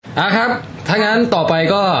ครับถ้างั้นต่อไป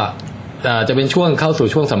ก็จะเป็นช่วงเข้าสู่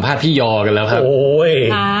ช่วงสัมภาษณ์พี่ยอกันแล้วครับโอ้ย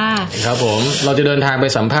ครับผมเราจะเดินทางไป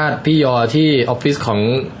สัมภาษณ์พี่ยอที่ออฟฟิศของ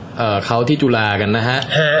เขาที่จุฬากันนะฮะ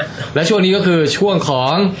และช่วงนี้ก็คือช่วงขอ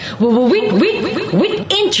ง with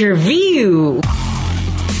interview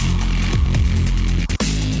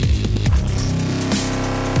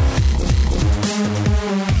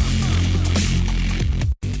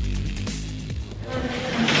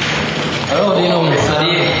สวัสดีหนุ่มสวั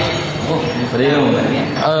สดีหนุ่ม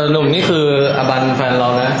หนุ่มนี่คืออบันแฟนเรา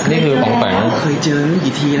นะนี่คือป๋องแปงเคยเจอไม่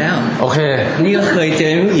กี่ทีแล้วโอเคนี่ก็เคยเจ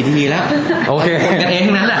อไม่กี่ทีแล้วโอเคกันเอง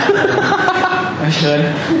ทั้งนั้นแหละเชิญ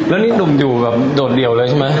แล้วนี่หนุ่มอยู่แบบโดดเดี่ยวเลย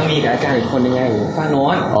ใช่ไหมต้องมีอาจารย์อีกคนนึงไงฝ้าโน้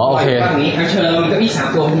ตโอเคฝ้านี้เชิญก็มี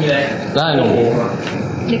3ตัวพอดีเลยได้หนุ่ม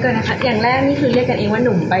เรียกกันนะคะอย่างแรกนี่คือเรียกกันเองว่าห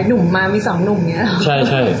นุ่มไปหนุ่มมามี2หนุ่มเนี้ยใช่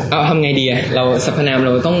ใช่เอาทำไงดีเราสรรพนามเร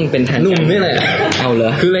าต้องเป็นทางหนุ่มนี่แหละเอาเหร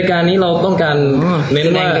อคือรายการนี้เราต้องการเน้น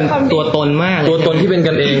ว่าตัวตนมากตัวตนที่เป็น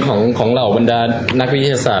กันเองของเหล่าบรรดานักวิท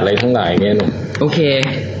ยาศาสตร์อะไรทั้งหลายเงี้ยหนุ่มโอเค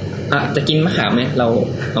จะกินมะขามไหมเรา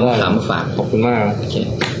เอามะขามมาฝากขอบคุณมากโอเค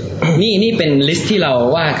นี่เป็นลิสต์ที่เรา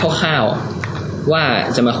ว่าคร่าวๆว่า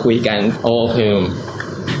จะมาคุยกันโอเค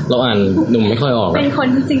เราอ่านหนุ่มไม่ค่อยออกเป็นคน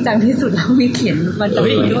ที่จริงจังที่สุดแล้วมีเขียนมันจะไ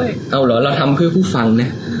ม่ด้วยเอาเหรอเราทำเพื่อผู้ฟังนะ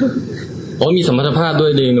มีสมรรถภาพด้ว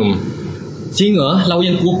ยดีหนุ่มจริงเหรอเรา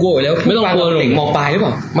ยังกลัวอยู่แล้วไม่ต้องกลัวหนุ่มม.ปลายหรือเป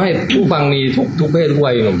ล่าไม่ผู้ฟังมีทุกเพศทุก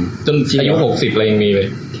วัยหนุ่มจนอายุ60อะไรยังมีเลย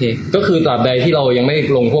โอเคก็คือตราบใดที่เรายังไม่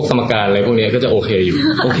ลงพวกสมการอะไรพวกนี้ก็จะโอเคอยู่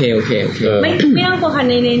โอเคไม่ต้องกลัวค่ะ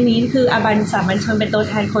ในนี้คืออาบันสามัญชนเป็นตัวแ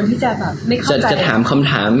ทนคนที่จะแบบไม่เข้าใจจะถามค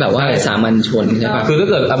ำถามแบบว่าสามัญชนใช่ป่ะคือถ้า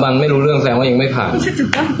เกิดอาบันไม่รู้เรื่องแสดงว่ายังไม่ผ่าน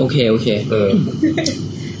โอเค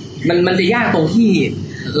มันจะยากตรงที่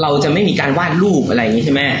เราจะไม่มีการวาดรูปอะไรอย่างนี้ใ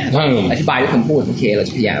ช่ไหมอธิบายด้วยคำพูดโอเคเรา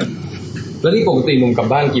จะพยายามแล้วที่ปกติหนุ่มกลับ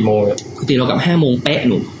บ้านกี่โมงปกติเรากลับ5 โมงเป๊ะ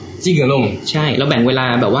หนุ่มจริงเหรอหนุ่มใช่เราแบ่งเวลา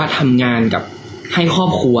แบบว่าทำงานกับให้ครอ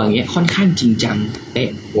บครัวอย่างเงี้ยค่อนข้างจริงจังเป๊ะ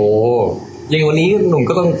โอ้ยังวันนี้หนุ่ม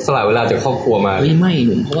ก็ต้องสละเวลาจากครอบครัวมาไม่ห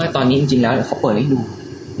นุ่มเพราะว่าตอนนี้จริงๆแล้วเขาเปิดให้ดู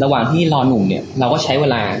ระหว่างที่รอหนุ่มเนี่ยเราก็ใช้เว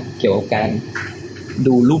ลาเกี่ยวกับการ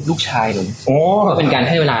ดูรูปลูกชายหนุ่มก็เป็นการใ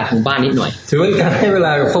ห้เวลาทางบ้านนิดหน่อยถือเป็นการให้เวล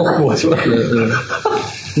ากับครอบครัวใช่ไหม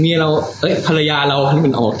เมียเราภรรยาเราที่มั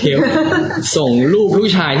นออกเทปส่งรูปลูก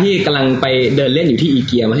ชายที่กำลังไปเดินเล่นอยู่ที่อี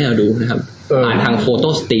เกียมาให้เราดูนะครับผ่านทางโฟโต้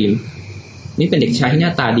สตรีมนี่เป็นเด็กชายที่หน้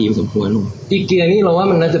าตาดีพอสมควรหนุ่มอีเกียนี่เราว่า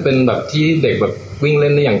มันน่าจะเป็นแบบที่เด็กแบบวิ่งเล่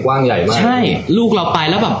นได้อย่างกว้างใหญ่มากใช่ลูกเราไป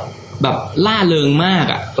แล้วแบบล่าเริงมาก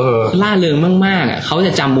ล่าเริงมากๆเขาจ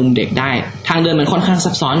ะจำมุมเด็กได้ทางเดินมันค่อนข้าง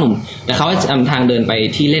ซับซ้อนหนุ่มแต่เขาจะจำทางเดินไป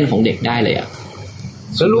ที่เล่นของเด็กได้เลย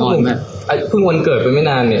แล้วลูกหนุ่มเพิ่งวันเกิดไปไม่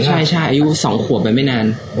นานเนี่ยใช่อายุ2 ขวบไปไม่นาน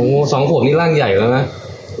โอ้2 ขวบนี่ร่างใหญ่แล้วนะ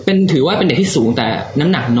ถือว่าเป็นเด็กที่สูงแต่น้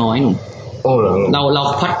ำหนักน้อยหนุ่มเหรอเรา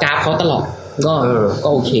พัดกราฟเขาตลอดก็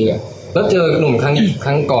โอเคแล้วเจอหนุ่มค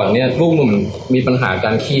รั้งก่อนเนี่ยลูกหนุ่มมีปัญหาก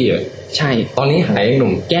ารขี้ใช่ตอนนี้หายหนุ่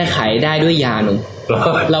มแก้ไขได้ด้วยยาหนุ่ม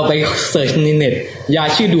เราไปเสิร์ชในเน็ตยา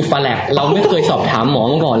ชื่อดูฟาแลกเราไม่เคยสอบถามหมอ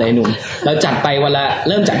มาก่อนเลยหนุ่มเราจัดไปวันละเ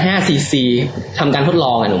ริ่มจาก5 cc ทำการทดล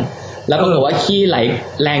องหนุ่มแล้วปรากฏว่าขี้ไหล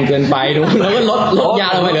แรงเกินไปหนุ่มแล้วก็ลดยา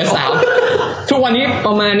ลงไปเหลือ3ทุกวันนี้ป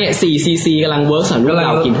ระมาณเนี่ย4 cc กำลังเวิร์กสำหรับเ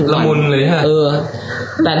รากินทุกวันละมุนเลยฮะ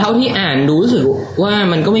แต่เท่าที่อ่านดูรู้สึกว่า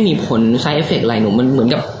มันก็ไม่มีผล side effect อะไรหนุ่มมันเหมือน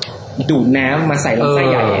กับดูดน้ำมาใส่ลำไส้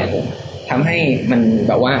ใหญ่ทำให้มันแ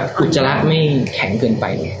บบว่าอุจจาระไม่แข็งเกินไป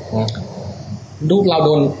ลูกเราโด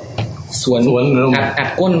นสวนอัด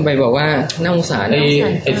ก้นไปแบบว่าน่าสงสาร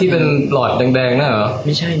ไอ้ที่เป็นหลอดแดงๆน่ะเหรอไ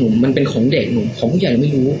ม่ใช่หนุ่มมันเป็นของเด็กหนุ่มของผู้ใหญ่ไม่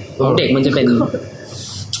รู้ของเด็กมันจะเป็น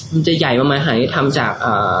มันจะใหญ่ประมาณไหนทำจาก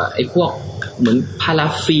ไอ้พวกเหมือนพารา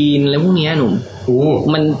ฟีนอะไรพวกนี้หนุ่ม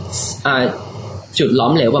มันจุดหลอ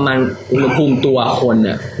มเหลวประมาณอุณหภูมิตัวคน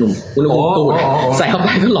น่ะหนุ่มอุณหภูมิตูดใส่เข้าไป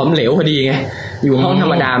ก็หลอมเหลวพอดีไงอยู่ห้องธร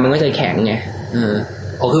รมดามันก็จะแข็งไง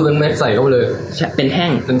คือเป็นเม็ดใส่เข้าไปเลยเป็นแท่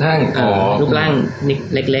งรูปร่าง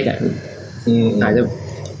เล็กๆอาจจะ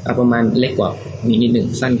ประมาณเล็กกว่านี้นิดหนึ่ง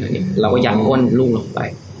สั้นกว่านี้เราก็ยัดก้นลูกลงไป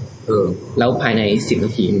แล้วภายใน10 น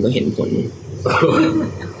าทีมันก็เห็นผล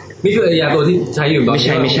นี่คือยาตัวที่ใช้อยู่ตอน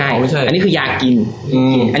นี้ไม่ใช่อันนี้คือยากิน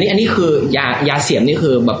อันนี้คือยาเสียบนี่คื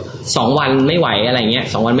อแบบ2 วันไม่ไหวอะไรเงี้ย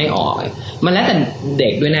2 วันไม่ออกมันแล้วแต่เด็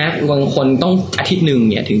กด้วยนะบางคนต้องอาทิตย์นึง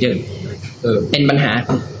เนี่ยถึงจะเป็นปัญหา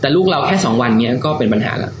แต่ลูกเราแค่2 วันเนี้ยก็เป็นปัญห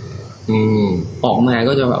าแล้วออกมา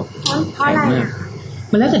ก็จะแบบเพราะอะไร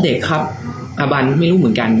มันแล้วแต่เด็กครับอาบันไม่รู้เห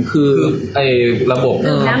มือนกันคือไอ้ระบบ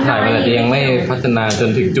ถ่ายมันอาจจะยังไม่พัฒนาจน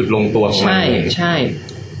ถึงจุดลงตัวของมันใช่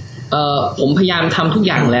ผมพยายามทำทุก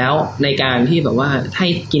อย่างแล้วในการที่แบบว่าให้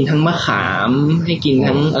กินทั้งมะขามให้กิน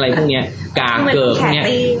ทั้งอะไรพวกเนี้ยกากเกิดพวกเนี้ย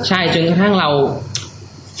ใช่จนกระทั่งเรา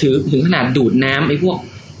ถึงขนาดดูดน้ำไอ้พวก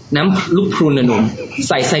น้ำลูกพรุนนะหนุ่มใ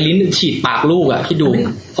ส่ไซลินฉีดปากลูกอ่ะคิดดู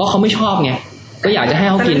เพราะเขาไม่ชอบไงก็อยากจะให้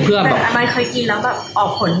เขากินเพื่อแบบมันเคยกินแล้วแบบออก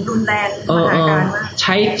ผลรุนแรงมหาการมาก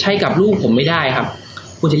ใช้กับลูกผมไม่ได้ครับ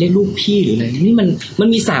ควรจะเรียกลูกพี่หรืออะไรนี่มัน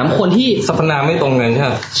มี3คนที่สรรพนามไม่ตรงกันใช่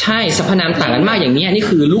ใช่สรรพนามต่างกันมากอย่างนี้นี่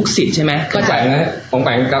คือลูกศิษย์ใช่ไหมก็จ่ายนะป๋องแป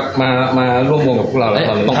งกับมาร่วมวงกับพวกเราแล้ว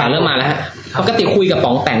ตอนนี้ป๋องแปงเริ่มมาแล้วฮะปกติคุยกับป๋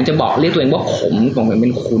องแปงจะบอกเรียกตัวเองว่าผมป๋องแปงเป็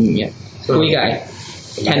นคุณอย่างเงี้ยคุยกับ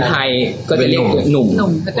แทนไทยก็จะเรียกหนุ่ม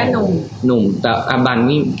แล้วก็หนุ่มแต่อาบัน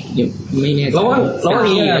นี่ไม่แน่แล้วว่า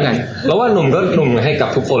พี่แล้วกันแล้วว่าหนุ่มก็หนุ่มให้กับ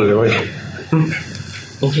ทุกคนเลยเว้ย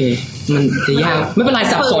โอเคมันจะยากไม่เป็นไร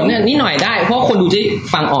สับสนเนี่ยนิดหน่อยได้เพราะคนดูจะ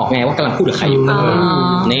ฟังออกไงว่ากำลังพูดกับใครอยู่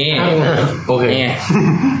นี่โอเค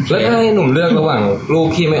แล้วถ้าให้หนุ่มเลือกระหว่างลูก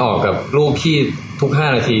ขี้ไม่ออกกับลูกขี้ทุก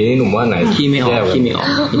5 นาทีนี่หนุ่มว่าไหนขี้ไม่ออกขี้ไม่อ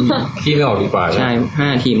อกดีกว่าใช่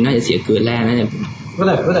5 นาทีน่าจะเสียเกินแรกน่าจะก็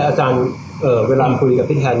แต่อาจารย์เวลาคุยกับ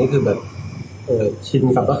พี่แทนนี่คือแบบชิน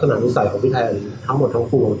กับลักษณะนิสัยของพี่แทนทั้งหมดทั้ง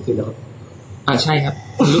ปวงจริงนะครับใช่ครับ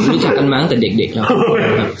รู้จักกันมาตั้งแต่เด็กๆแล้ว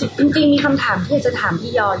จริงๆมีคำถามที่จะถาม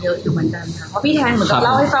พี่ยอเยอะอยู่เหมือนกันค่ะเพราะพี่แทนเหมือนกับเ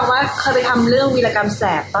ล่าให้ฟังว่าเคยไปทำเรื่องวีรกรรมแส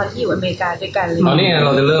บตอนที่อยู่อเมริกาด้วยกันเลยตอนนี้เร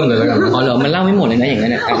าจะเริ่มเลยแล้วกันเหรอมันเล่าไม่หมดเลยนะอย่างนั้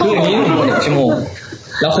นคืออย่างนี้1 ชั่วโมง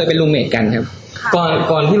เราเคยเป็นรูมเมทกันครับ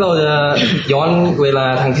ก่อนที่เราจะย้อนเวลา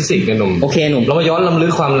ทางฟิสิกส์กันหนุ่มโอเคหนุ่มเรามาย้อนล้ำลึ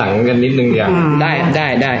กความหลังกันนิดนึงอย่างไ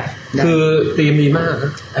ด้คือธีมดีมาก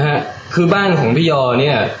ฮะคือบ้านของพี่ยอเ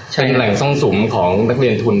นี่ยเป็นแหล่งซ่องสุมของนักเรี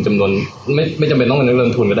ยนทุนจำนวนไม่จำเป็นต้องเป็นนักเรีย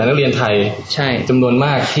นทุนก็ได้นักเรียนไทยใช่จำนวนม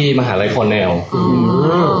ากที่มหาลัยคอร์เนล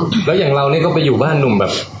แล้วอย่างเราเนี่ยก็ไปอยู่บ้านหนุ่มแบ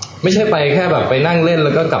บไม่ใช่ไปแค่แบบไปนั่งเล่นแ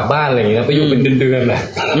ล้วก็กลับบ้านอะไรอย่างเงี้ยไปอยู่เป็นเดือนๆเลย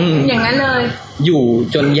อย่างนั้นเลยอยู่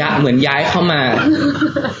จนเหมือนย้ายเข้ามา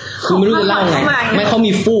คือไม่รู้จะเล่าไงไม่เขา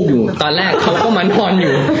มีฟูกอยู่ตอนแรกเขาก็มานอนอ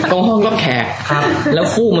ยู่ตรงห้องรับแขกแล้ว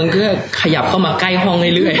ฟูกมันก็ขยับเข้ามาใกล้ห้อง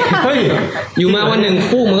เรื่อยๆอยู่มาวันหนึ่ง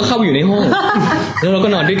ฟูกมันก็เข้าอยู่ในห้องแล้วเราก็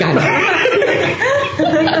นอนด้วยกัน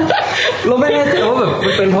เราไม่แน่ใจว่าแบบ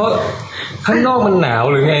มันเป็นเพราะข้างนอกมันหนาว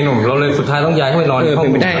หรือไงหนุ่มเราเลยสุดท้ายต้องย้ายเข้าไปนอนในห้อง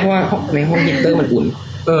ไม่ได้เพราะว่าในห้องฮีตเตอร์มันอุ่น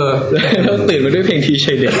แล้วตื่นมาด้วยเพลงที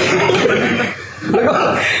ชัยเด็ดแล้วก็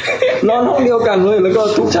นอนห้องเดียวกันเลยแล้วก็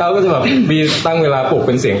ทุกเช้าก็จะแบบมีตั้งเวลาปลุกเ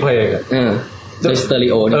ป็นเสียงเพลงเป็นสเตอริ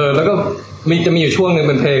โอแล้วก็จะมีอยู่ช่วงนึง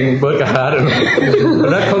เป็นเพลงเบิร์ดกับฮาร์ด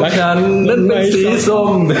รักของฉันนั่นเป็นสีส้ม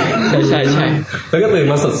ใช่แล้วก็ตื่น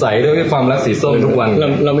มาสดใสด้วยความรักสีส้มทุกวัน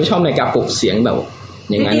เราไม่ชอบในการปลุกเสียงแบบ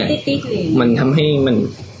อย่างนั้นมันทำให้มัน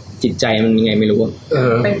จิตใจมันยังไงไม่รู้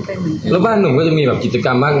แล้วบ้านหนุ่มก็จะมีแบบกิจกร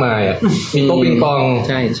รมมากมายอ่ะมีโต๊ะปิงปอง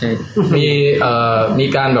ใช่มี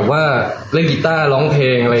การแบบว่าเล่นกีตาร์ร้องเพล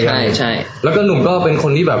งอะไรกันใช่แล้วก็หนุ่มก็เป็นค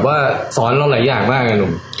นที่แบบว่าสอนเราหลายอย่างมากเลยหนุ่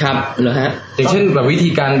มครับเหรอฮะอย่างเช่นแบบวิธี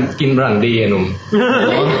การกินบรันดีหนุ่ม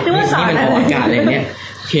นี่เป็นออกอากาศอะไรเนี้ย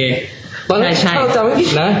โอเคตอนนั้นถ้าจำไม่ผิด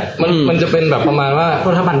นะมันจะเป็นแบบประมาณว่า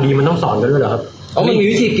ถ้าบันดีมันต้องสอนกันด้วยเหรอครับมันมี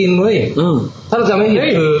วิธีกินเว้ยถ้าเราจำไม่ผิด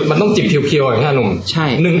คือมันต้องจิบเพียวๆอย่างนี้หนุ่มใช่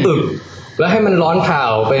1 อึกแล้วให้มันร้อนผ่า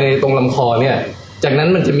ไปในตรงลำคอเนี่ยจากนั้น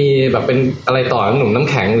มันจะมีแบบเป็นอะไรต่อหนุ่มน้ำ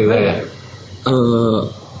แข็งหรืออะไร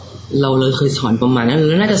เราเลยเคยสอนประมาณนั้นแ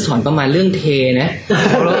ล้วน่าจะสอนประมาณเรื่องเทนะ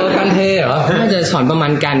การเทเหรอน่าจะสอนประมา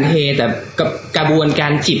ณการเทแต่กับกระบวนกา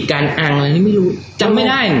รจิบการอังอะไรนี่ไม่รู้จำไม่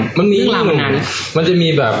ได้มันมีเรื่องราวมานานมันจะมี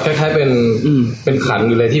แบบคล้ายๆเป็นขันอ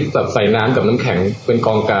ยู่เลยที่แบบใส่น้ำกับน้ำแข็งเป็นก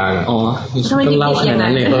องกลางต้องเล่าขนาดนั้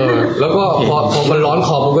นเลยแล้วก็พอมันร้อนค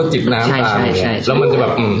อปุ๊บก็จิบน้ำตามแล้วมันจะแบ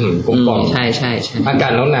บกลมกล่อมใช่อากา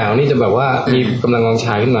ศหนาวๆนี่จะแบบว่ามีกำลังวังช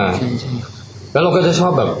าขึ้นมาแล้วเราก็จะชอ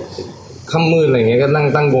บแบบค่ำมืดอะไรเงี้ยก็นั่ง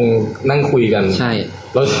ตั้งวงนั่งคุยกันใช่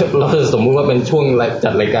เราจะสมมุติว่าเป็นช่วงจั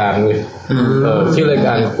ดรายการเลยชื่อรายก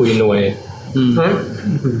ารคุยหน่วย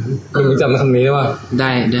มึงจำคำนี้ได้ป่ะไ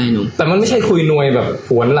ด้หนูแต่มันไม่ใช่คุยหน่วยแบบผ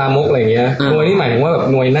วนลามกอะไรเงี้ยหน่วยนี่หมายถึงว่าแบบ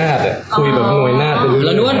หน่วยนาฏอ่ะคุยแบบหน่วยนาฏแ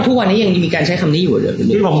ล้วนึกว่าทุกวันนี้ยังมีการใช้คำนี้อยู่เลย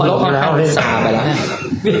ที่ผมลบมาแล้วซาไปแล้ว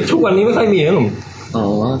ทุกวันนี้ไม่ค่อยมีนะหนุ่ม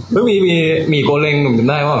แล้วมีโกเลงหนุ่มจำ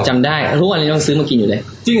ได้ป่ะจำได้ทุกวันนี้ต้องซื้อมากินอยู่เลย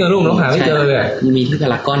จริงเหรอหนุ่มเราหาไม่เจอเลยมีที่พา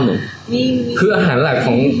รากอนหนุ่มคืออาหารหลักข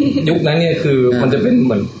องยุคนั้นเนี่ยคือมันจะเป็นเห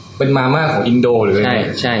มือนเป็นมาม่าของอินโดหรืออะไร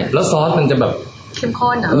ใช่แล้วซอสมันจะแบบเข้ม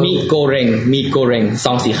ข้นมีโกเรงซ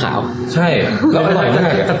องสีขาวใช่แล้วอร่อยมา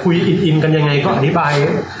กจะคุยอินกันยังไงก็อธิบาย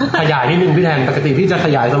ขยายนิดนึงพี่แทนปกติพี่จะข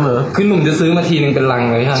ยายเสมอคือหนุ่มจะซื้อมาทีนึงเป็นลัง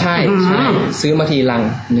เลยใช่ซื้อมาทีลัง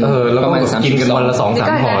แล้วประมาณกินกันวันละ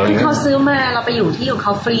 2-3 ห่อเลยเขาซื้อมาเราไปอยู่ที่ของเข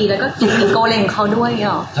าฟรีแล้วก็กินโกเรงเขาด้วยเห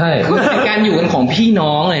รอใช่เป็นการอยู่กันของพี่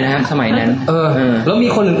น้องเลยนะครับสมัยนั้นแล้วมี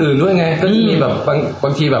คนอื่นๆด้วยไงก็จะมีแบบบา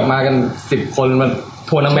งทีแบบมากัน10 คนมัน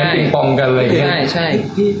ทัวร์นาเมนต์ปิงปองกันอะไรอย่างเงี้ยใช่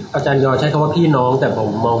พี่อาจารย์ยอใช้คำว่าพี่น้องแต่ผม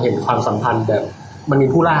มองเห็นความสัมพันธ์แบบมันมี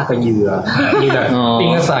ผู้ล่ากับเหยื่อมีแบบปิ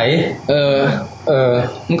งอาศัย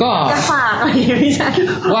มันก็ จะฝากอะไรไม่ใช่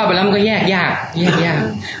ว่าไปแล้วมันก็แยกยาก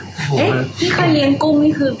เอ๊ะที่เคยเลี้ยงกุ้ง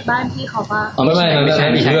นี่คือบ้านพี่เขาป่ะ ไม่ใช่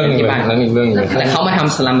อีกเรื่องนึง ที่บ้าน นั่นอีกเรื่องนึง แต่เขามาท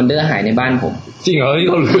ำสลัมมันเดอร์หายในบ้านผม จริงเหรอที่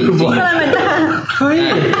เขารู้บ่อย ก็เลยมันจะ เฮ้ย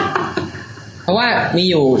เพราะว่ามี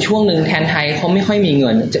อยู่ช่วงหนึ่งแทนไทยเขาไม่ค่อยมีเงิ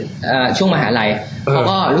นช่วงมหาลัยเขา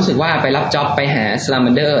ก็รู้สึกว่าไปรับจ็อบไปหาสลัม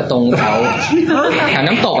มันเดอร์ตรงแถว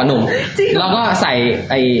น้ำตกหนุ่มแล้วก็ใส่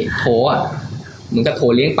ไอ้โถเหมือนกับโถ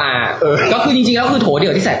เลี้ยงปลาก็คือจริงๆแล้วคือโถเดีย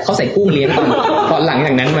วที่เขาใส่กุ้งเลี้ยงตอนหลังจ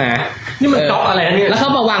ากนั้นมานี่มันจ็อบอะไรเนี่ยแล้วเขา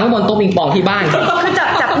มาวางไว้บนโต๊ะปิงปองที่บ้านคือ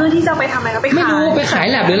จับเพื่อที่จะไปทำอะไรก็ไปขาย ไม่รู้ไปขาย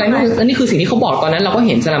แลบหรืออะไรไม่รู้อันนี้คือสิ่งที่เขาบอกตอนนั้นเราก็เ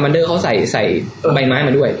ห็นสลามันเดอร์เขาใส่ใบไม้ม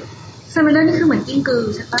าด้วยซามันเดอร์นี่คือเหมือนกิ้งกือ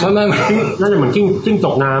ใช่ปะไม่น่าจะเหมือนจิ้งจ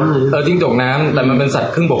กน้ำจิ้งจกน้ำแต่มันเป็นสัต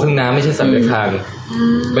ว์ครึ่งบกครึ่งน้ำไม่ใช่สัตว์เลื้อยคลาน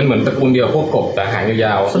เป็นเหมือนตระกูลเดียวพวกกบแต่หางย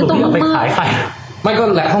าวๆสรุปเอาไปขายใครไม่ก็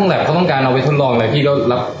ห้องแลบเขาต้องการเอาไปทดลองอะไรพี่ก็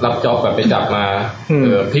รับจ็อบแบบไปจับมา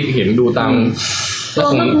พลิกเห็นดูตามค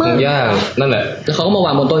งยากนั่นแหละแล้วเขาก็มาว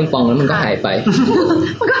างบนโต๊ะปิงปองแล้วมันก็หายไป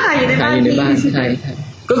มันก็หายอยู่ในบ้านใช่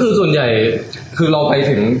ก็คือส่วนใหญ่คือเราไ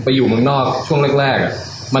ปอยู่เมืองนอกช่วงแรกๆอ่ะ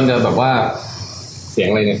มันจะแบบว่าเสียง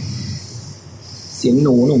อะไรเนี่ยเสียงห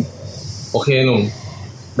นูหนุ่มโอเคหนุ่ม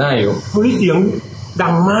ได้อยู่เฮ้ยเสียงดั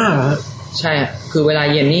งมากฮะใช่คือเวลา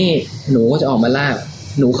เย็นนี่หนูก็จะออกมาล่า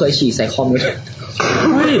หนูเคยฉี่ใส่คอมเลย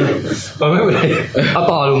เฮ้ยไม่เป็นไรเอา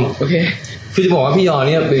ต่อลุงโอเคคือจะบอกว่าพี่ยอเ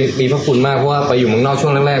นี่ยมีพระคุณมากเพราะว่าไปอยู่เมืองนอกช่ว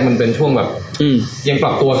งแรกๆมันเป็นช่วงแบบยังป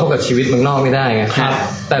รับตัวเข้ากับชีวิตเมืองนอกไม่ได้ไงครับ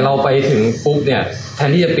แต่เราไปถึงปุ๊บเนี่ยแทน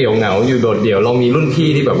ที่จะเปลี่ยวเหงาอยู่โดดเดี่ยวเรามีรุ่นพี่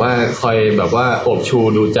ที่แบบว่าคอยแบบว่าโอบชู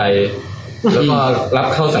ดูใจแล้วก็รับ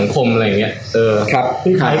เข้าสังคมอะไรอย่างเงี้ยครับ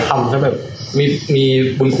ที่ขายคำใช่แบบมี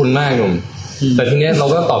บุญคุณมากหนุ่มแต่ทีเนี้ยเรา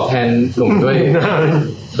ก็ตอบแทนหนุ่ม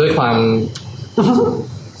ด้วยความ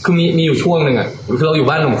คือมีอยู่ช่วงหนึ่งอ่ะคือเราอยู่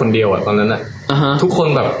บ้านหนุ่มคนเดียวอ่ะตอนนั้นอ่ะทุกคน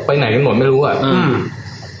แบบไปไหนกันหมดไม่รู้อ่ะ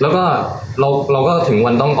แล้วก็เราก็ถึง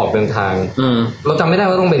วันต้องออกเดินทางเราจำไม่ได้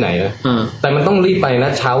ว่าต้องไปไหนนะแต่มันต้องรีบไปนะ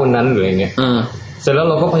เช้าวันนั้นหรืออย่างเงี้ยเสร็จแล้ว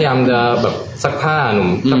เราก็พยายามจะแบบซักผ้าหนุ่ม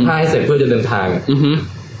ซักผ้าให้เสร็จเพื่อจะเดินทาง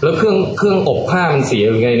แล้วเครื่องอบผ้ามันเสีย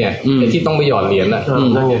หรือไงเนี่ยไอ้ที่ต้องไปหยอดเหรียญอ่ะ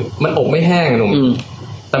มันอบไม่แห้งหนุ่ม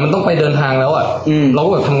แต่มันต้องไปเดินทางแล้วอ่ะเรา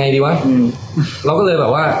ก็แบบทำไงดีวะเราก็เลยแบ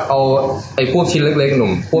บว่าเอาไอ้พวกชิ้นเล็กๆหนุ่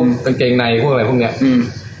มพวกกางเกงในพวกอะไรพวกเนี้ย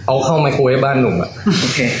เอาเข้าไมโครเวฟบ้านหนุ่มอ่ะโอ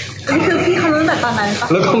เคนี่คือพี่เขารู้ตั้งแต่ตอนนั้นปะ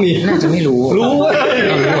แล้วก็มีน่าจะไม่รู้เหรอ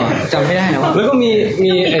จำไม่ได้นะว่าแล้วก็มี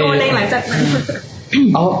ไอ้โกเล้งหลังจากนั้น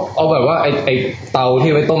เอาแบบว่าไอ้เตา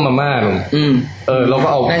ที่ไว้ต้มมาม่าหนุ่มเราก็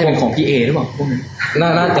เอาน่าจะเป็นของพี่เอหรือเปล่าพวกนั้น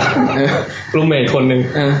น่าจะรูมเมทคนนึง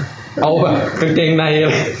เอาแบบกางเกงใน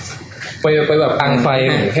ไปแบบอังไฟ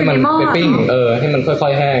ให้มันไปปิ้งให้มันค่อ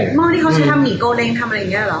ยๆแห้งหม้อที่เขาใช้ทำหมี่โกเล้งทำอะไรอย่า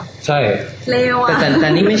งเงี้ยเหรอใช่เลวอ่ะแต่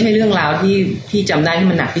นี่ไม่ใช่เรื่องราวที่จำได้ที่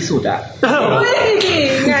มันหนักที่สุดอ่ะ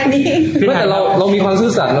งานนี้ไม่แต่เรามีความซื่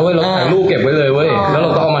อสัตย์นะเว้ยเราถ่ายรูปเก็บไว้เลยเว้ยแล้วเรา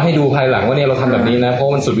ก็เอามาให้ดูภายหลังว่าเนี่ยเราทำแบบนี้นะเพราะ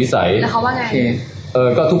มันสุดวิสัยแล้วเขาว่าไง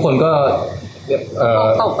ก็ทุกคนก็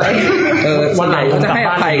ตกไปวันไหนเขาจะให้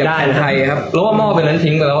อภัยกับไทยครับแล้วว่าหม้อเป็นนั้น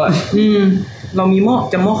ทิ้งไปแล้วอ่ะเรามีหม้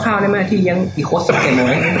อข้าวได้ไหมที่ยังอีโคสเก็ตเล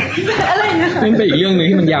ยอะไรนะมันเป็นอีกเรื่องนึง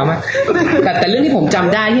ที่มันยาวมากแต่เรื่องที่ผมจ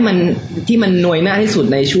ำได้ที่มันหน่วยหน้าที่สุด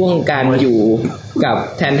ในช่วงการอยู่กับ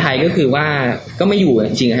แทนไทยก็คือว่าก็ไม่อยู่จ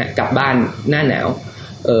ริงๆฮะกลับบ้านหน้าหนาว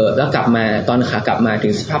แล้วกลับมาตอนขากลับมาถึ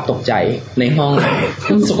งสภาพตกใจในห้อง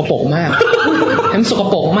มันสกปรกมากมันสก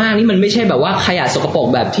ปรกมากนี่มันไม่ใช่แบบว่าขยะสกปรก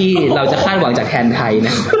แบบที่เราจะคาดหวังจากแทนไทยน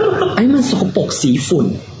ะไอ้มันสกปรกสีฝุ่น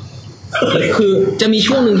คือจะมี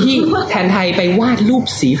ช่วงหนึ่งที่แทนไทยไปวาดรูป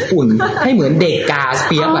สีฝุ่นให้เหมือนเด็กกาเ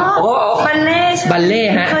ปียกอะบัลเล่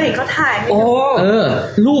ฮะเคยเห็นเขาถ่าย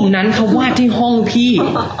รูปนั้นเขาวาดที่ห้องพี่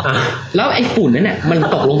แล้วไอ้ฝุ่นนั้นน่ะมัน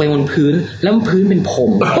ตกลงไปบนพื้นแล้วพื้นเป็นพร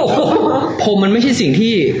มมันไม่ใช่สิ่ง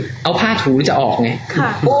ที่เอาผ้าถูจะออกไง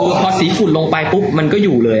คือพอสีฝุ่นลงไปปุ๊บมันก็อ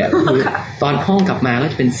ยู่เลยอะคือตอนห้องกลับมาก็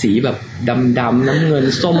จะเป็นสีแบบดำๆน้ำเงิน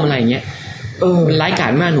ส้มอะไรเงี้ยมันร้ายกา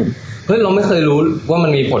จมากหนุ่มเฮ้ยเราไม่เคยรู้ว่ามั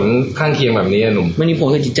นมีผลข้างเคียงแบบนี้หนุ่มมันมีผล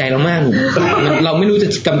กับจิตใจเรามากหนุ่มเราไม่รู้จะ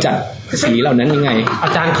กำจัดสีเหล่านั้นยังไงอา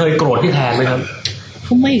จารย์เคยโกรธพี่แทนไหมครับ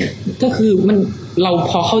ไม่ก็คือมันเรา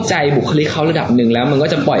พอเข้าใจบุคลิกเขาระดับหนึ่งแล้วมันก็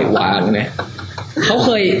จะปล่อยวางนะเขาเค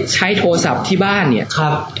ยใช้โทรศัพท์ที่บ้านเนี่ย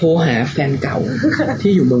โทรหาแฟนเก่า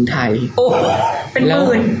ที่อยู่เมืองไทยเป็นห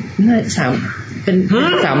มื่นเป็น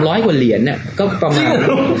300 กว่าเหรียญน่ะก็ประมาณ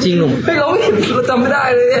จริงหนุ่มเราจำไม่ได้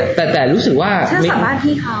เลยเนี่ยแต่รู้สึกว่าใช่สามารถ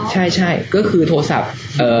พี่เขาใช่ก็คือโทรศัพท์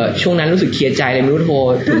ช่วงนั้นรู้สึกเครียดใจเลยไม่รู้โทร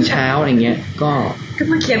ถึงเช้าอะไรเงี้ยก็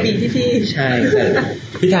ขึ้นมาเคลียร์บินที่พี่ใช่แต่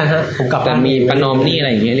พี่แทนฮะผมกลับ แต่มีประนอมนี่อะไร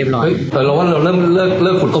อย่างเงี้ยเรียบร้อยเราว่าเราเริ่มเ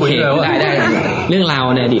ลิกขุดคุยแล้วได้เรื่องราว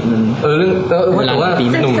ในอดีตมันเรื่องแต่ว่า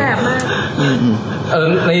หนุ่มแสบมาก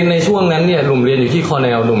ในช่วงนั้นเนี่ยหนุ่มเรียนอยู่ที่คอร์เน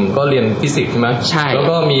ลหนุ่มก็เรียนฟิสิกส์ใช่ไหมใช่แล้ว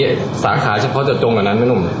ก็มีสาขาเฉพาะเจาะจงอันนั้นไหม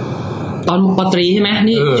หนุ่มตอนปตรีใช่ไหม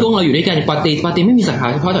นี่ช่วงเราอยู่ด้วยกันปตรีไม่มีสาขา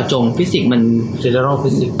เฉพาะเจาะจงฟิสิกส์มัน general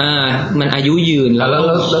physics มันอายุยืนแล้ว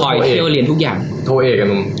คอยเที่ยวเรียนทุกอย่างโทเอกกัน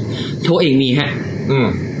หนุ่มโทเอกมีฮะ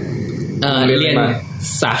เรียน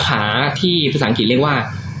สาขาที่ภาษาอังกฤษเรียกว่า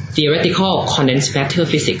theoretical condensed matter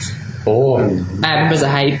physics โอ้แปลเป็นภาษา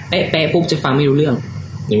ไทยเป๊ะๆปุ๊บจะฟังไม่รู้เรื่อง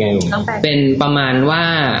ยังไงหนุ่มเป็นประมาณว่า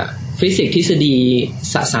ฟิสิกส์ทฤษฎี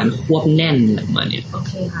สสารควบแน่นอะไรประมาณเนี้ยโอเ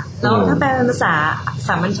คค่ะแล้วถ้าแปลเป็นภาษาส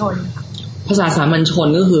ามัญชนภาษาสามัญชน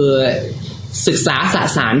ก็คือศึกษาส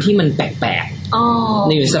สารที่มันแปลกๆใ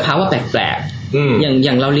นสภาวะแปลกๆอ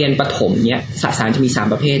ย่างเราเรียนประถมเนี้ยสสารจะมี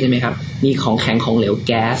3ประเภทใช่ไหมครับมีของแข็งของเหลวแ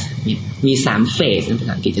ก๊สมี3เฟสในภาษ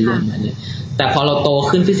าอังกฤษจะเรียกมันเลยแต่พอเราโต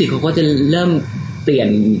ขึ้นฟิสิกส์เขาก็จะเริ่มเปลี่ยน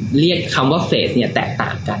เรียกคำว่าเฟสเนี่ยแตกต่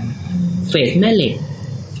างกันเฟสแม่เหล็ก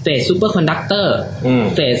เฟสซูเปอร์คอนดักเตอร์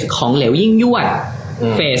เฟสของเหลวยิ่งยวด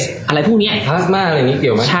เฟสอะไรพวกนี้พลาสมาอะไรนี้เ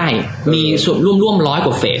กี่ยวไหมใช่มีส่วนร่วม100 ก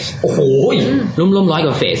ว่าเฟสโอ้โหร่วม100 ก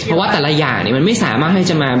ว่าเฟสเพราะว่าแต่ละอย่างเนี่ยมันไม่สามารถให้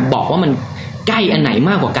จะมาบอกว่ามันใกล้อันไหน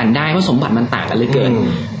มากกว่ากันได้เพราะสมบัติมันต่างกันเหลือเกิน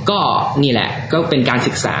ก็นี่แหละก็เป็นการ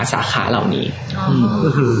ศึกษาสาขาเหล่านี้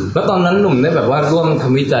แล้วตอนนั้นหนุ่มได้แบบว่าร่วมท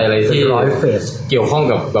ำวิจัยอะไรที่100 เฟสเกี่ยวข้อง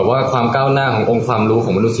กับแบบว่าความก้าวหน้าขององค์ความรู้ข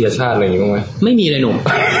องมนุษยชาติอะไรอย่างงี้ไหมไม่มีเลยหนุ่ม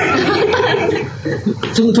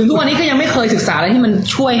ถึงทุกวันนี้ก็ยังไม่เคยศึกษาอะไรที่มัน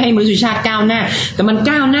ช่วยให้มนุษยชาติก้าวหน้าแต่มัน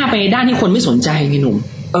ก้าวหน้าไปด้านที่คนไม่สนใจไงหนุ่ม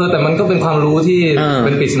แต่มันก็เป็นความรู้ที่เ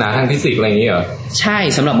ป็นปริศนาทางฟิสิกส์อะไรอย่างเงี้ยเหรอใช่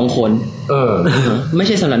สำหรับบางคนไม่ใ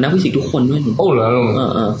ช่สำหรับนักฟิสิกส์ทุกคนด้วยหนุ่มโอ้เหรอหนุ่ม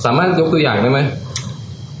สามารถยกตัวอย่างได้ไหม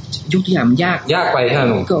ยกตัวอย่างยากไปฮะ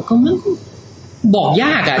หนุ่มก็มันบอกย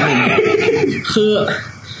ากอ่ะหนุ่มคือ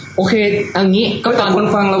โอเคอันนี้ก็ตอนคน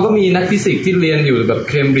ฟังเราก็มีนักฟิสิกส์ที่เรียนอยู่แบบ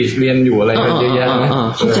เคมบริดจ์เรียนอยู่อะไรเยอะแยะนะ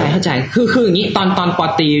เข้าใจคืออย่างนี้ตอนป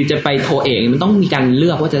ตรีจะไปโทเอกมันต้องมีการเลื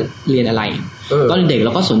อกว่าจะเรียนอะไรตอนเด็กเร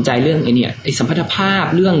าก็สนใจเรื่องไอ้เนี่ยไอ้สัมพัทธภาพ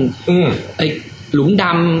เรื่องไอ้หลุมด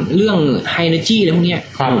ำเรื่องไฮเอเนอร์จีอะไรพวกเนี้ย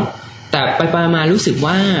แต่ไปมารู้สึก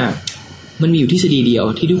ว่ามันมีอยู่ทฤษฎีเดียว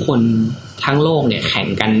ที่ทุกคนทั้งโลกเนี่ยแข่ง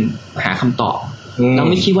กันหาคำตอบเรา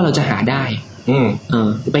ไม่คิดว่าเราจะหาได้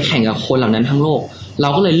ไปแข่งกับคนเหล่านั้นทั้งโลกเรา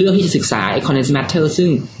ก็เลยเลือกที่จะศึกษา condensed matter ซึ่ง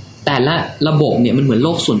แต่ละระบบเนี่ยมันเหมือนโล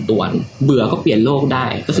กส่วนตัวเบื่อก็เปลี่ยนโลกได้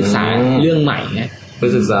ก็ศึกษาเรื่องใหม่ไงไป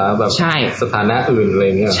ศึกษาแบบใช่สถานะอื่นอะไร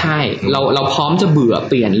เงี้ยใช่เราพร้อมจะเบื่อ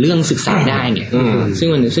เปลี่ยนเรื่องศึกษาได้เนี่ยซึ่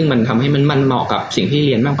งมันทำให้มันเหมาะกับสิ่งที่เ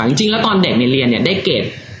รียนมากกว่าจริงๆแล้วตอนเด็กเนี่ยเรียนเนี่ยได้เกรด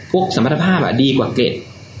พวกสมรรถภาพดีกว่าเกรด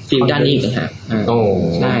ฟิลด้านนี้อีกฮะ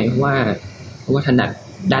ใช่เพราะว่าถนัด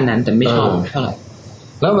ด้านนั้นแต่ไม่ชอบเท่าไหร่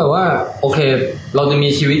แล้วแบบว่าโอเคเราจะมี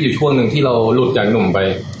ชีวิตอยู่ช่วงหนึ่งที่เราหลุดจากหนุ่มไป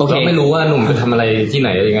เราไม่รู้ว่าหนุ่มจะทำอะไรที่ไหน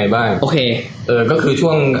ยังไงบ้างโอเคก็คือช่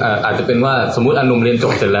วงอาจจะเป็นว่าสมมุติหนุ่มเรียนจ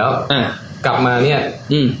บเสร็จแล้วกลับมาเนี่ย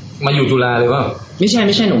มาอยู่จุฬาเลยว่าไม่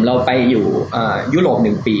ใช่หนุ่มเราไปอยู่ยุโรป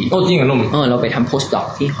1 ปีโอ้จริงเหรอหนุ่มเราไปทำโพสต์ด็อก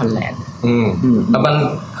ที่ฮอลแลนด์แต่มัน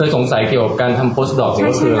เคยสงสัยเกี่ยวกับการทำโพสต์ด็อกนี่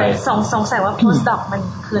ก็คืออะไรสงสัยว่าโพสต์ด็อกมัน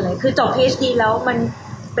คืออะไรคือจบ PhD แล้วมัน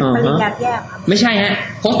เป็นปริญญาแยกครับไม่ใช่ฮะ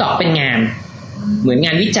โพสต์ด็อกเป็นงานเหมือนง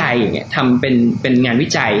านวิจัยอย่างเงี้ยทำเป็นงานวิ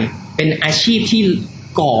จัยเป็นอาชีพที่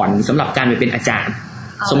ก่อนสำหรับการไปเป็นอาจารย์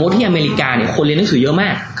สมมติที่อเมริกาเนี่ยคนเรียนหนังสือเยอะมา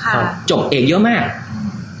กจบเอกเยอะมาก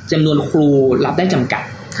จำนวนครูรับได้จำกัด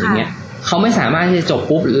อย่างเงี้ยเขาไม่สามารถที่จะจบ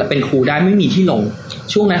ปุ๊บเป็นครูได้ไม่มีที่ลง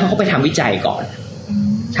ช่วงนั้นเขาก็ไปทำวิจัยก่อน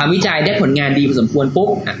ทำวิจัยได้ผลงานดีพอสมควรปุ๊บ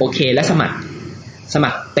โอเคแล้วสมั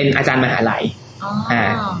ครเป็นอาจารย์มหาลัย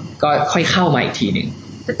ก็ค่อยเข้ามาอีกทีนึง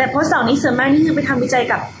แต่โพสต์ด็อกนี่ส่วนมากนี่คือไปทำวิจัย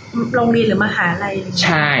กับโรงเรียนหรือมหาลัยใ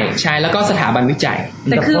ช่แล้วก็สถาบันวิจัย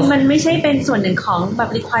แต่คือมันไม่ใช่เป็นส่วนหนึ่งของแบบ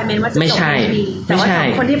requirement ว่าจะจบ PhD แต่ว่าขอ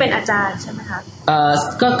งคนที่เป็นอาจารย์ใช่ไหมคะ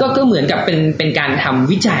ก็เหมือนกับเป็นการท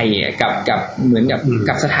ำวิจัยกับเหมือน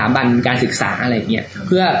กับสถาบันการศึกษาอะไรเงี้ยเ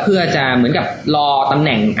พื่อจะเหมือนกับรอตำแห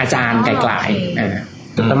น่งอาจารย์ไกล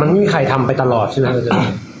ๆแต่มันไม่มีใครทำไปตลอดใช่ไหม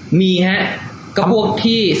มีฮะก็พวก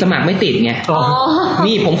ที่สมัครไม่ติดไง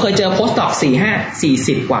มีผมเคยเจอโพสต์ด็อก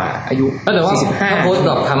40 กว่าอายุแต่ว่าถ้าโพสต์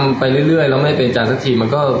ด็อกทำไปเรื่อยๆแล้วไม่เป็นอาจารย์สักทีมัน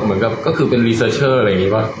ก็เหมือนกับก็คือเป็นรีเสิร์ชเชอร์อะไรอย่าง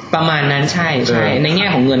งี้ป่ะประมาณนั้นใช่ในแง่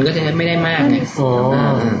ของเงินก็จะไม่ได้มากไง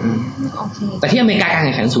แต่ที่อเมริกาการแ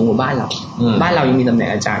ข่งขันสูงกว่าบ้านเรายังมีตำแหน่ง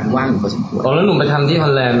อาจารย์ว่างอยู่พอสมควรแล้วหนุ่มไปทำที่ฮอ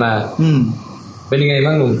ลแลนด์มาเป็นยังไงบ้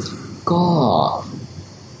างหนุ่มก็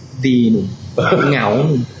ดีหนุ่ม เหงา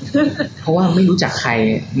เพราะว่าไม่รู้จักใคร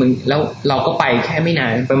มึงแล้วเราก็ไปแค่ไม่นา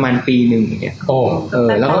นประมาณปีนึงอย่างเงี้ย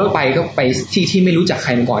แล้วก็ไปที่ไม่รู้จักใค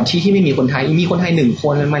รมาก่อนที่ไม่มีคนไทยมีคนไทย1ค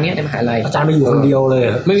นมาเนี้ยในมหาลัยอาจารย์ไปอยู่คนเดียวเลย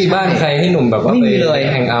ไม่มีบ้านใครให้หนุ่มแบบว่าไป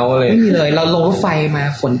แฮงเอาท์เลยไม่มีเลยเราลงรถไฟมา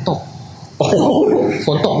ฝนตกฝ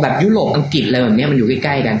นตกแบบยุโรปอังกฤษอะไรแบบนี้มันอยู่ใก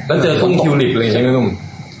ล้ๆกันแล้วเจอทุ่งทิวลิปเลยใช่ไหมหนุ่ม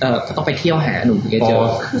ก็ต้องไปเที่ยวหาหนุ่มถึงจะ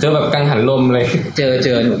เจอแบบกังหันลมเลยเจ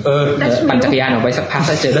อหนุ่มปั่นจักรยานออกไปสักพัก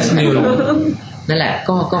ก็เจอนั่นแหละ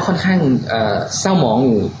ก็ค่อนข้างเศร้าหมองอ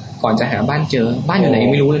ยู่ก่อนจะหาบ้านเจอบ้านอยู่ไหน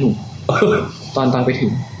ไม่รู้เลยหนุ่มตอนไปถึ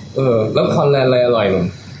งแล้วคอนแลนด์อะไรอร่อยหนุ่ม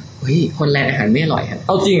เฮ้ยคอนแลนด์อาหารไม่อร่อยครับเ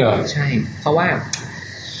อาจริงเหรอใช่เพราะว่า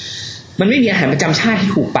มันไม่มีอาหารประจำชาติที่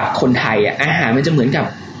ถูกปากคนไทยอ่ะอาหารมันจะเหมือนกับ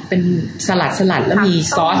เป็นสลัดแล้วมี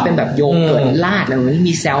ซอสเป็นแบบโยเกิร์ตราดแล้ว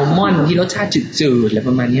มีแซลมอนที่รสชาติจืดๆอะไรป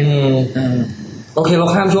ระมาณนี้โอเคเรา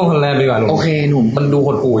ข้ามช่วงคอนแลนด์ไปก่อนหนุ่มโอเคหนุ่มมันดูห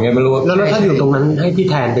ดหู่ไงไม่รู้แล้วถ้าอยู่ตรงนั้นให้พี่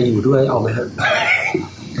แทนไปอยู่ด้วยเอาไหมครับ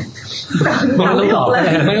มั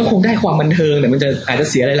นก็คงได้ความบันเทิงแต่มันจะอาจจะ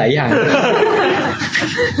เสียหลายๆอย่าง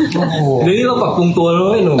หรือเราปรับปรุงตัวเล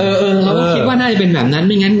ยหนุ่มเราก็คิดว่าน่าจะเป็นแบบนั้นไ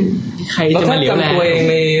ม่งั้นใครจะมาเหลียวแลตัวเอง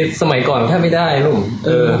ในสมัยก่อนแค่ไม่ได้หนุ่ม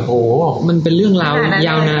มันเป็นเรื่องราวย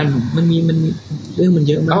าวนานมันเรื่องมัน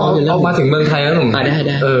เยอะมากเอามาถึงเมืองไทยแล้วหนุ่มได้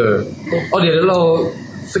เดี๋ยวเรา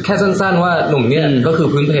แค่สั้นๆว่าหนุ่มเนี่ยก็คือ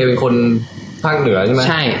พื้นเพเป็นคนภาคเหนือใช่ไหม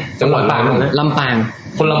ใช่จังหวัดลำปาง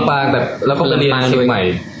คนลำปางแต่แล้วก็ไปเรียนเชียงใหม่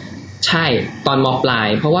ใช่ตอนม.ปลาย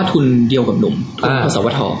เพราะว่าทุนเดียวกับหนุ่มทุนปสว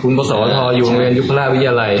ททุนปสวทอยู่โรงเรียนยุพราชวิทย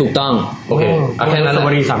าลัยถูกต้องโอเคแค่นั้นส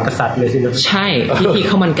วัสดี3กษัตริย์เลยสินะใช่ที่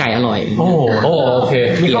ข้าวมันไก่อร่อยโอเค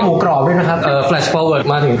มีข้าวหมูกรอบด้วยนะครับflash forward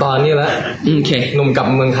มาถึงตอนนี้แล้วโอเคหนุ่มกลับ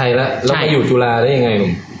เมืองไทยแล้วไปอยู่จุฬาได้ยังไงห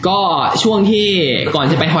นุ่มก็ช่วงที่ก่อน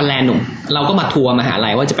จะไปฮอลแลนด์หนุ่มเราก็มาทัวร์มหาลั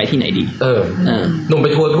ยว่าจะไปที่ไหนดีหนุ่มไป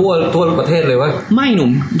ทัวร์ทั่วประเทศเลยว่าไม่หนุ่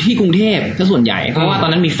มที่กรุงเทพก็ส่วนใหญ่เพราะว่าตอน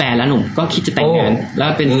นั้นมีแฟนแล้วหนุ่มก็คิดจะแต่งงานแล้ว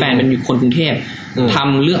เป็นแฟนเป็นคนกรุงเทพท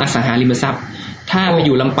ำเรื่องอสังหาริมทรัพย์ถ้าไปอ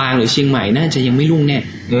ยู่ลำปางหรือเชียงใหม่น่าจะยังไม่รุ่งแน่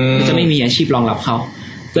จะไม่มีอาชีพรองรับเขา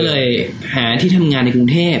ก็เลยหาที่ทำงานในกรุง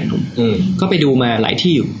เทพหนุ่มก็ไปดูมาหลาย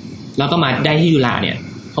ที่อยู่แล้วก็มาได้ที่จุฬาเนี่ย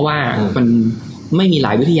เพราะว่ามันไม่มีหล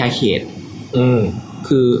ายวิทยาเขต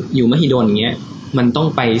คืออยู่มหิดลอย่างเงี้ยมันต้อง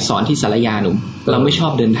ไปสอนที่สารยาหนุ่มเราไม่ชอ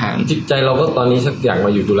บเดินทางจิตใจเราก็ตอนนี้สักอย่างม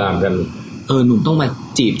าอยู่จุฬาเหมือนกันหนุ่มต้องมา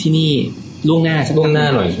จีบที่นี่ล่วงหน้า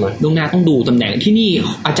หน่อยใช่ไหมล่วงหน้าต้องดูตำแหน่งที่นี่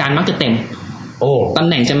อาจารย์มักจะเต็มตำแ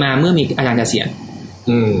หน่งจะมาเมื่อมีอาจารย์เกษียณ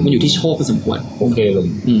มันอยู่ที่โชคพอสมควรโอเคหนุ่ม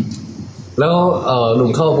แล้วหนุ่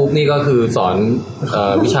มเข้าปุ๊บนี่ก็คือสอน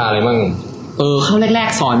วิชาอะไรบ้างเข้าแรก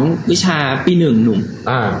ๆสอนวิชาปี1หนุ่ม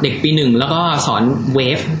เด็กปี1แล้วก็สอนเว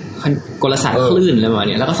ฟกลศาสตร์คลื่นอะไรประมาณ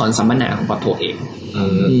นี้แล้วก็สอนสัมมนาของป.โทเอก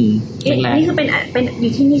นี่คือเป็นอ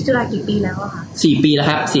ยู่ที่นี่จุฬากี่ปีแล้วอะคะ4 ปีแล้ว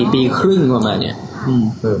ครับ4 ปีครึ่งประมาณเนี้ย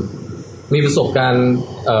มีประสบการณ์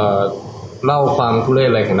เล่าความทุเรศ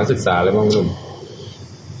อะไรของนักศึกษาอะไรบ้างหนุ่ม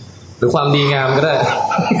หรือความดีงามก็ได้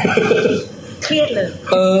เครียดเลย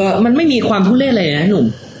มันไม่มีความทุเรศเลยนะหนุ่ม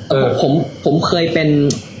ผมเคยเป็น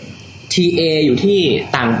TA อยู่ที่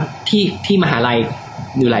ต่างที่มหาลัย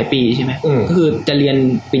อยู่หลายปีใช่ไหมก็คือจะเรียน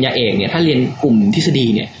ปริญญาเอกเนี่ยถ้าเรียนกลุ่มทฤษฎี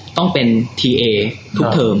เนี่ยต้องเป็น TA ทุก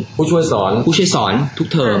เทอมผู้ช่วยสอนทุก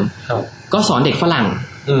เทอมก็สอนเด็กฝรั่ง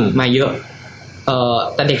มาเยอะ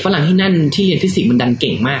แต่เด็กฝรั่งที่นั่นที่เรียนฟิสิกส์มันดันเ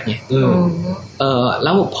ก่งมากไงแ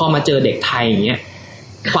ล้วพอมาเจอเด็กไทยอย่างเงี้ย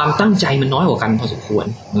ความตั้งใจมันน้อยกว่ากันพอสมควร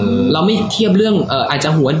เราไม่เทียบเรื่องอาจจะ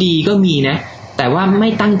หัวดีก็มีนะแต่ว่าไม่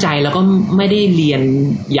ตั้งใจแล้วก็ไม่ได้เรียน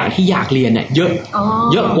อย่างที่อยากเรียนเนี่ยเย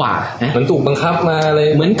อะกว่านะเหมือนถูกบังคับมาเลย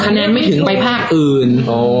เหมือนคะแนนไม่ถึงไปภาคอื่น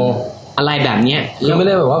อะไรแบบเนี้ยยังไม่ไ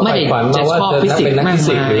ด้แบบว่าไม่ได้จะชอบฟิสิกส์มาก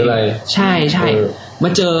หรืออะไรใช่มา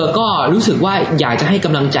เจอก็รู้สึกว่าอยากจะให้ก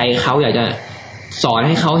ำลังใจเขาอยากจะสอนใ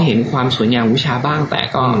ห้เขาเห็นความสวยงามวิชาบ้างแต่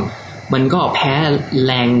ก็มันก็แพ้แ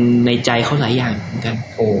รงในใจเขาหลายอย่างเหมือนกัน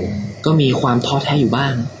ก็มีความท้อแท้อยู่บ้า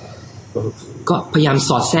งก็พยายามส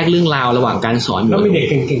อดแทรกเรื่องราวระหว่างการสอนแล้วมีเด็ก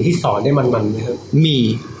เก่งๆที่สอนได้มันไหมครับมี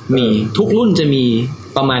ทุกรุ่นจะมี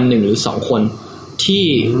ประมาณ1 หรือ 2 คนที่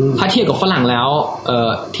ถ้าเทียบกับฝรั่งแล้ว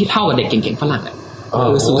ที่เท่ากับเด็กเก่งๆฝรั่งอ่ะ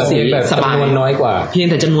คือสูสีสบายน้อยกว่าเพียง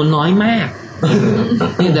แต่จำนวนน้อยมาก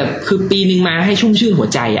เนี่ยแต่คือปีนึงมาให้ชุ่มชื่นหัว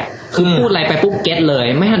ใจอ่ะคือพูดอะไรไปปุ๊บเก็ตเลย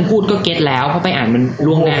ไม่ทันพูดก็เก็ตแล้วเพราะไปอ่านมัน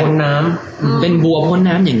ล่วงหน้าพ้นน้ำเป็นบัวพ้น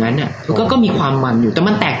น้ำอย่างนั้นอ่ะก็มีความมันอยู่แต่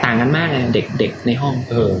มันแตกต่างกันมากเลยเด็กในห้อง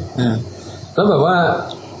แล้วแบบว่า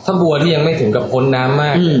ถ้าบัวที่ยังไม่ถึงกับพ้นน้ำม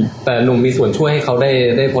ากแต่หนุ่มมีส่วนช่วยให้เขา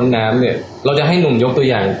ได้พ้นน้ำเนี่ยเราจะให้หนุ่มยกตัว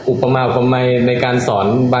อย่างอุปมาอุปไมยในการสอน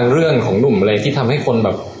บางเรื่องของหนุ่มอะไรที่ทำให้คนแบ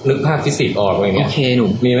บนึกภาพฟิสิกส์ออกอะไรเงี้ยโอเคหนุ่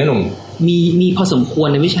มมีไหมหนุ่มมีพอสมควร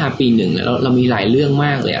ในวิชาปี1แล้วเรามีหลายเรื่องม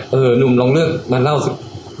ากเลยอ่ะหนุ่มลองเลือกมาเล่าสัก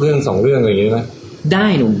เรื่อง2 เรื่องอะไรอย่างเงี้ยได้ไหมได้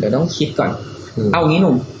หนุ่มเดี๋ยวต้องคิดก่อนเอางี้ห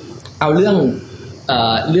นุ่ม เอาเรื่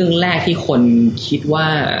องแรกที่คนคิดว่า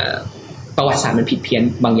ประวัติศาสตร์มันผิดเพี้ยน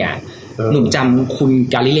บางอย่างหนุ่มจำคุณ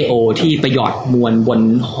กาลิเลโอที่ไปหยอดมวลบน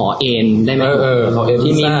หอเอ็นได้ไหม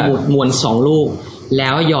ที่มีมวล2ลูกแล้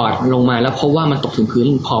วหยอดลงมาแล้วพบว่ามันตกถึงพื้น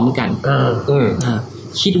พร้อมกัน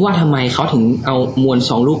คิดว่าทำไมเขาถึงเอามวล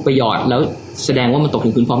2ลูกไปหยอดแล้วแสดงว่ามันตกถึ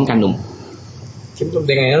งพื้นพร้อมกันหนุ่มคิด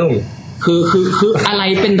ยังไงนะหนุ่มคืออะไร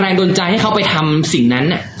เป็นแรงดลใจให้เขาไปทำสิ่งนั้น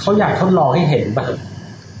น่ะเขาอยากทดลองให้เห็นป่ะ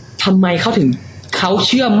ทำไมเขาเ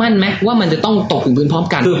ชื่อมั่นไหมว่ามันจะต้องตกถึงพื้นพร้อม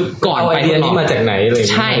กันก่อนไปเรียนนี่มาจากไหนเลย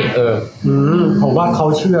ใช่ผมว่าเขา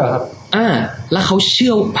เชื่อครับแล้วเขาเชื่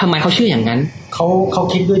อทำไมเขาเชื่ออย่างนั้นเขา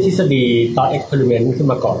คิดด้วยทฤษฎีตอนเอ็กซ์เพริเมนต์ขึ้น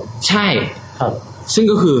มาก่อนใช่ครับซึ่ง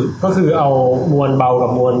ก็คือเอามวลเบากั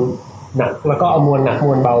บมวลหนักแล้วก็เอามวลหนักม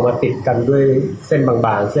วลเบามาติดกันด้วยเส้นบ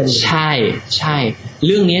างๆเส้นใช่เ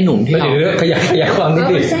รื่องนี้หนุ่มที่เราขยายความนิด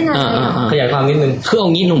นึงขยายความนิดนึงคือเอา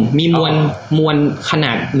งี้หนุ่มมีมวลขน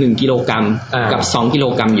าด1กิโลกรัมกับ2กิโล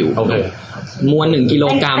กรัมอยู่มวล1กิโล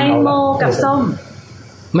กรัมแตงโมกับส้ม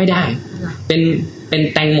ไม่ได้เป็น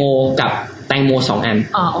แตงโมกับแตงโม2อัน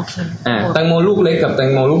โอเคแตงโมลูกเล็กกับแตง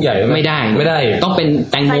โมลูกใหญ่ไม่ได้ต้องเป็น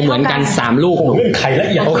แตงโมเหมือนกัน3ลูกเรื่องไข่ละ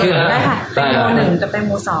เอียดโอเคได้ค่ะแตงโม1กับแตงโ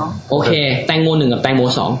ม2โอเคแตงโม1กับแตงโม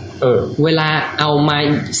2เวลาเอามา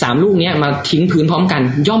3ลูกเนี้ยมาทิ้งพื้นพร้อมกัน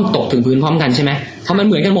ย่อมตกถึงพื้นพร้อมกันใช่ไหมเพราะมันเ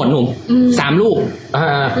หมือนกันหมดหนุ่ม3ลูก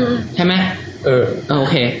ใช่ไหมโอ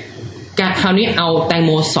เคคราวนี้เอาแตงโ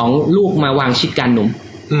ม2ลูกมาวางชิดกันหนุ่ม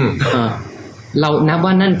เรานับว่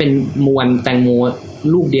านั่นเป็นมวลแตงโม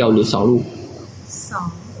ลูกเดียวหรือ2ลูก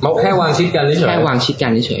มันแค่วางชิดกันเฉยแค่วางชิดกั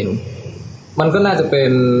นเฉยๆหนุ่มมันก็น่าจะเป็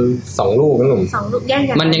น2ลูกนะหนุ่ม2ลูกแย่ง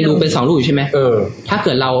กันมันยังดูเป็น2ลูกอยู่ใช่ไหมถ้าเ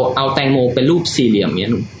กิดเราเอาแตงโมเป็นรูปสี่เหลี่ยมเนี้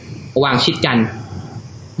ยหนุ่มวางชิดกัน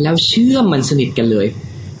แล้วเชื่อมมันสนิทกันเลย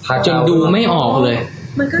จนดูไม่ออกเลย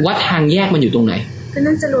ว่าทางแยกมันอยู่ตรงไหนก็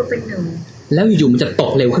นั่นจะรวมเป็น1แล้วอยู่ๆมันจะต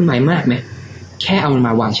กเร็วขึ้นมากไหมแค่เอามันม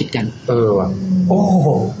าวางชิดกันว่ะโอ้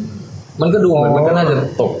มันก็ดูเหมือนมันก็น่าจะ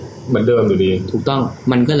ตกเหมือนเดิมอยู่ดีถูกต้อง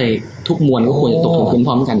มันก็เลยทุกมวลก็ควรจะตกถึงพื้นพ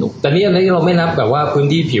ร้อมกันถูกแต่นี่เราไม่นับแบบว่าพื้น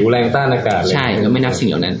ที่ผิวแรงต้านอากาศใช่เราไม่นับสิ่ง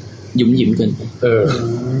เหล่านั้นยุ่มเกิน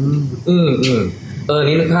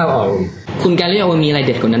นี่นึกภาพออกคุณกาลิเลโอมีอะไรเ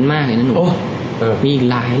ด็ดกว่านั้นมากเลยนะหนูมีอีก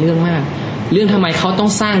หลายเรื่องมากเรื่องทำไมเขาต้อง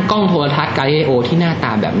สร้างกล้องโทรทัศน์กาลิเลโอที่หน้าต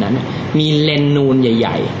าแบบนั้นมีเลนส์นูนให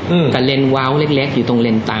ญ่ๆกับเลนส์ว้าวเล็กๆอยู่ตรงเล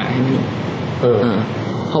นส์ตาใช่ไหมหนู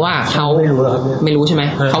เพราะว่าเขาไม่รู้ใช่ไหม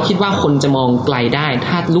เขาคิดว่าคนจะมองไกลได้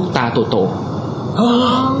ถ้าลูกตาโต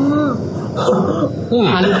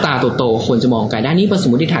ถ้าลูกตาโตคนจะมองไกลได้นี่เป็นสม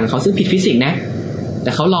มติฐานเขาซึ่งผิดฟิสิกส์นะแ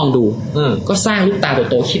ต่เขาลองดูก็สร้างลูกตา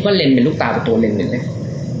โตคิดว่าเลนเป็นลูกตาโตเลนหนึ่งเลย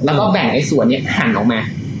แล้วก็แบ่งไอ้ส่วนนี้หั่นออกมา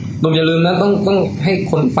หนุ่มอย่าลืมนะต้องให้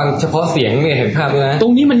คนฟังเฉพาะเสียงเนี่ยเห็นภาพด้วยนะตร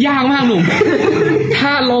งนี้มันยากมากหนุ่มถ้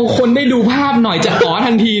าเราคนได้ดูภาพหน่อยจะอ๋อ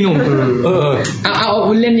ทันทีหนุ่มเอา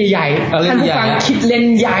เลนใหญ่ๆท่านผู้ฟังคิดเลน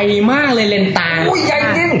ใหญ่มากเลยเลนตาใหญ่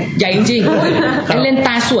จริงใหญ่จริงเลนต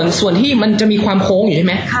าส่วนที่มันจะมีความโค้งอยู่ใช่ไ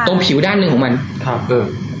หมตรงผิวด้านหนึ่งของมัน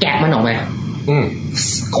แกะมันออกมา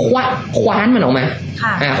คว้านมันออกมา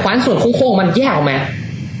คว้านส่วนโค้งๆมันแยกออกมา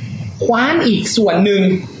คว้านอีกส่วนหนึ่ง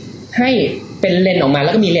ให้เป็นเลนออกมาแล้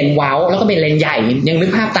วก็มีเลนว้าวแล้วก็เป็นเลนใหญ่ยังนึ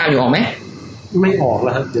กภาพตามอยู่ออกไหมไม่ออกแ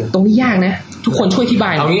ล้วครับตรงนี้ยากนะทุกคนช่วยอธิบา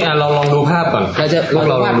ยเอางี้เราลองดูภาพก่อนเราจะล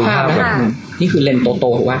องวาดภาพนะนี่คือเลนโต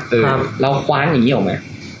ๆถูกป่ะเราคว้านอย่างนี้ออกมา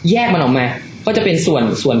แยกมันออกมาก็จะเป็น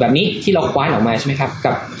ส่วนแบบนี้ที่เราคว้านออกมาใช่ไหมครับ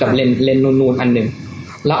กับเลนนูนๆอันนึง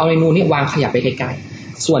เราเอาเลนนูนนี่วางขยับไปไกล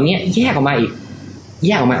ๆส่วนนี้แยกออกมาอีกแย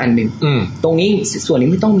กออกมาอันนึงตรงนี้ส่วนนี้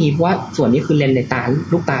ไม่ต้องมีเพราะว่าส่วนนี้คือเลนในตา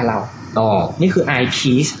ลูกตาเรานี่คือ eye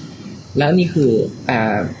pieceแล้วนี่คือ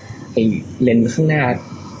ไอ้เลนส์ข้างหน้า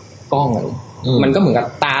กล้องมันก็เหมือนกับ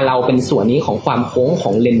ตาเราเป็นส่วนนี้ของความโค้งขอ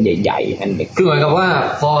งเลนส์ใหญ่ๆอันนึงคือเหมือนกับว่า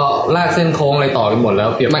พอลากเส้นโค้งอะไรต่อไปหมดแล้ว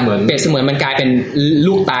เปรียบเสมือนมันกลายเป็น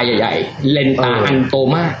ลูกตาใหญ่ๆเลนส์ตาอันโต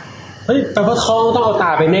มากเฮ้ยแต่ว่าท้องต้องเอาต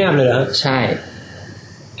าไปแนบเลยเหรอใช่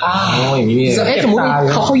อย่างนี้นี่สมมติ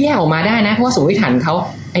เขาแยกออกมาได้นะเพราะว่าสมมติฐานเขา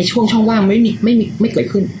ไอ้ช่วงว่างไม่เกิด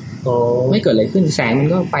ขึ้นไม่เกิดอะไรขึ้นแสงมัน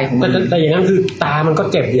ก็ไปของมันแต่อย่างนั้นคือตามันก็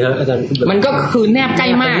เจ็บดีนะอาจารย์มันก็คือแนบใกล้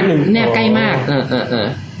มาก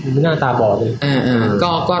ไม่น่าตาบอดเลย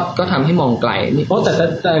ก็ทำให้มองไกลเพราะแ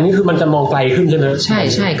ต่อันนี้คือมันจะมองไกลขึ้นใช่ไหมใ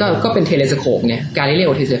ช่ก็เป็นเทเลสโคปเนี่ยกาลิเลโ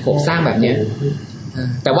อเทเลสโคปสร้างแบบเนี้ย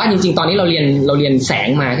แต่ว่าจริงๆตอนนี้เราเรียนแสง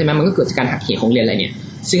มาใช่ไหมมันก็เกิดจากการหักเหของเลนอะไรเนี่ย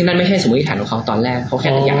ซึ่งนั่นไม่ใช่สมมติฐานของเขาตอนแรกเขาแค่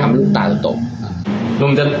อยากทำลูกตาโตหนุ่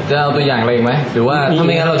มจะเอาตัวอย่างอะไรอีกไหมหรือว่าถ้าไ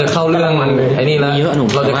ม่งั้นเราจะเข้าเรื่องไอ้นี่แล้ว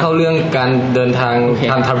เราจะเข้าเรื่องการเดินทาง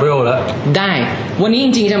ทำทราเวลแล้วได้วันนี้จ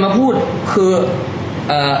ริงๆจะมาพูดคือ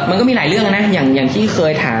มันก็มีหลายเรื่องนะอย่างที่เค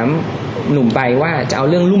ยถามหนุ่มไปว่าจะเอา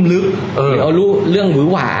เรื่องลุ่มลึกหรือเอาเรื่องหวือ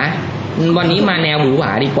หวา วันนี้มาแนวหวือหว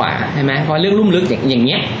าดีกว่าใช่ไหมเพราะเรื่องลุ่มลึกอย่างเ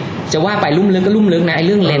งี้ยจะว่าไปลุ่มลึกก็ลุ่มลึกนะไอ้เ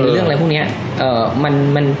รื่องเลนเรื่องอะไรพวกเนี้ย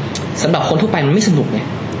มันสำหรับคนทั่วไปมันไม่สนุกไง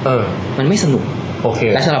มันไม่สนุกโอเค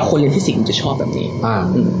แต่สำหรับคนเรียนฟิสิกส์จะชอบแบบนี้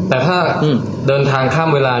แต่ถ้าเดินทางข้าม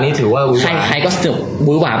เวลานี่ถือว่าใครก็สนุกห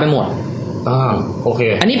วือหวาไปหมดโอเค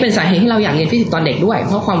อันนี้เป็นสาเหตุที่เราอยากเรียนฟิสิกส์ตอนเด็กด้วยเ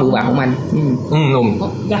พราะความหวือหวาของมันหนุ่ม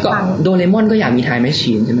ก็โดเรมอนก็อยากมีไทม์แมช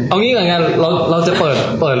ชีนใช่ไหมเอางี้ก่อนกันเราจะเ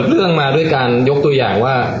ปิดเรื่องมาด้วยการยกตัวอย่าง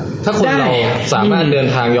ว่าถ้าคนเราสามารถเดิน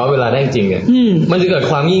ทางย้อนเวลาได้จริงเนี่ยมันจะเกิด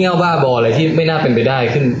ความงี่เง่าบ้าบออะไรที่ไม่น่าเป็นไปได้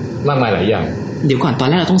ขึ้นมากมายหลายอย่างเดี๋ยวก่อนตอน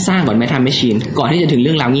แรกเราต้องสร้างก่อนไหมไทม์แมชชีนก่อนที่จะถึงเ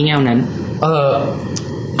รื่องราวงี่เง่านั้น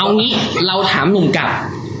เอางี้เราถามหนุ่มกับ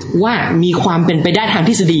ว่ามีความเป็นไปได้ทางท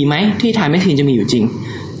ฤษฎีไหมที่ไทม์แมชชีนจะมีอยู่จริง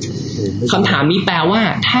คำถามนี้แปลว่า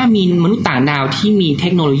ถ้ามีมนุษย์ต่างดาวที่มีเท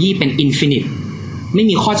คโนโลยีเป็นอินฟินิตไม่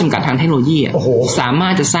มีข้อจำกัดทางเทคโนโลยีสามา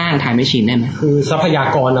รถจะสร้างไทม์แมชชีนได้ไหมคือทรัพยา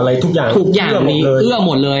กรอะไรทุกอย่างมีเอื้อห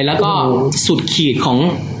มดเลยแล้วก็สุดขีดของ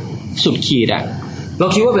สุดขีดอะเรา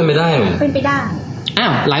คิดว่าเป็นไปได้หรือเป็นไปได้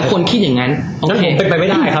หลายคนคิดอย่างนั้นโอเคเป็นไปไม่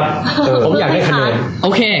ได้ครับผมอยากได้คะแนนโอ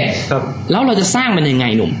เคครับแล้วเราจะสร้างมันยังไง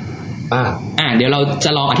หนุ่มเดี๋ยวเราจ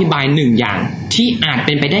ะลองอธิบาย1อย่างที่อาจเ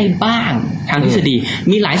ป็นไปได้บ้างทางทฤษฎี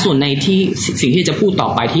มีหลายส่วนในที่สิ่งที่จะพูดต่อ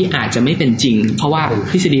ไปที่อาจจะไม่เป็นจริงเพราะว่า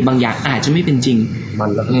ทฤษฎีบางอย่างอาจจะไม่เป็นจริง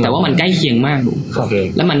แต่ว่ามันใกล้เคียงมากดู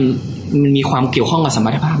แล้วมันมีความเกี่ยวข้องกับสมร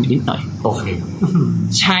รถภาพนิดหน่อย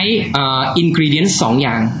ใช้ingredient 2 อ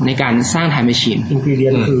ย่างในการสร้าง time machine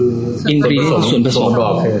ingredient คือ ingredient ส่วน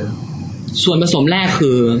ผสมแรก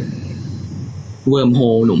คือ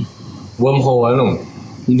wormhole หนุ่ม wormhole หนุ่ม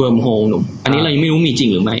wormhole หนุ่มอันนี้เรายังไม่รู้มีจริง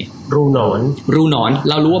หรือไม่รูหนอน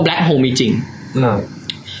เรารู้ว่า black hole มีจริง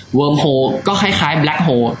wormhole ก็คล้ายๆ black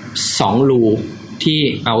hole 2 รูที่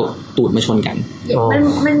เอาตูดมาชนกัน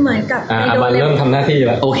มันเหมือนกับมันเริ่มทำหน้าที่แ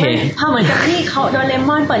ล้วโอเคพอเหมือนกับที่เขาโดเรม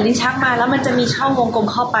อนเปิดลิ้นชักมาแล้วมันจะมีช่องวงกลม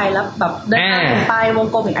เข้าไปแล้วแบบเดินไปวง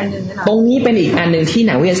กลมอีกอันนึงนะคะตรงนี้เป็นอีกอันนึงที่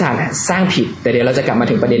นักวิทยาศาสตร์สร้างผิดแต่เดี๋ยวเราจะกลับมา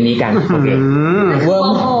ถึงประเด็นนี้กันโอเค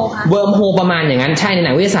wormhole ประมาณอย่างนั้นใช่ในห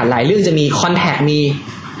นังวิทยาศาสตร์หลายเรื่องจะมี contact มี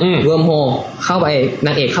wormhole เข้าไปน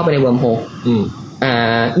างเอกเข้าไปใน wormhole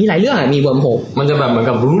มีหลายเรื่องมีwormholeมันจะแบบเหมือน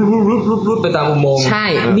กับรุดไปตามอุโมงค์ใช่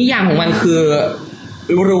นิยามของมันคือ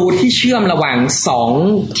รูที่เชื่อมระหว่าง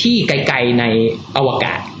2ที่ไกลๆในอวก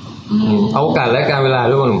าศและการเวลา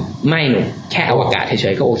ด้วยมั้งไม่หนูแค่อวกาศเฉ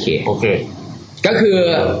ยๆก็โอเคก็คือ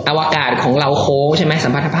อวกาศของเราโค้งใช่ไหมสั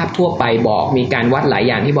มพัทธภาพทั่วไปบอกมีการวัดหลาย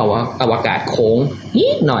อย่างที่บอกว่าอวกาศโค้งนิ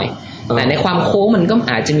ดหน่อยแต่ในความโค้งมันก็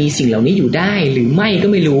อาจจะมีสิ่งเหล่านี้อยู่ได้หรือไม่ก็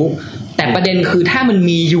ไม่รู้แต่ประเด็นคือถ้ามัน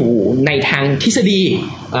มีอยู่ในทางทฤษฎี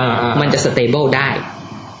มันจะ stable ได้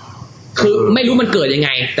คือไม่รู้มันเกิดยังไง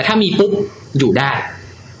แต่ถ้ามีปุ๊บอยู่ได้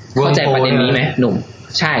เข้าใจประเด็นนี้ไหมหนุ่ม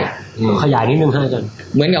ใช่ขยายนิดนึงให้กัน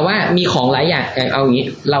เหมือนกับว่ามีของหลายอย่างเอาอย่างนี้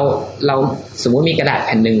เราสมมติมีกระดาษแ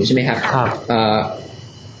ผ่นหนึ่งใช่ไหมครับ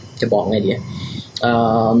จะบอกไงดี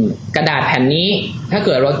กระดาษแผ่นนี้ถ้าเ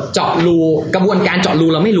กิดเราเจาะรูกระบวนการเจาะรู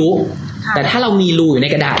เราไม่รู้แต่ถ้าเรามีรูอยู่ใน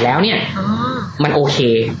กระดาษแล้วเนี่ยมันโอเค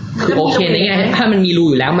คือโอเคในแง่ถ้ามันมีรู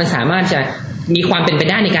อยู่แล้วมันสามารถจะมีความเป็นไป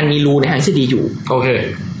ได้ในการมีรูในทางทฤษฎีอยู่โอเค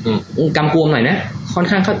กำกวมหน่อยนะค่อน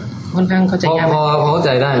ข้างเข้าใจยากพอเข้าใจ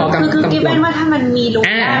ได้คือคิดว่าถ้ามันมีรู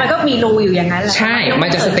มันก็มีรูอยู่อย่างนั้นแหละใช่มัน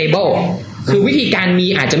จะ stable คือวิธีการมี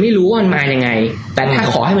อาจจะไม่รู้ว่ามันมายังไงแต่ถ้า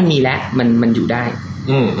ขอให้มันมีแล้วมันอยู่ได้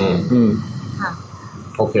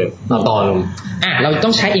โอเคต่อลงเราต้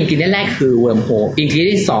องใช้ ingredient แรกคือ wormhole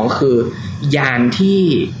ingredient 2คือยานที่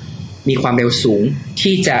มีความเร็วสูง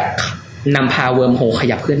ที่จะนำพา wormhole ข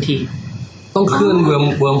ยับเคลื่อนที่ต้องเคลื่อน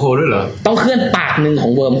wormhole ด้วยเหรอต้องเคลื่อนปากหนึ่งขอ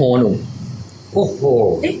ง wormhole หนุ่มโอ้โห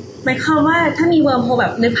หมายความว่าถ้ามีเวิร์มโฮลแบ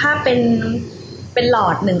บนึกภาพเป็นหลอ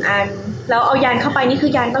ด1อันแล้วเอายานเข้าไปนี่คื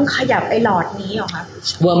อยานต้องขยับไอ้หลอดนี้เหรอคะ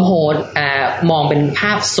เวิร์มโฮลมองเป็นภ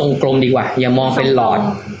าพทรงกลมดีกว่าอย่ามองเป็นหลอด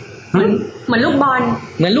เหมือนลูกบ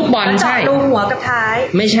อลใช่ดูหัวกับท้าย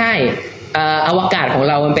ไม่ใช่อวกาศของ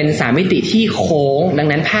เรามันเป็น3มิติที่โค้งดัง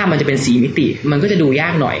นั้นภาพมันจะเป็น4มิติมันก็จะดูยา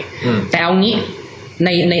กหน่อยแต่เอางี้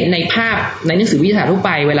ในภาพในหนังสือวิทยาศาสตร์ทั่วไ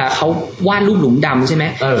ปเวลาเขาวาดรูปหลุมดำใช่ไหม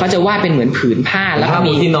เขาจะวาดเป็นเหมือนผืนผ้าแล้วก็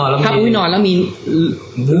มีภาพที่นอนแล้วมี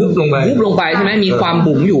วุบลงไปใช่ไหมมีความ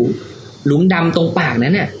บุ๋มอยู่หลุมดำตรงปาก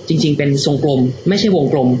นั้นน่ะจริงๆเป็นทรงกลมไม่ใช่วง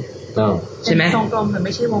กลมใช่ไหมทรงกลมแต่ไ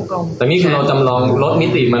ม่ใช่วงกลมแต่นี่คือเราจำลองลดมิ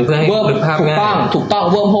ติมันเพื่อให้นึกภาพง่ายถูกต้อง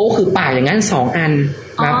เวิร์มโฮลคือปากอย่างนั้น2อัน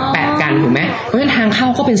มาแปะกันถูกไหมเพราะฉะนั้นทางเข้า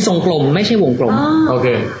ก็เป็นทรงกลมไม่ใช่วงกลมโอเค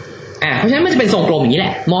เพราะฉะนั้นมันจะเป็นทรงกลมอย่างนี้แหล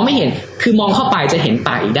ะมองไม่เห็นคือมองเข้าไปจะเห็นป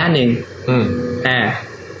ากอีกด้านนึง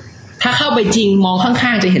ถ้าเข้าไปจริงมองข้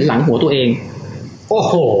างๆจะเห็นหลังหัวตัวเองโอ้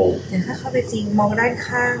โหแต่ถ้าเข้าไปจริงมองด้าน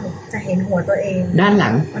ข้างจะเห็นหัวตัวเองด้านหลั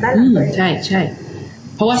งตัวเองใช่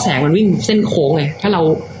เพราะว่าแสงมันวิ่งเส้นโค้งไงถ้าเรา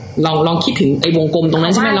ลองคิดถึงไอ้วงกลมตรงนั้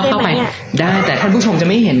นใช่ไหมเราเข้าไปได้แต่ท่านผู้ชมจะ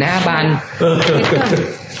ไม่เห็นหน้าบาน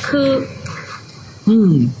คือ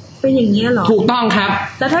เป็นอย่างนี้เหรอถูกต้องครับ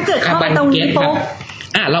แล้วถ้าเกิดเข้าไปตรงนี้ปุ๊บ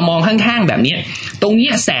เรามองข้างๆแบบนี้ตรงนี้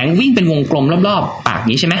แสงวิ่งเป็นวงกลมรอบๆปาก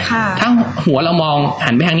นี้ใช่ไหมถ้าหัวเรามอง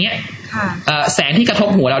หันไปทางนี้แสงที่กระทบ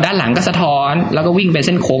หัวเราด้านหลังก็สะท้อนแล้วก็วิ่งเป็นเ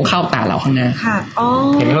ส้นโค้งเข้าตาเราข้างหน้า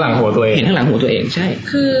เห็นข้างหลังหัวตัวเองเห็นข้างหลังหัวตัวเองใช่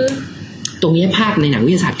คือตรงนี้ภาพในหนัง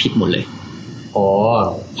วิทยาศาสตร์ผิดหมดเลย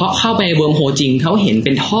เพราะเข้าไปเวิร์มโฮลจริงเขาเห็นเ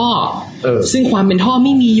ป็นท่อซึ่งความเป็นท่อไ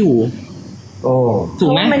ม่มีอยู่ถู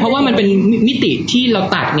กไหมเพราะว่ามันเป็นมิติที่เรา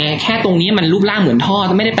ตัดไงแค่ตรงนี้มันรูปร่างเหมือนท่อ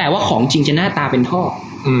ไม่ได้แปลว่าของจริงจะหน้าตาเป็นท่อ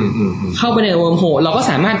เข้าไปในเวิร์มโฮลเราก็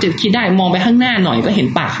สามารถจะคิดได้มองไปข้างหน้าหน่อยก็เห็น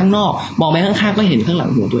ปากข้างนอกมองไปข้างๆก็เห็นข้างหลัง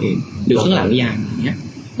หัวตัวเองหรือข้างหลังยางอย่างเงี้ย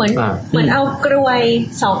เหมือนเอากรวย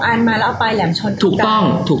2อันมาแล้วเอาปลายแหลมชนถูกต้อง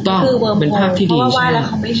เป็นภาพที่ดีใช่แล้วเ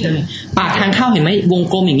ขาไม่เห็นปากทางเข้าเห็นไหมวง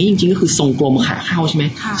กลมอย่างนี้จริงๆก็คือทรงกลมขาเข้าใช่ไหม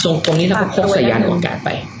ทรงกลมนี้เราก็พกสายยานอวกาศไป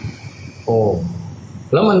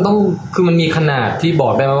แล้วมันต้องคือมันมีขนาดที่บอ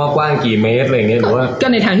กได้ไหมว่ากว้างกี่เมตรอะไรอย่างเงี้ยหรือว่าก็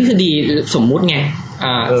ในทางทฤษฎีสมมุติไง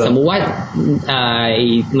สมมุติว่า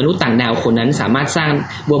มนุษย์ต่างดาวคนนั้นสามารถสร้าง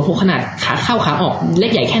วงโฮลขนาดขาเข้าขาออกเล็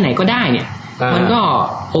กใหญ่แค่ไหนก็ได้เนี่ยมันก็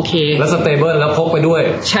โอเคแล้วสเตเบิลแล้วพกไปด้วย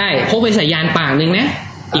ใช่พกไปใส่ยานปากนึงนะ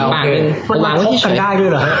อีกปากนึงวางไว้ที่เฉยได้ด้วย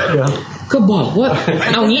เหรอเดี๋ยวก็บอกว่า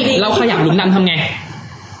เอางี้เราขยับหลุมดำทำไง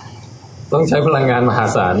ต้องใช้พลังงานมหา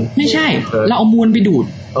ศาลไม่ใช่เราเอามวลไปดูด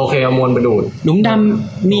โอเคเอามวลไปดูดหลุมด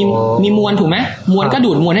ำมีมวลถูกไหมมวลก็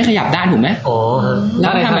ดูดมวลให้ขยับได้ถูกไหมแล้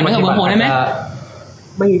วทำแบบนั้นกับวงโฮลได้ไหม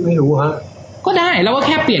ไม่รู้ฮะก็ได้แล้วก็แ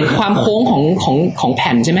ค่เปลี่ยนความโค้งของแ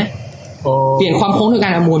ผ่นใช่ไหมเปลี่ยนความโค้งโดยกา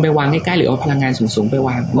รเอามวลไปวางใกล้ๆหรือเอาพลังงานสูงๆไปว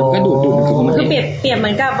างมันก็ดูดคือเปรียบเหมื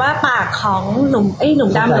อนกับว่าปากของหนุ่ม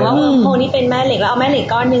ดำหรือว่าโฮนี่เป็นแม่เหล็กแล้วเอาแม่เหล็ก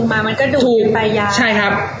ก้อนนึงมามันก็ดูดไปย้ายใช่ครั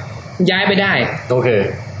บย้ายไปได้โอเค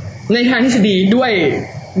ในทางทฤษฎีด้วย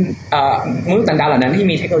มนุษย์ต่างดาวเหล่านั้นที่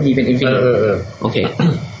มีเทคโนโลยีเป็นอินฟินิตโอเค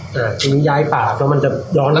ทีนี้ย้ายปากแล้วมันจะ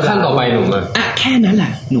ย้อนแล้วขั้นต่อไปหนุ่มแค่นั้นแหล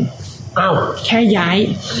ะหนุ่มแค่ย้าย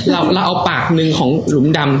เราเอาปากนึงของหลุม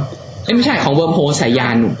ดำไม่ใช่ของเวิร์มโฮลใส่ยา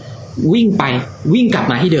นหนุ่มวิ่งกลับ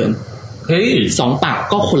มาที่เดิมเฮ้ย2ปาก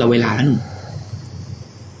ก็คนละเวลาแล้วห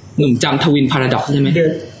นุ่มจำทวินพาราดอกซ์ได้ไหม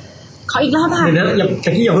ขออีกรอบค่ะเดี๋ยวนะอย่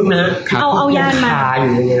าเพิ่งนะเอายานมาอ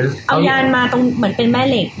ยู่อย่างเงี้ยเอายานมาตรงเหมือนเป็นแม่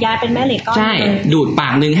เหล็กยานเป็นแม่เหล็กก้อนใช่ดูดปา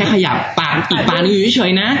กนึงให้ขยับปากอีกปากนึงอยู่เฉ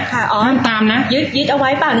ยๆนะห้ามตามนะยึดเอาไว้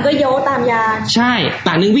ปากนึงก็โยตามยานใช่ป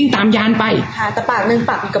ากนึงวิ่งตามยานไปค่ะแต่ปากนึง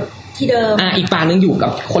ปักอยู่กับที่เดิมอีกปากนึงอยู่กั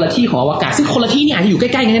บคนละที่ของอวกาศซึ่งคนละที่นี่อาจจะอยู่ใก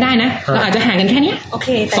ล้ๆกันก็ได้นะเราอาจจะห่างกันแค่นี้โอเค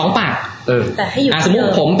2ปากแต่ให้อยู่สมมติ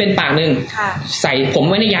ผมเป็นปากนึงใส่ผม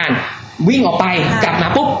ไว้ในยานวิ่งออกไปกลับมา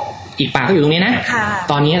ปุ๊บอีกปากก็อยู่ตรงนี้นะ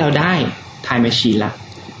ตอนนี้เราได้Time Machine ละ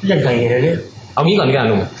ยังไงเนี่ยเอางี้ก่อนดีกว่า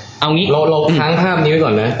หนุ่มเอางี้เราค้างภาพนี้ไว้ก่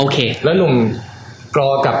อนนะโอเคแล้วหนุ่มกรอ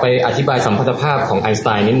กลับไปอธิบายสัมพัทธภาพของไอน์สไต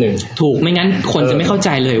น์นิดนึงถูกไม่งั้นคนจะไม่เข้าใจ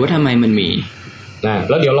เลยว่าทำไมมันมี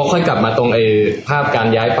แล้วเดี๋ยวเราค่อยกลับมาตรงภาพการ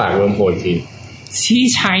ย้ายปากเวิร์มโฮลทีที่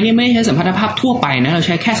ใช้เนี่ยไม่ใช่สัมพัทธภาพทั่วไปนะเราใ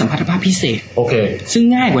ช้แค่สัมพัทธภาพพิเศษโอเคซึ่ง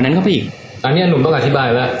ง่ายกว่านั้นก็ไปอีกอันนี้หนุ่มต้องอธิบาย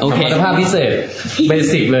แล้วสัมพัทธภาพพิเศษเบ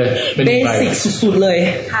สิกเลยเบสิกสุดๆเลย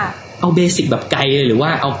เอาเบสิกแบบไกลเลยหรือว่า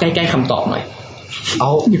เอาใกล้ๆคำตอบหน่อยเอา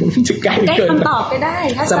จุดใกล้คำตอบก็ได้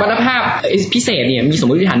สัมพัทธภาพพิเศษเนี่ยมีสม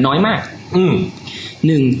มติฐานน้อยมาก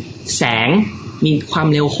1แสงมีความ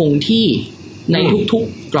เร็วคงที่ในทุก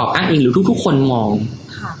ๆกรอบอ้างอิงหรือทุกๆคนมอง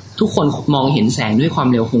ทุกคนมองเห็นแสงด้วยความ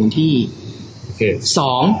เร็วคงที่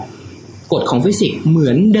2กฎของฟิสิกส์เหมื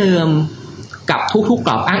อนเดิมกับทุกๆก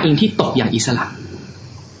รอบอ้างอิงที่ตกอย่างอิสระ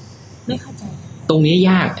ไม่เข้าใจตรงนี้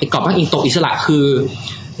ยากไอ้กรอบอ้างอิงตกอิสระคือ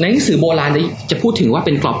ในหนังสือโบราณจะพูดถึงว่าเ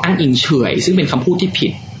ป็นกรอบอ้างอิงเฉยซึ่งเป็นคำพูดที่ผิ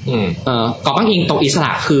ดกรอบอ้างอิงตกอิสร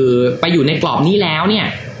ะคือไปอยู่ในกรอบนี้แล้วเนี่ย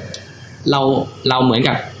เราเหมือน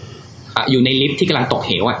กับอยู่ในลิฟต์ที่กำลังตก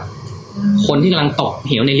เหวอ่ะคนที่กำลังตก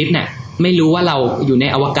เหวในลิฟต์เนี่ยไม่รู้ว่าเราอยู่ใน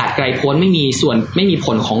อวกาศไกลโพ้นไม่มีผ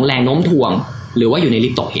ลของแรงโน้มถ่วงหรือว่าอยู่ในลิ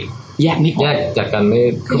ฟต์ตกเหวแยกไม่ออกแยกจากกันไม่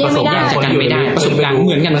ประสบการณ์จากกันไม่ได้ประสบการณ์เห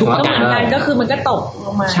มือนกันทุกประการก็คือมันก็ตกล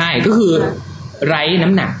งมาใช่ก็คือไร้น้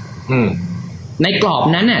ำหนักในกรอบ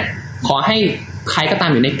นั้นน่ะขอให้ใครก็ตา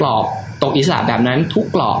มอยู่ในกรอบตกอิสระแบบนั้นทุก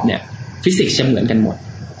กรอบเนี่ยฟิสิกส์จะเหมือนกันหมด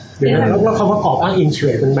แล้วคำว่ากรอบอ้างอิงเฉ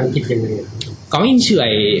ยมันผิดยังไงกรอบอ้างอิงเฉ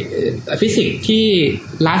ยฟิสิกส์ที่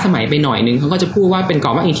ล้าสมัยไปหน่อยนึงเขาก็จะพูดว่าเป็นกร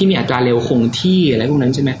อบอ้างอิงที่มีอัตราเร็วคงที่อะไรพวกนั้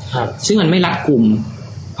นใช่ไหมซึ่งมันไม่รัดกุม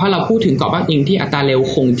เพราะเราพูดถึงกรอบอ้างอิงที่อัตราเร็ว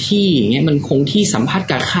คงที่อย่างเงี้ยมันคงที่สัมผัส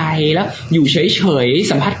กับใครแล้วอยู่เฉย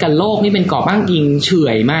ๆสัมผัสกับโลกนี่เป็นกรอบอ้างอิงเฉ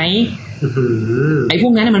ยไหมไอ้พว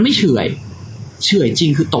กนั้นมันไม่เฉยจริ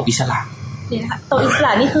งคือตกอิสระเนี่ยค่ะตกอิสร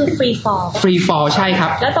ะนี่คือ free fall ใช่ครั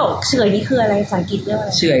บแล้วตกเฉยนี่คืออะไรภาษาอังกฤษเรียกว่าอะ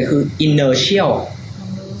ไรเฉยคือ inertial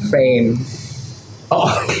frame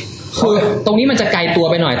คือตรงนี้มันจะไกลตัว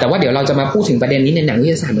ไปหน่อยแต่ว่าเดี๋ยวเราจะมาพูดถึงประเด็นนี้ในหนังวิท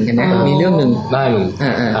ยาศาสตร์เหมือนกันนะมีเรื่องนึงได้หนุ่ม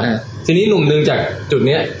ทีนี้หนุ่มนึงจากจุดเ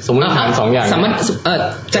นี้ยสมมติฐาน2อย่างสามารถ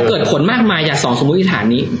จะเกิดผลมากมายจาก2สมมติฐาน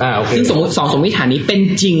นี้ซึ่งสมมติ2สมมติฐานนี้เป็น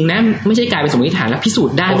จริงนะไม่ใช่กลายเป็นสมมติฐานแล้วพิสูจ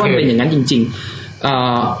น์ได้ว่าเป็นอย่างนั้นจริง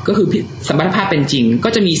ๆก็คือสมรรถภาพเป็นจริงก็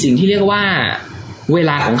จะมีสิ่งที่เรียกว่าเว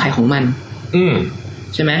ลาของใครของมัน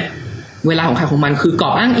ใช่ไหมเวลาของใครของมันคือกรอ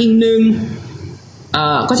บอ้างอิงนึง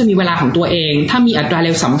ก็จะมีเวลาของตัวเองถ้ามีอัตราเ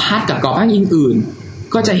ร็วสัมพัทธ์กับกรอบอ้างอิงอื่น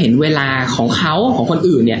ก็จะเห็นเวลาของเขาของคน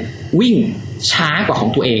อื่นเนี่ยวิ่งช้ากว่าขอ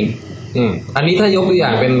งตัวเองอันนี้ถ้ายกตัวอย่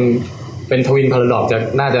างเป็นทวินพาราดอกซ์จะ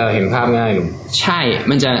น่าจะเห็นภาพง่ายหนุ่มใช่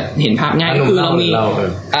มันจะเห็นภาพง่ายคือเรา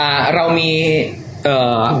มี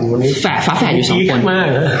ฝาแฝดอยู่2คนมาก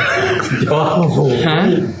ฮะ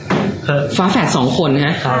ฝาแฝด2คนฮ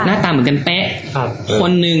ะหน้าตาเหมือนกันเป๊ะค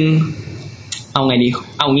นนึงเอาไงดี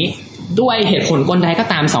เอางี้ด้วยเหตุผลกลใดก็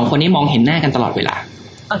ตาม2คนนี้มองเห็นหน้ากันตลอดเวลา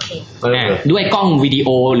โอเคด้วยกล้องวิดีโอ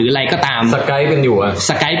หรืออะไรก็ตามสกายเป็นอ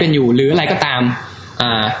ยู่หรืออะไรก็ตาม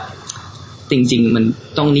จริงๆมัน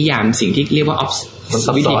ต้องนิยามสิ่งที่เรียกว่า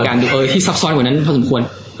วิธีการดูที่ซับซ้อนกว่านั้นพอสมควร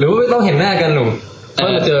หรือว่าไม่ต้องเห็นหน้ากันหนุ่มก็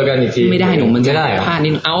มาเจอกันอีกทีไม่ได้หนุ่มมันจะพลาดนิ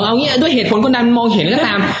ดเอางี้ด้วยเหตุผลกลใดมองเห็นก็ต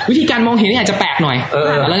ามวิธีการมองเห็นนี่อาจจะแปลกหน่อย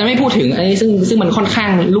เราจะไม่พูดถึงไอ้ซึ่งมันค่อนข้าง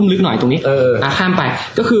ลุ่มลึกหน่อยตรงนี้ข้ามไป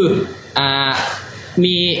ก็คือ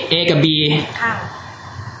มี A กับ B ค่ะ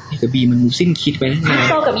A กับ B มันสิ้นคิดไปนะยิป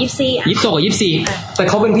โซกับ24แต่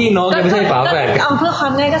เขาเป็นพี่น้องกันไม่ใช่ฝาแฝดเอาเพื่อควา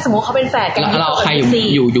มง่ายก็สมมติเขาเป็นแฝดกันเราใคร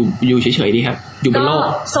อยู่เฉยๆดีครับอยู่บนโลก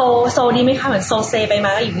โซดีไหมคะเหมือนโซเซไปม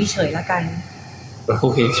าก็อยู่เฉยๆแล้วกันโอ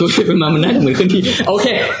เคช่วยไปมามันน่าจะเหมือนขึ้นทีโอเค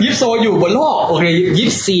ยิปโซอยู่บนโลกโอเค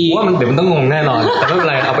24ว่ามันเดี๋ยวมันต้องงงแน่นอนแต่ไม่เป็น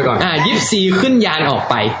ไรเอาไปก่อน24ขึ้นยานออก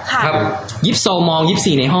ไปครับยิปโซมอง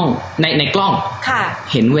24ในห้องในกล้องค่ะ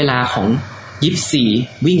เห็นเวลาของ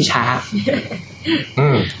24วิ่งช้า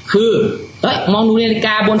คือมองดูนาฬิก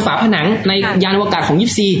าบนฝาผนังในยานอวกาศของ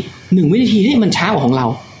24 1วินาทีนี่มันช้ากว่าของเรา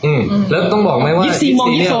แล้วต้องบอกไหมว่า24มอง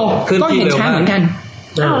ยิปโซก็เห็นช้าเหมือนกัน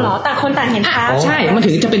อ้าวเหรอแต่คนต่างเห็นช้าใช่มัน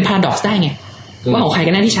ถึงจะเป็นพาราดอกซ์ได้ไงว่าของใคร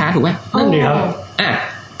กันแน่ที่ช้าถูกไหมนั่นดีครับ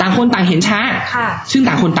ต่างคนต่างเห็นช้าซึ่ง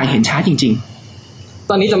ต่างคนต่างเห็นช้าจริงๆ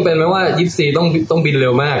ตอนนี้จำเป็นไหมว่า24ต้องบินเ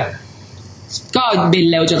ร็วมากก็บิน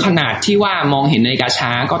เร็วจนขนาดที่ว่ามองเห็นนาฬิกาช้า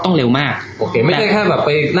ก็ต้องเร็วมากโอเคไม่ใช่แค่แบบไป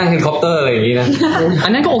นั่งเฮลิคอปเตอร์อะไรอย่างนี้นะอั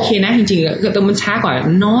นนั้นก็โอเคนะจริงๆแต่มันช้ากว่า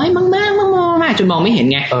น้อยมากจนมองไม่เห็น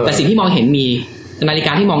ไงแต่สิ่งที่มองเห็นมีนาฬิก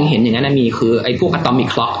าที่มองเห็นอย่างนั้นมีคือไอ้พวกอะตอมิก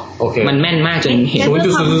คล็อกมันแม่นมากจนเห็น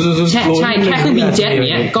ใช่แค่เครื่องบินเจ็ต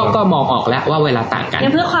เนี้ยก็มองออกแล้วว่าเวลาต่างกัน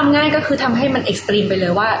เพื่อความง่ายก็คือทำให้มันเอ็กซ์ตรีมไปเล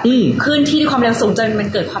ยว่าขึ้นที่ความเร็วสูงจนมัน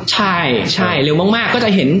เกิดความใช่เร็วมากๆก็จะ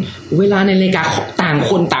เห็นเวลาในนาฬิกาต่าง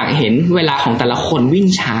คนต่างเห็นเวลาของแต่ละคนวิ่ง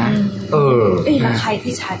ช้าแล้วใคร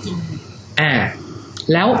ที่ช้าจริง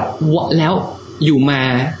แล้วอยู่มา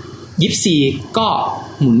24ก็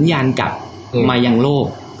หมุนยานกลับมายังโลก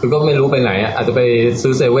คือก็ไม่รู้ไปไหนอาจจะไปซื้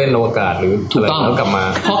อเซเว่นอวกาศหรืออะไรแล้วกลับมา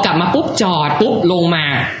พอกลับมาปุ๊บจอดปุ๊บลงมา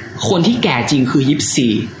คนที่แก่จริงคือ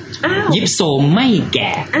24ยิปโซไม่แก่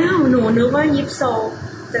หนูนึกว่ายิปโซ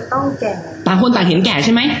จะต้องแก่ต่างคนต่างเห็นแก่ใ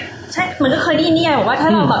ช่ไหมใช่มันก็เคยได้ยินนี่ไงบอกว่าถ้า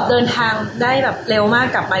เราแบบเดินทางได้แบบเร็วมาก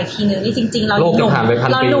กลับมาอีกทีนึงนี่จริงๆเราหนุ่ม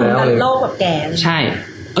กันโลกแบบแก่ใช่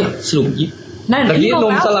สรุปนั่นพี่น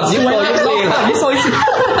มสลับยิปโซ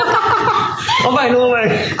เอาไปนู่นเลย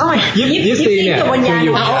ยิปซีเนี่ยคืออ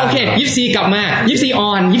ยู่โอเคยิปซีกลับมายิปซีอ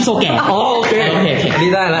อนยิปโซแก่โอเค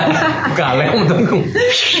นี่ได้แล้วกาดแล้วมันต้อง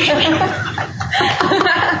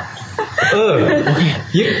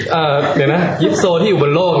เดี๋ยวนะยิปโซที่อยู่บ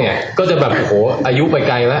นโลกเนี่ยก็จะแบบโหอายุไปไ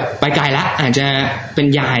กลแล้วอาจจะเป็น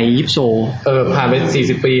ยายยิปโซผ่านไป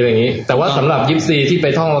40ปีอะไรอย่างนี้แต่ว่าสำหรับยิปซีที่ไป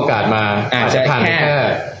ท่องอากาศมาอาจจะผ่านแ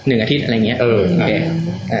ค่1 อาทิตย์อะไรเงี้ยโอเค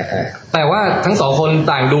แต่ว่าทั้ง2คน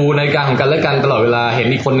ต่างดูนาฬิกาของกันและกันตลอดเวลาเห็น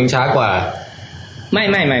อีกคนนึงช้ากว่าไม่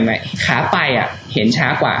ขาไปเห็นช้า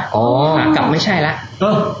กว่าขากลับไม่ใช่ละ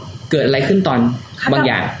เกิดอะไรขึ้นตอนบางอ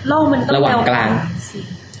ย่างระหว่างกลาง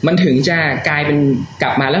มันถึงจะกลายเป็นกลั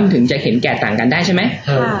บมาแล้วมันถึงจะเห็นแก่ต่างกันได้ใช่ไหม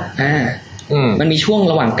มันมีช่วง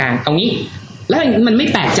ระหว่างกลางเอางี้แล้วมันไม่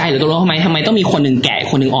แปลกใจหรือตัวเราทำไมต้องมีคนหนึ่งแก่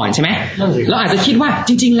คนหนึ่งอ่อนใช่ไหมเราอาจจะคิดว่า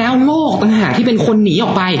จริงๆแล้วโลกต่างหากที่เป็นคนหนีอ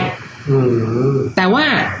อกไปแต่ว่า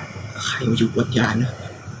ใครอยู่บนยานนะ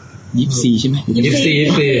24ใช่ไหม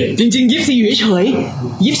24จริงๆ24อยู่เฉย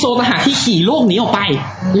ๆยิปโซต่างหากที่ขี่โลกหนีออกไป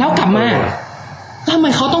แล้วกลับมาทำไม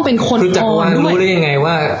เขาต้องเป็นคนอ่อนด้วยรู้ได้ยังไง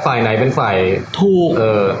ว่าฝ่ายไหนเป็นฝ่ายถูก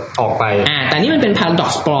ออกไปแต่นี่มันเป็น paradox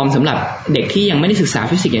ปลอมสำหรับเด็กที่ยังไม่ได้ศึกษา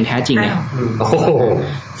ฟิสิกส์อย่างแท้จริงเนี่ย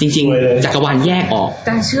จริงๆจักรวาลแยกออก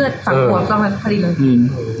การเชื่อดฝั่งหัวตอนนั้นพอดีเลย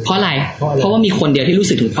เพราะอะไรเพราะว่ามีคนเดียวที่รู้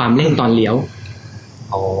สึกถึงความเร่งตอนเลี้ยว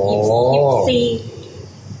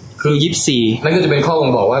24 คือ24นั่นก็จะเป็นข้อบ่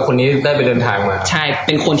งบอกว่าคนนี้ได้ไปเดินทางมาใช่เ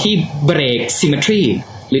ป็นคนที่เบรกซิมเมทรี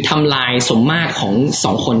หรือทำลายสมมาตรของ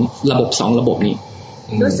2คนระบบ2ระบบนี้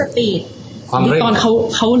ด้วยสปีดความเร่งตอน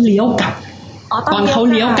เขาเลี้ยวกลับตอนเขา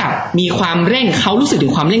เลี้ยวกลับมีความเร่งเขารู้สึกถึ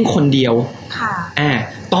งความเร่งคนเดียวค่ะ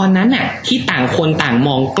ตอนนั้นน่ะที่ต่างคนต่างม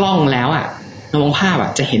องกล้องแล้วอ่ะมองภาพอ่ะ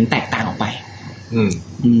จะเห็นแตกต่างออกไป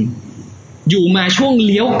อยู่มาช่วงเ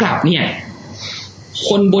ลี้ยวกลับเนี่ยค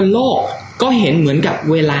นบนโลกก็เห็นเหมือนกับ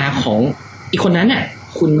เวลาของอีกคนนั้นน่ะ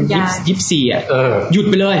คุณยิปซีอ่ะหยุด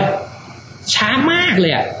ไปเลยช้ามากเล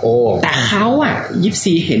ยอ่ะแต่เขาอ่ะยิป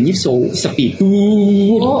ซีเห็นยิปโซสปีด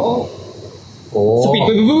สปีด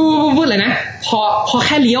วูดเลยนะพอแ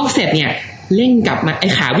ค่เลี้ยวเสร็จเนี่ยเร่งกลับมาไอ้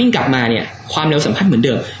ขาวิ่งกลับมาเนี่ยความเร็วสัมพัทธ์เหมือนเ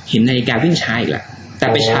ดิมเห็นนาฬิกาวิ่งช้าอีกแล้วแต่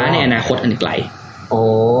ไปช้าในอนาคตอันไกล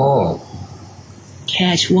แค่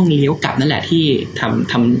ช่วงเลี้ยวกลับนั่นแหละที่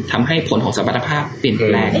ทำให้ผลของสมรรถภาพเปลี่ยนแ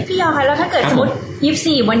ปลงพี่ยอค่ะแล้วถ้าเกิดสมมติ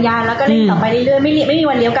24บนยานแล้วก็เล่นต่อไปเรื่อยๆไม่มี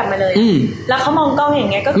วันเลี้ยวกลับมาเลยแล้วเขามองกล้องอย่า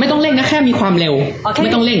งเงี้ยก็ไม่ต้องเร่งนะแค่มีความเร็วไ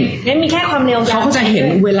ม่ต้องเร่งงั้นมีแค่ความเร็วเขาก็จะเห็น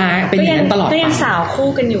เวลาเป็นอย่างนั้นตลอดก็ยังสาวคู่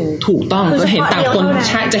กันอยู่ถูกต้องก็เห็นต่างคน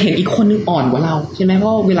จะเห็นอีกคนนึงอ่อนกว่าเราใช่ไหมเพรา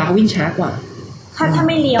ะเวลาเขาวิ่งช้ากว่าถ้าไ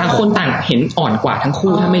ม่เลี้ยวต่างคนต่างเห็นอ่อนกว่าทั้ง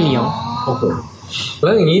คู่ถ้าไม่เลี้ยวโอ้โหแล้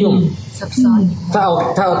วอย่างนี้หนุ่มถ้า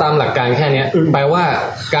เอาตามหลักการแค่นี้แปลว่า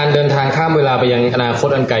การเดินทางข้ามเวลาไปยังอนาคต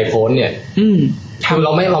อันไกลโพ้นเนี่ยคือเร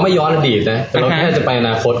าไม่ย้อนอดีตนะแต่เราแค่จะไปอ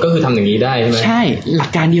นาคตก็คือทำอย่างนี้ได้ใช่ไหมใช่หลัก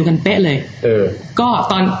การเดียวกันเป๊ะเลยก็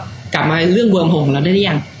ตอนกลับมาเรื่องเวิร์มโฮลเราได้หรือ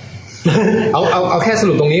ยังเอาแค่ส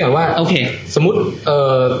รุปตรงนี้ก่อนว่าโอเคสมมติ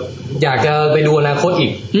อยากจะไปดูอนาคตอี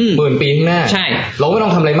ก10,000 ปีข้างหน้าใช่เราไม่ต้อ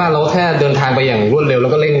งทำอะไรมากเราแค่เดินทางไปอย่างรวดเร็วแล้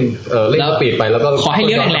วก็เร่งสปีดไปแล้วก็ขอให้เ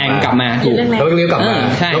ลี้ยวแรงๆกลับมาถูกแล้วก็เลี้ยวกลับมา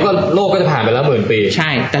แล้วก็โลกก็จะผ่านไปแล้ว10,000 ปีใช่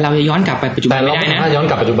แต่เราจะย้อนกลับไปปัจจุบันไม่ได้นะย้อน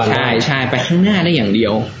กลับปัจจุบันใช่ไปข้างหน้าได้อย่างเดีย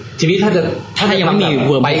วทีนี้ถ้ายังไม่มีเ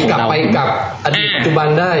วิร์มไปกับอดีตปัจจุบัน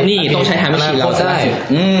ได้นี่ต้องใช้ไทม์แมชชีนเราได้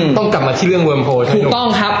ต้องกลับมาที่เรื่องเวิร์มโฮลถูกต้อง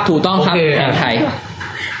ครับไทย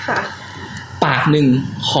ปากหนึ่ง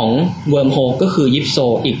ของเวิร์มโฮลก็คือยิปโซ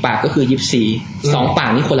อีกปากก็คือยิปซี2ปาก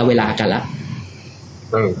นี้คนละเวลากันละ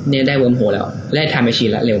เนี่ยได้เวิร์มโฮลแล้วได้ไทม์แมชชีน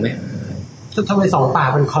แล้วเร็วไหมทำไม2ปาก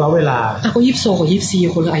เป็นคนละเวลาก็ยิปโซกับยิปซี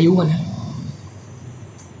คนละอายุกันนะ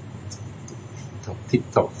ทิก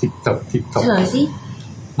ตอกเฉยสิ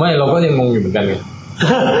ไม่เราก็ยังงงอยู่เหมือนกันไง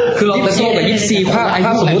คือเรายิปโซกับยิปซีถ้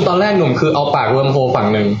าสมมติตอนแรกหนุ่มคือเอาปากเวิร์มโฮลฝั่ง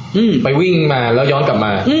หนึ่งไปวิ่งมาแล้วย้อนกลับม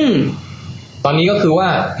าตอนนี้ก็คือว่า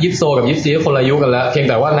ยิปโซกับยิปซีคนละยุคกันแล้วเพียง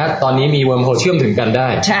แต่ว่าณตอนนี้มีเวิร์มโฮลเชื่อมถึงกันได้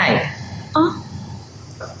ใช่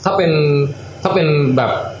ถ้าเป็นแบ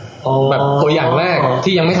บตัวอย่างแรก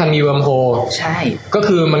ที่ยังไม่ทันมีเวิร์มโฮลใช่ก็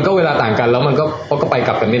คือมันก็เวลาต่างกันแล้วมันก็ไปก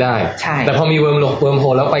ลับกันไม่ได้ใช่แต่พอมีเวิร์มโฮ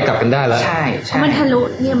ลแล้วไปกลับกันได้แล้วใช่มันทะลุ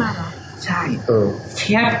เนี่ยมาเหรอใช่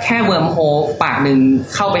แค่เวิร์มโฮลปากนึง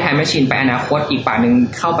เข้าไปไทม์แมชชีนไปอนาคตอีกปากนึง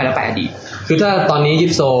เข้าไปแล้วไปอดีตคือถ้าตอนนี้ยิ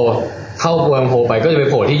ปโซเข้าเวิร์มโฮลไปก็จะไป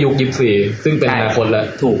โผล่ที่ยุคยิปซีซึ่งเป็นอนาคตแล้ว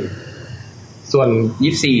ถูกส่วน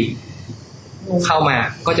ยิปซีเข้ามา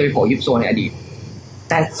ก็จะไปโผล่ยิปโซในอดีต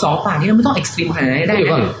แต่2ปากนี้เราไม่ต้องเอ็กซ์ตรีมขนาดนั้นได้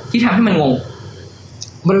ที่ทำให้มันงง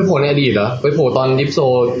มันไปโผล่ในอดีตเหรอไปโผล่ตอนยิปโซ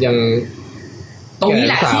ยังตรงนี้แ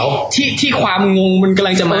หละที่ความงงมันกำ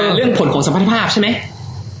ลังจะมาเรื่องผลของสัมพัทธภาพใช่ไหม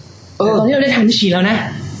ตอนนี้เราได้ทำที่ฉีแล้วนะ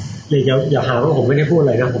อย่าหาว่าผมไม่ได้พูดอะไ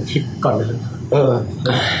รนะผมคิดก่อนนะ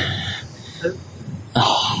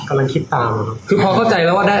กำลังคิดตามคือพอเข้าใจแ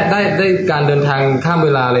ล้วว่าได้การเดินทางข้ามเว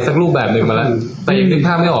ลาอะไรสักรูปแบบหนึ่งมาแล้วแต่ยังนึกภ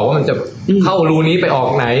าพไม่ออกว่ามันจะเข้ารูนี้ไปออก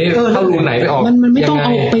ไหนเข้ารูไหนไปออกมันไม่ต้องเอ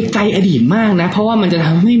าไปไกลอดีตมากนะเพราะว่ามันจะท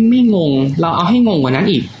ำให้ไม่งงเราเอาให้งงกว่านั้น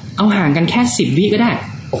อีกเอาห่างกันแค่10 วิก็ได้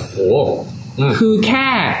โอ้โหคือแค่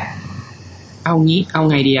เอา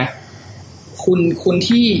ไงดีอะคุณ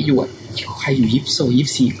ที่อยู่ใครอยู่ยิปโซยิป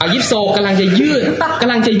ซียิปโซกำลังจะ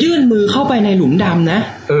ยื่นมือเข้าไปในหลุมดำนะ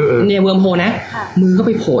เนี่ยเวิร์มโฮลนะมือก็ไ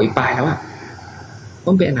ปโผล่อีกปลายแล้วอะ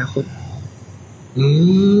ต้องเป็นอนาคต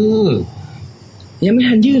ยังไม่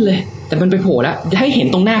ทันยื่นเลยแต่มันไปโผล่แล้วให้เห็น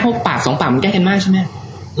ตรงหน้าเขาปาก2ปากมันใกล้กันมากใช่ไหม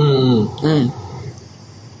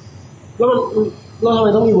แล้วทำไม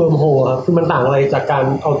ต้องมีเวิร์มโฮลครับคือมันต่างอะไรจากการ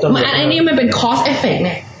เอาจรวดไอ้นี่มันเป็นคอสเอฟเฟกต์ไ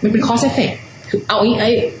งมันเป็นคอสเอฟเฟกต์คือเอา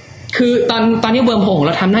คือตอนนี้เวิร์มโฮลของเ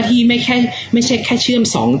ราทำหน้าที่ไม่ใช่แค่เชื่อม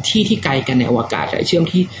2ที่ที่ไกลกันในอวกาศแต่เชื่อม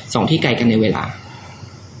ที่2ที่ไกลกันในเวลา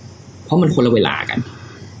เพราะมันคนละเวลากัน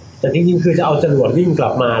แต่จริงๆคือจะเอาจรวดวิ่งกลั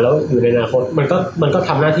บมาแล้วอยู่ในอนาคตมันก็ท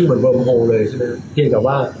ำหน้าที่เหมือนเวิร์มโฮลเลยใช่ไหมเพียงแต่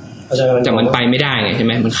ว่าแต่มันไปไม่ได้ไงใช่ไห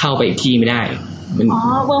มมันเข้าไปอีกที่ไม่ได้เ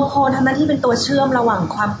วิร์มโฮลทำหน้าที่เป็นตัวเชื่อมระหว่าง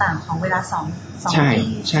ความต่างของเวลา2ใ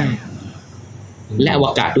ช่และอว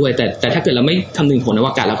กาศด้วยแต่ถ้าเกิดเราไม่คำนึงผลอว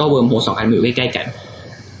กาศแล้วก็เวิร์มโฮล2อันอยู่ใกล้ๆกัน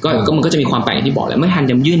ก็มันก็จะมีความแปลกที่บอกแล้วไม่ทัน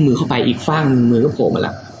จะยื่นมือเข้าไปอีกฝั่งมือก็โผล่มาแ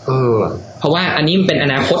ล้ว เพราะว่าอันนี้มันเป็นอ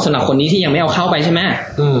นาคตสำหรับคนนี้ที่ยังไม่เอาเข้าไปใช่ไหม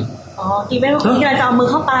อ๋อกีไม่ว่าคนที่เราจะเอามือ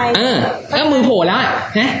เข้าไปแล้วมือโผล่แล้ว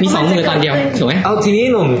ฮะมี2มือตอนเดียวถูกไหมเอาทีนี้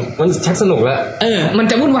หนุ่มมันชักสนุกแล้วมัน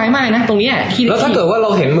จะวุ่นวายมากนะตรงนี้แล้วถ้าเกิดว่าเรา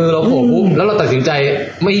เห็นมือเราโผล่ปุ๊บแล้วเราตัดสินใจ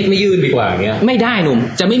ไม่ยื่นดีกว่าอย่างเงี้ยไม่ได้หนุ่ม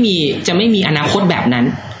จะไม่มีอนาคตแบบนั้น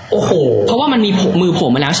โอ้โหเพราะว่ามันมีมือโผล่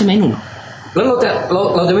มาแล้วใช่ไหมหนุ่มแล้วเร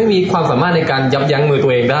าจะไม่มีความสามารถในการยับยั้งมือตั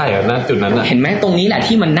วเองได้เหรอนะจุดนั้นเห็นไหมตรงนี้แหละ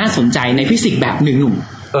ที่มันน่าสนใจในฟิสิกส์แบบหนึ่งหนุ่ม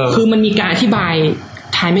คือมันมีการอธิบาย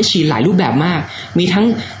time machine หลายรูปแบบมากมีทั้ง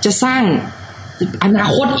จะสร้างอนา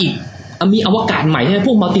คตอีกมีอวกาศใหม่ใช่ไหมพ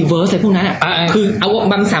วกมัลติเวิร์สอะไรพวกนั้นคือ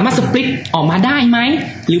มันสามารถสปลิตออกมาได้ไหม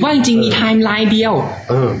หรือว่าจริงๆมีไทม์ไลน์เดียว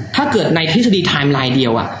ถ้าเกิดในทฤษฎีไทม์ไลน์เดีย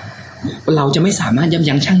วเราจะไม่สามารถยับ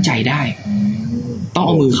ยั้งชั่งใจได้ต้องเ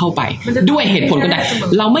อามือเข้าไปด้วยเหตุผลก็ได้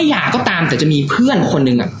เราไม่อยากก็ตามแต่จะมีเพื่อนคนห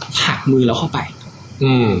นึ่งผลักมือเราเข้าไป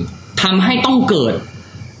ทำให้ต้องเกิด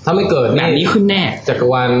ถ้าไม่เกิดแบบนี้ขึ้นแน่จักร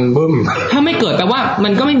วาลบึ้มถ้าไม่เกิดแปลว่ามั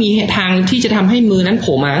นก็ไม่มีทางที่จะทำให้มือนั้นโผ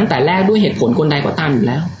ล่มาตั้งแต่แรกด้วยเหตุผลกลใดก็ตามอยู่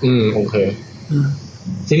แล้วโอเค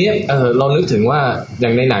ทีนี้เรานึกถึงว่าอย่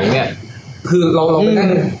างในหนังเนี่ยคือเราไปนั่ง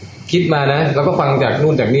คิดมานะแล้วก็ฟังจาก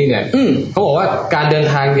นู่นจากนี่เนี่ยเขาบอกว่าการเดิน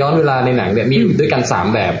ทางย้อนเวลาในหนังเนี่ยมีอยู่ด้วยกัน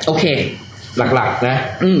3แบบโอเคหลักๆนะ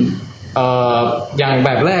อย่างแบ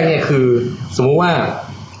บแรกเนี่ยคือสมมุติว่า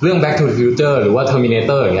เรื่อง Back to the Future หรือว่า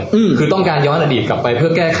Terminator อย่างเงี้ยคือต้องการย้อนอดีตกลับไปเพื่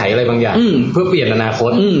อแก้ไขอะไรบางอย่างเพื่อเปลี่ยนอนาค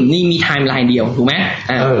ตนี่มีไทม์ไลน์เดียวถูกไหม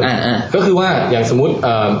ก็คือว่าอย่างสมมติ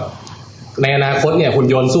ในอนาคตเนี่ยหุ่น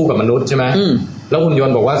ยนต์สู้กับมนุษย์ใช่ไหมแล้วหุ่นยน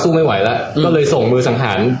ต์บอกว่าสู้ไม่ไหวแล้วก็เลยส่งมือสังห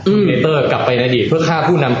าร Terminator กลับไปในอดีตเพื่อฆ่า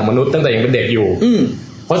ผู้นำของมนุษย์ตั้งแต่ยังเป็นเด็กอยู่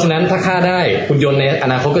เพราะฉะนั้นถ้าฆ่าได้หุ่นยนต์ในอ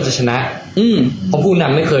นาคตก็จะชนะเพราะผู้น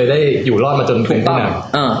ำไม่เคยได้อยู่รอดมาจนเป็นผู้น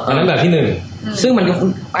ำอันนั้นแบบที่1ซึ่งมัน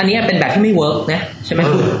อันนี้เป็นแบบที่ไม่เวิร์กนะใช่ไหม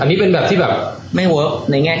อันนี้เป็นแบบที่แบบไม่เวิร์ก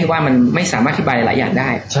ในแง่ที่ว่ามันไม่สามารถอธิบายหลายอย่างได้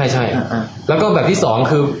ใช่ใช่แล้วก็แบบที่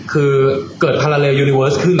2คือเกิด parallel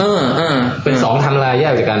universe ขึ้นเป็น2ไทม์ไลน์แย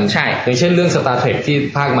กจากกันใช่อย่างเช่นเรื่อง Star Trek ที่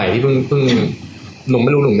ภาคใหม่ที่เพิ่งหนุ่มไ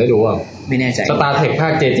ม่รู้หนุ่มได้ดูอ่ะไม่แน่ใจ Star Trek ภา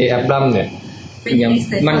ค JJ Abrams เนี่ยยัง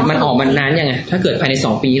มันออกมานานยังไงถ้าเกิดภายใน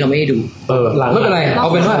2 ปีเราไม่ได้ดูไม่เป็นไรเอา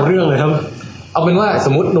เป็นว่าเรื่องเลยครับเอาเป็นว่าส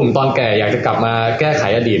มมติหนุ่มตอนแก่อยากจะกลับมาแก้ไข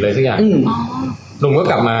อดีตเลยทุกอย่างหนุ่มก็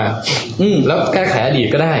กลับมาแล้วแก้ไขอดีต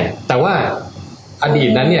ก็ได้แต่ว่าอดีต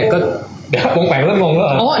นั้นเนี่ยก็เดี๋ยววงแปงเริ่มงงแล้ว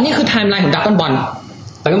อ๋อนี่คือไทม์ไลน์ของดราก้อนบอล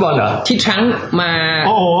เหรอที่ทรังมา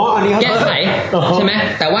อันนี้แก้ไขใช่ไหม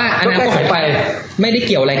แต่ว่าอนาคตไปไม่ได้เ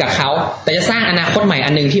กี่ยวอะไรกับเขาแต่จะสร้างอนาคตใหม่อั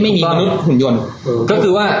นนึงที่ไม่มีมนุษย์หุ่นยนต์ก็คื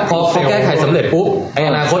อว่าพอเขาแก้ไขสำเร็จปุ๊บไอ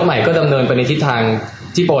อนาคตใหม่ก็ดำเนินไปในทิศทาง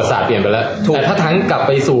ที่ประวัติศาสตร์เปลี่ยนไปแล้วแต่ถ้าทั้งกลับไ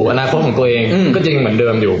ปสู่อนาคตของตัวเองก็ยังเหมือนเดิ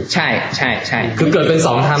มอยู่ใช่ใช่ใช่คือเกิดเป็น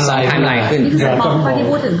2ไทม์ไลน์ขึ้นสปอกที่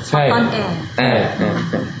พูดถึงตอนแก่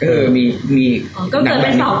มีก็เกิดเ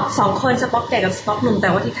ป็น2คนสปอกแก่กับสปอกหนุ่มแต่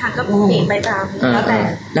ว่าทิศทางก็เปลี่ยนไปตามแล้วแต่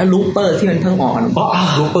แล้วลูปเปอร์ที่มันเพิ่งออก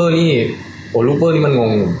ลูปเปอร์นี่ลูปเปอร์นี่มันง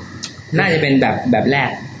งน่าจะเป็นแบบแรก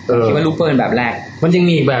คิดว่าลูปเปอร์เป็นแบบแรกมันยัง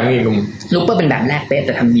มีอีกแบบนึงลูปเปอร์เป็นแบบแรกเป๊ะแ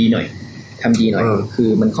ต่ทำดีหน่อยคือ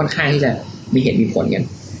มันค่อนข้างที่จะมีเหตุมีผลกัน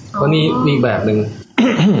เพราะนี้มีแบบนึง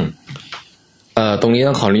ตรงนี้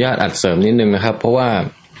ต้องขออนุญาตอัดเสริมนิดนึงนะครับเพราะว่า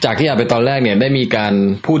จากที่อัดไปตอนแรกเนี่ยได้มีการ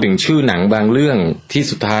พูดถึงชื่อหนังบางเรื่องที่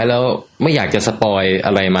สุดท้ายแล้วไม่อยากจะสปอยอ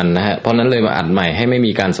ะไรมันนะฮะเพราะนั้นเลยมาอัดใหม่ให้ไม่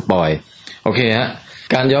มีการสปอยโอเคฮะ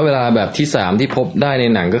การย้อนเวลาแบบที่3ที่พบได้ใน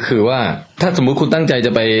หนังก็คือว่าถ้าสมมุติคุณตั้งใจจ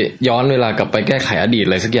ะไปย้อนเวลากลับไปแก้ไขอดีตอ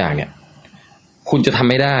ะไรสักอย่างเนี่ยคุณจะทำ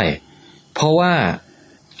ไม่ได้เพราะว่า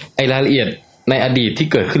ไอ้รายละเอียดในอดีตที่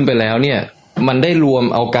เกิดขึ้นไปแล้วเนี่ยมันได้รวม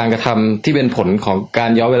เอาการกระทำที่เป็นผลของกา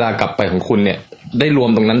รย้อนเวลากลับไปของคุณเนี่ยได้รวม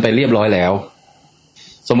ตรงนั้นไปเรียบร้อยแล้ว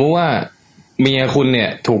สมมุติว่าเมียคุณเนี่ย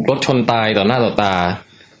ถูกรถชนตายต่อหน้าต่อตา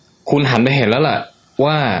คุณหันไปเห็นแล้วล่ะ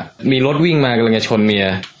ว่ามีรถวิ่งมากำลังจะชนเมีย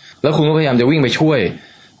แล้วคุณก็พยายามจะวิ่งไปช่วย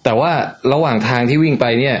แต่ว่าระหว่างทางที่วิ่งไป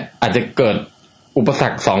เนี่ยอาจจะเกิดอุปสร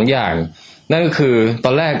รค2อย่างนั่นก็คือต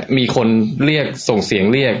อนแรกมีคนเรียกส่งเสียง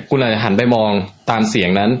เรียกคุณอาจจะหันไปมองตามเสีย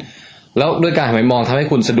งนั้นแล้วด้วยการหันไปมองทำให้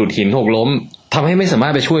คุณสะดุดหินหกล้มทำให้ไม่สามาร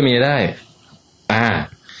ถไปช่วยเมียได้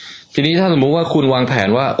ทีนี้ถ้าสมมุติว่าคุณวางแผน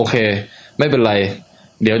ว่าโอเคไม่เป็นไร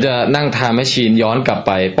เดี๋ยวจะนั่งไทม์แมชชีนย้อนกลับไ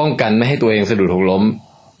ปป้องกันไม่ให้ตัวเองสะดุดหกล้ม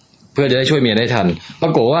เพื่อจะได้ช่วยเมียได้ทันปร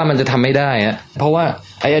ากฏว่ามันจะทำไม่ได้ฮะเพราะว่า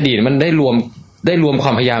ไอ้อดีตมันได้รวมคว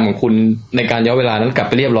ามพยายามของคุณในการย้อนเวลานั้นกลับ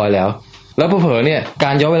ไปเรียบร้อยแล้วเผลอๆเนี่ยก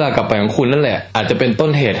ารย้อนเวลากลับไปของคุณนั่นแหละอาจจะเป็นต้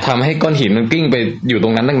นเหตุทำให้ก้อนหินมันกิ้งไปอยู่ตร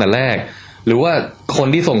งนั้นตั้งแต่แรกหรือว่าคน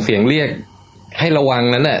ที่ส่งเสียงเรียกให้ระวัง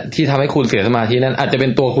นั้นน่ะที่ทำให้คุณเสียสมาธินั้นอาจจะเป็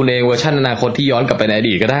นตัวคุณเองเวอร์ชันอนาคตที่ย้อนกลับไปในอ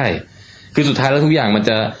ดีตก็ได้คือสุดท้ายแล้วทุกอย่างมัน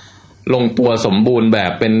จะลงตัวสมบูรณ์แบ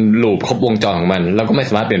บเป็นลูปครบวงจรของมันแล้วก็ไม่ส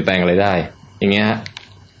ามารถเปลี่ยนแปลงอะไรได้อย่างเงี้ยฮะ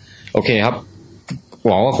โอเคครับห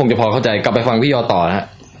วังว่าคงจะพอเข้าใจกลับไปฟังพี่ยอต่อนะฮะ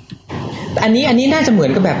อันนี้น่าจะเหมือ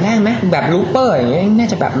นกับแบบแรกไหมแบบลูปเปอร์อย่างเงี้ยน่า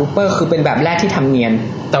จะแบบลูปเปอร์คือเป็นแบบแรกที่ทำเนียน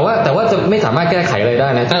แต่ว่าจะไม่สามารถแก้ไขอะไรได้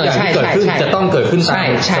นะทุกอย่างที่เกิดขึ้นจะต้องเกิดขึ้นตาม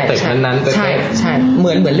สเต็ปนั้นๆใช่เห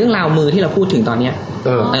มือนเรื่องราวมือที่เราพูดถึงตอนเนี้ย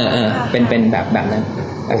เป็นแบบนั้น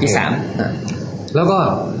แบบที่3แล้วก็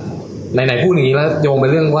ไหนพูดอย่างนี้แล้วโยงไป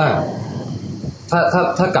เรื่องว่า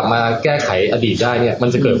ถ้ากลับมาแก้ไขอดีตได้เนี่ยมัน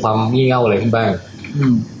จะเกิดความงี่เง่าอะไรขึ้นบ้าง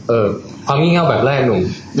ความงี่เง่าแบบแรกหนุ่ม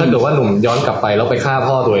ถ้าเกิดว่าหนุ่มย้อนกลับไปแล้วไปฆ่า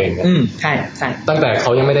พ่อตัวเองเนี่ยใช่ตั้งแต่เข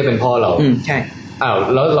ายังไม่ได้เป็นพ่อเราใช่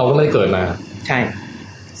แล้วเราก็ไม่ได้เกิดมาใช่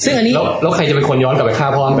ซึ่งอันนี้แล้วใครจะเป็นคนย้อนกลับไปฆ่า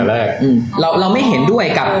พ่อตั้งแต่แรกเราไม่เห็นด้วย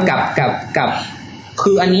กับ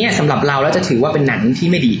คืออันนี้สำหรับเราแล้วจะถือว่าเป็นหนังที่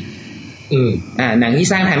ไม่ดีหนังที่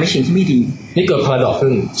สร้างไทม์แมชชีนที่ไม่ดีนี่เกิดพาราดอกซ์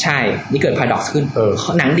ขึ้นใช่นี่เกิดพาราดอกซ์ขึ้น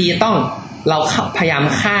หนังดีต้องเราพยายาม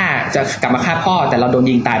ฆ่าจะกลับมาฆ่าพ่อแต่เราโดน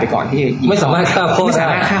ยิงตายไปก่อนที่ไม่สามารถฆ่าพ่อไม่สา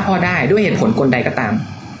มารถฆ่าพ่อได้ด้วยเหตุผลกลใดก็ตาม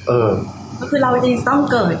ก็คือเราจะต้อง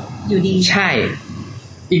เกิดอยู่ดีใช่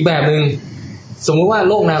อีกแบบนึงสมมุติว่า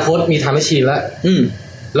โลกอนาคตมีไทม์แมชชีนแล้ว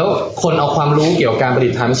แล้วคนเอาความรู้เกี่ยวกับการประดิ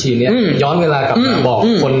ษฐ์ไทม์แมชชีนเนี่ยย้อนเวลากลับมาบอก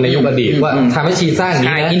คนในยุคอดีตว่าไทม์แมชชีนสร้างอย่าง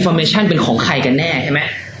นี้นะอินฟอร์เมชันเป็นของใครกันแน่ใช่ไหม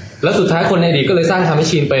แล้วสุดท้ายคนในอดีตก็เลยสร้างไทม์แมช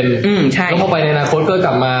ชีนเป็นใช่แล้วพอไปในอนาคตก็ก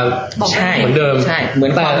ลับมาเหมือนเดิมใช่เหมือ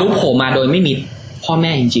นความรู้โผล่มาโดยไม่มีพ่อแ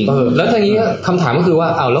ม่จริงๆแล้วทีนี้คำถามก็คือว่า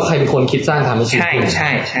แล้วใครเป็นคนคิดสร้างไทม์แมชชีนใ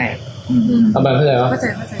ช่เอาแบบเข้าใจ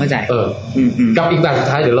เข้าใจกับอีกแบบสุด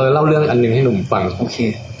ท้ายเดี๋ยวเราเล่าเรื่องอันนึงให้หนุ่มฟังโอเค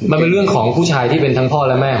มันเป็นเรื่องของผู้ชายที่เป็นทั้งพ่อ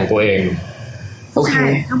และแม่ของตัวเองโอเค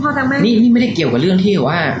ทั้งพ่อทั้งแม่นี่ไม่ได้เกี่ยวกับเรื่องที่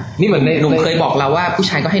ว่านี่เหมือนหนุ่มเคยบอกเราว่าผู้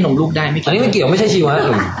ชายก็ให้นมลูกได้ไม่เกี่ยวอันนี้ไม่เกี่ยวไม่ใช่ชีวะห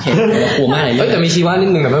นุ่มกลัวมากเลยแต่มีชีวะนิด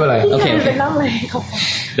นึงแต่ไม่เป็นไรโอเคเป็นเล่าเลย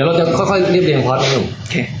เดี๋ยวเราจะค่อยๆเรียบเรียงพล็อตนะหนุ่ม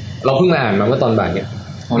เราเพิ่งมาอ่านมาเมื่อตอนบ่ายเนี่ย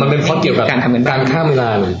มันเป็นพล็อตเกี่ยวกับการข้ามเวลา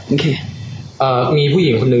หนุ่มโอเคมีผู้ห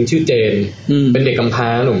ญิงคนนึงชื่อเจนเป็นเด็กกำพร้า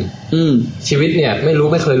หนุ่มชีวิตเนี่ยไ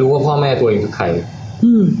ม่เคยรู้ว่าพ่อแม่ตัวเองคือใคร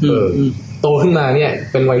โตขึ้นมาเนี่ย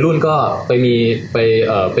เป็นวัยรุ่นก็ไ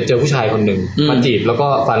ปเจอผู้ชายคนหนึ่งมาจีบแล้วก็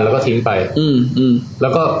ฟันแล้วก็ทิ้งไปแล้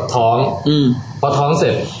วก็ท้องพอท้องเสร็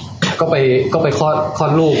จก็ไปคลอ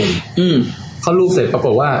ดลูกคลอดลูกเสร็จปราก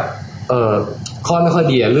ฏว่าคลอดไม่ค่อย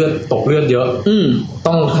ดีเลือดตกเลือดเยอะ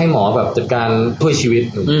ต้องให้หมอแบบจัดการช่วยชีวิต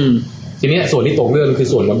ทีนี้ส่วนที่ตกเลือดคือ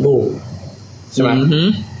ส่วนมดลูกใช่ไหม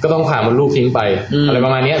ก็ต้องผ่ามดลูกทิ้งไปอะไรปร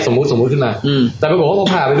ะมาณนี้สมมุติขึ้นมาแต่ปรากฏว่าพอ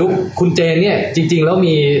ผ่าไปลูกคุณเจนเนี่ยจริงๆแล้ว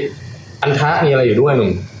มีอันทะมีอะไรอยู่ด้วยหนุ่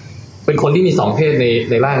มเป็นคนที่มี2เพศ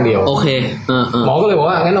ในร่างเดียวโอเคหมอก็เลยบอก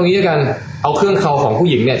ว่างั้นเอางี้กันเอาเครื่องเคาของผู้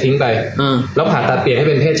หญิงเนี่ยทิ้งไปแล้วผ่าตัดเปลี่ยนให้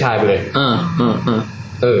เป็นเพศชายไปเลย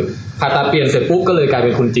ผ่าตัดเปลี่ยนเสร็จปุ๊บก็เลยกลายเ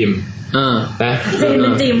ป็นคุณจิมนะเจมเป็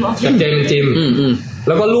นจิมเจมเป็นจิมแ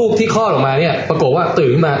ล้วก็ลูกที่คลอดออกมาเนี่ยปรากฏว่าตื่น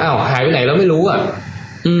ขึ้นมาอ้าวหายไปไหนแล้วไม่รู้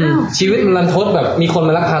ชีวิตมันรันทดแบบมีคน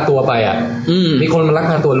มาลักพาตัวไปมีคนมาลัก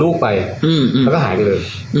พาตัวลูกไปแล้วก็หายไปเลย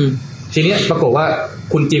ทีนี้ปรากฏว่า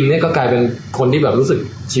คุณจิมเนี่ยก็กลายเป็นคนที่แบบรู้สึก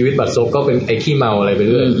ชีวิตบัดซบก็เป็นไอ้ขี้เมาอะไรไป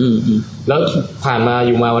เรื่อยแล้วผ่านมาอ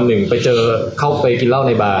ยู่มาวันหนึ่งไปเจอเข้าไปกินเหล้าใ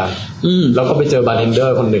นบาร์แล้วก็ไปเจอบาร์เทนเดอ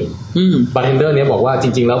ร์คนหนึ่งบาร์เทนเดอร์เนี่ยบอกว่าจ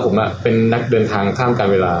ริงๆแล้วผมอะเป็นนักเดินทางข้ามกาล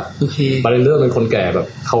เวลาบาร์เทนเดอร์เป็นคนแก่แบบ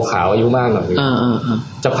ขาวๆอายุมากหน่อย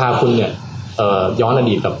จะพาคุณเนี่ยย้อนอ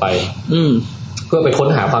ดีตกลับไปเพื่อไปค้น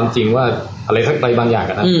หาความจริงว่าอะไรสักอะไรบางอย่าง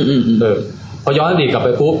กันนะพอย้อนอดีตกลับไป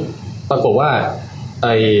ปุ๊บปรากฏว่าไ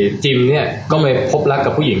อ้จิมเนี่ยก็ไปพบรัก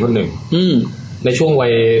กับผู้หญิงคนหนึ่งในช่วง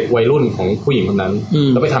วัยรุ่นของผู้หญิงคนนั้น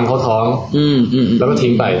แล้วไปทำเขาท้องแล้วก็ทิ้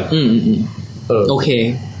งไปโอเค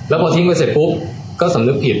แล้วพอทิ้งไปเสร็จปุ๊บก็สำ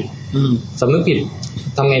นึกผิด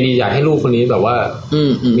ทำไงดีอยากให้ลูกคนนี้แบบว่า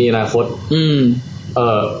มีอนาคต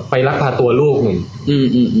ไปลักพาตัวลูกหนึ่ง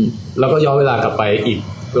แล้วก็ย้อนเวลากลับไปอีก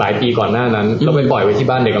หลายปีก่อนหน้านั้นแล้วไปปล่อยไว้ที่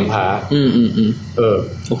บ้านเด็กกำพร้า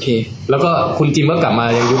โอเคแล้วก็คุณจิมก็กลับมา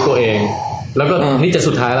ยังยุคตัวเองแล้วก็นี่จะ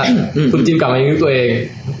สุดท้ายแล้วคุณจิมกลับมายังยุคตัวเอง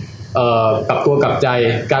กลับตัวกลับใจ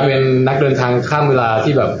กลายเป็นนักเดินทางข้ามเวลา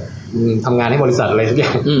ที่แบบทำงานให้บริษัทอะไรทุกอย่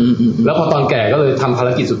างแล้วพอตอนแก่ก็เลยทำภาร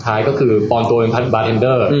กิจสุดท้ายก็คือปลอมตัวเป็นบาร์เทนเด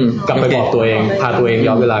อร์กลับไปบอกตัวเองพาตัวเอง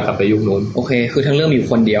ย้อนเวลากลับไปยุคนู้นโอเคคือทั้งเรื่องมีอยู่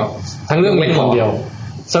คนเดียวทั้งเรื่องมีคนเดียว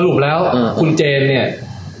สรุปแล้วคุณเจนเนี่ย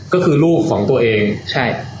ก็คือลูกของตัวเองใช่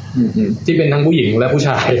ที่เป็นทั้งผู้หญิงและผู้ช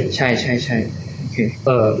ายใช่โอเค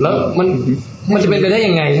แล้วมันจะเป็นไปได้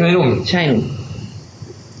ยังไงใช่ไหมหนุ่มใช่หนุ่ม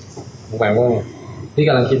แปลว่าพี่ก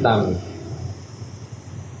ำลังคิดตาม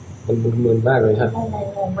มันมึนๆมากเลยครับ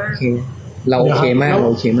เราโอเคมาก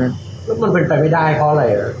แล้วมันเป็นไปไม่ได้เพราะอะไร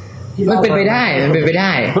มันเป็นไปได้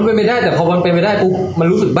แต่พอมันเป็นไปได้ปุ๊บมัน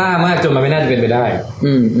รู้สึกบ้ามากจนมันไม่น่าจะเป็นไปได้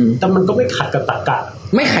แต่มันก็ไม่ขัดกับตรรกะ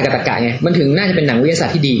ไงมันถึงน่าจะเป็นหนังวิทยาศาสต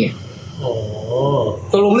ร์ที่ดีไง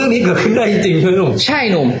ตกลงเรื่องนี้เกิดขึ้นได้จริงๆใช่ไหมหนุ่มใช่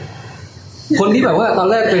หนุ่มคนที่แบบว่าตอน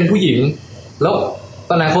แรกเป็นผู้หญิงแล้ว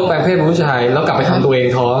อนาคตแปลงเพศเป็นผู้ชายแล้วกลับไปทำตัวเอง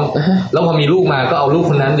ท้องแล้วพอมีลูกมาก็เอาลูก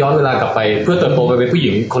คนนั้นย้อนเวลากลับไปเพื่อเติบโตไปเป็นผู้ห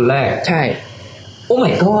ญิงคนแรกใช่โอ้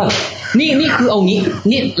my god นี่คือเอางี้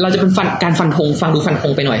นี่เราจะเป็นการฟันธงฟังดูฟันธ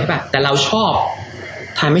งไปหน่อยใช่ป่ะแต่เราชอบ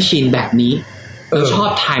time machine แบบนี้เราชอบ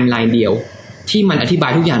timeline เดียวที่มันอธิบา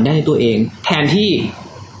ยทุกอย่างได้ในตัวเองแทนที่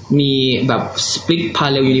มีแบบ split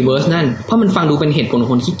parallel universe นั่นเพราะมันฟังดูเป็นเหตุผลขอ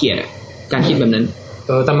งคนขี้เกียจการคิดแบบนั้น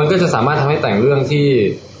แต่มันก็จะสามารถทำให้แต่งเรื่องที่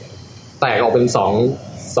แตกออกเป็นสอ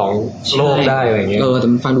งโลกได้อะไรเงี้ยแต่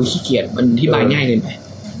มันฟังดูขี้เกียจมันอธิบายง่ายเกินไป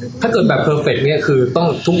ถ้าเกิดแบบ perfect เนี่ยคือต้อง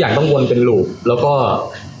ทุกอย่างต้องวนเป็นลูปแล้วก็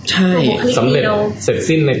ใช่สำเร็จเสร็จ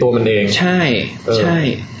สิ้นในตัวมันเองใช่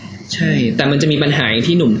แต่มันจะมีปัญหา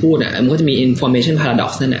ที่หนุ่มพูดอ่ะมันก็จะมี information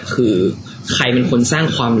paradox นั่นแหละคือใครเป็นคนสร้าง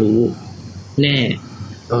ความรู้แน่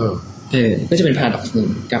ก็จะเป็น paradox นึง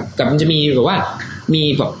กับมันจะมีแบบว่ามี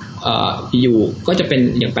แบบอยู่ก็จะเป็น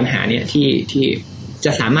อย่างปัญหาเนี่ยที่จ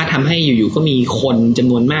ะสามารถทำให้อยู่ๆก็มีคนจ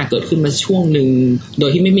ำนวนมากเกิดขึ้นมาช่วงนึงโดย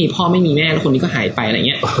ที่ไม่มีพ่อไม่มีแม่แล้วคนนี้ก็หายไปอะไรเ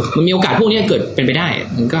งี้ยมันมีโอกาสพวกนี้เกิดเป็นไปได้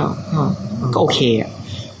มันก็โอเคอ่ะ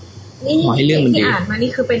ขอให้เรื่องมันดีที่อ่านมานี่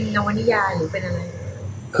คือเป็นนวนิยายหรือเป็นอะไร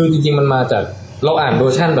คือจริงๆมันมาจากเราอ่านเวอ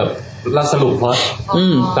ร์ชันแบบรัสรุปเพราะ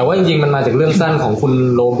แต่ว่าจริงๆมันมาจากเรื่องสั้นของคุณ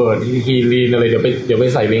โรเบิร์ตฮีรีนอะไรเดี๋ยวไป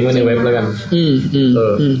ใส่ลิงก์ไว้ในเว็บแล้วกัน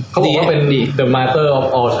เขาบอกว่าเป็น The Master of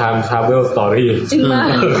All Time Travel Story จริงมาก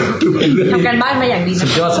ทำการบ้านมาอย่างดีสุ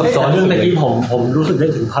ดยอดซับซ้อนเรื่องเมื่อกี้ผมรู้สึกได้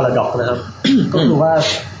ถึง paradox นะครับก็คือว่า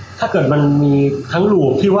ถ้าเกิดมันมีทั้งลู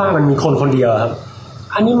ปที่ว่ามันมีคนเดียวครับ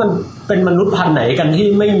อันนี้มันเป็นมนุษย์พันธุ์ไหนกันที่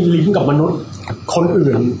ไม่มีลิงก์กับมนุษย์คน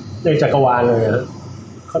อื่นในจักรวาลเลยนะ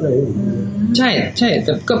ใช่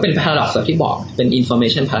ก็เป็น paradox แบบที่บอกเป็น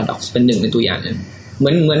information paradox เป็นหนึ่งในตัวอย่างนึงเห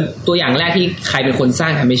มือนตัวอย่างแรกที่ใครเป็นคนสร้า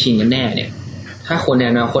ง time machine กันแน่เนี่ยถ้าคนใน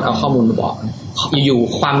อนาคตเอาข้อมูลมาบอกอยู่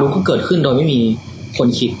ๆความรู้ก็เกิดขึ้นโดยไม่มีคน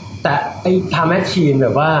คิดแต่ไอ้ time machine แบ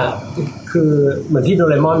บว่าคือเหมือนที่โด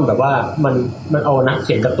เรมอนแบบว่ามันเอานักเ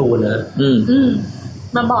ขียนการ์ตูนนะ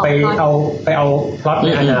มาบอกไปเอาพล็อตใน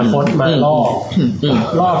อนาคตมาล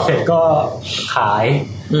อกเสร็จก็ขาย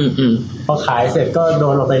พอขายเสร็จก็โด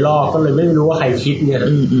นเอาไปลอกก็เลยไม่รู้ว่าใครคิดเนี่ย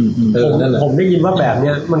ผมได้ยินว่าแบบเ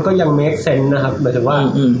นี้ยมันก็ยัง make sense นะครับหมายถึงว่า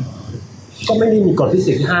ก็ไม่ได้มีกฎฟิ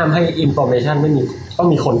สิกส์ห้ามให้ information ไม่มีต้อง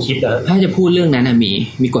มีคนคิดนะถ้าจะพูดเรื่องนั้นนะ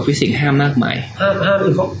มีกฎฟิสิกส์ห้ามมากมายห้าม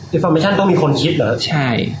information ต้องมีคนคิดเหรอใช่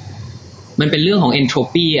มันเป็นเรื่องของ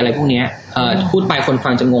entropy อะไรพวกเนี้ยพูดไปคนฟั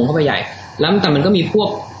งจะงงเข้าไปใหญ่แล้วแต่มันก็มีพวก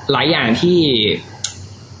หลายอย่างที่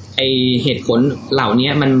ไอเหตุผลเหล่านี้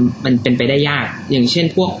มันเป็นไปได้ยากอย่างเช่น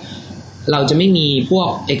พวกเราจะไม่มีพวก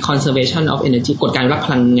ไอ conservation of energy กฎการรักพ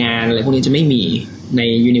ลังงานอะไรพวกนี้จะไม่มีใน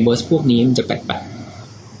universe พวกนี้มันจะแปลก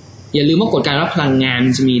ๆอย่าลืมว่ากฎการรักพลังงาน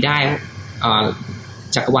มันจะมีได้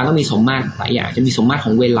จักรวาลต้องมีสมมาตรหลายอย่างจะมีสมมาตรข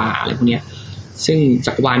องเวลาอะไรพวกนี้ซึ่ง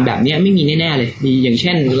จักรวาลแบบนี้ไม่มีแน่ๆเลยมีอย่างเ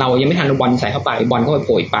ช่นเรายังไม่ทันเอาบอลใส่เข้าไปบอลก็ไปโผ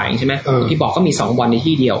ล่อีกปลายใช่ไหมที่บอกก็มี2บอลใน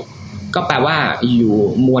ที่เดียวก็แปลว่าอยู่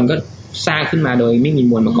มวลก็สร้างขึ้นมาโดยไม่มี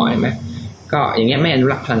มวลมาก่อนเห็นไหมก็อย่างเงี้ยไม่อนุ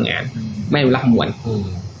รักษ์พลังงานไม่อนุรักษ์มวล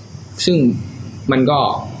ซึ่งมันก็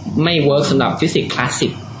ไม่เวิร์กสำหรับฟิสิกส์คลาสสิ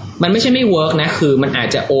กมันไม่ใช่ไม่เวิร์กนะคือมันอาจ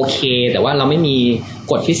จะโอเคแต่ว่าเราไม่มี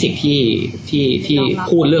กฎฟิสิกส์ที่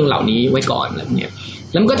พูดเรื่องเหล่านี้ไว้ก่อนอะไรเงี้ย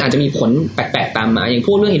แล้วมันก็อาจจะมีผลแปลกๆตามมาอย่างพ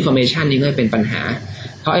วกเรื่อง information นี่ก็เป็นปัญหา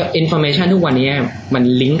เพราะ information ทุกวันนี้มัน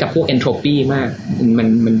ลิงก์กับพวก entropy มาก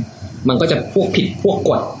มันก็จะพวกผิดพวก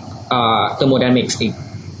กฎthermodynamics อีก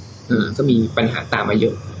ก็มีปัญหาตามมาเย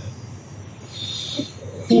อะ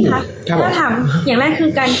พี่คะถ้าถามอย่างแรกคื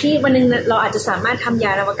อการที่วันนึงเราอาจจะสามารถทำย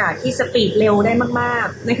านอวกาศที่สปีดเร็วได้มาก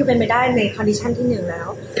ๆนั่นคือเป็นไปได้ในคอนดิชันที่1แล้ว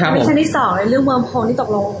คอนดิชันที่2ในเรื่องเวิร์มโฮลนี่ตก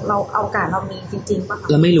ลงเราอวกาศเรามีจริงๆป่ะคะ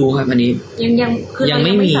เราไม่รู้ครับอันนี้ยังคือเรา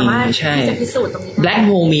ยังไม่สามารถที่จะพิสูจน์ตรงนี้ Black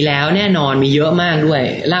Hole มีแล้วแน่นอนมีเยอะมากด้วย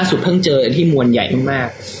ล่าสุดเพิ่งเจอที่มวลใหญ่มาก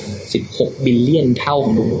ๆ16บิลเลียนเท่าข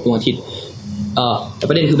องดวงอาทิตย์แต่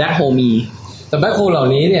ประเด็นคือ Black Hole มีแต่ Black Hole เหล่า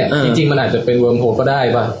นี้เนี่ยจริงๆมันอาจจะเป็นเวิร์มโฮลก็ได้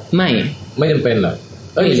ป่ะไม่จำเป็นหรอ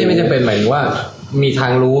ไม่จำเป็นหมายถึงว่ามีทา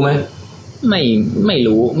งรู้ไหมไม่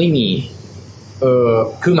รู้ไม่มี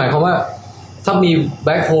คือหมายความว่าถ้ามีแบ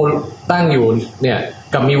ล็คโฮลตั้งอยู่เนี่ย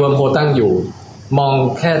กับมีเวิร์มโฮลตั้งอยู่มอง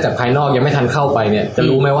แค่จากภายนอกยังไม่ทันเข้าไปเนี่ยจะ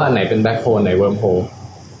รู้ไหมว่าอันไหนเป็นแบล็คโฮลไหนเวิร์มโฮล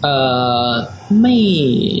ไ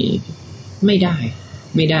ม่ได้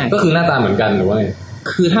ก็คือหน้าตาเหมือนกันหรือว่า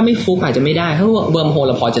คือถ้าไม่ฟุกอาจจะไม่ได้เพราะว่าเวิร์มโฮลเ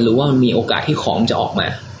ราพอจะรู้ว่ามันมีโอกาสที่ของจะออกมา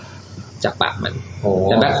จากปากมันแ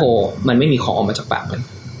ต่แบล็คโฮลมันไม่มีของออกมาจากปากมัน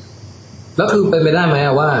แล้วคือเป็นไปได้ไหม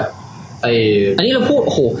ว่าอันนี้เราพูดโ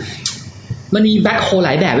อ้โหมันมีแบล็คโฮลหล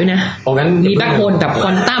ายแบบด้วยนะมีแบล็คโฮลแบบคว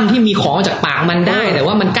อนตัมที่มีของจากปากมันได้แต่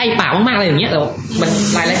ว่ามันใกล้ปากมากๆอะไรอย่างเงี้ยแต่มัน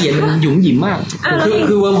รายละเอียดมันหยุ่มหยิมมาก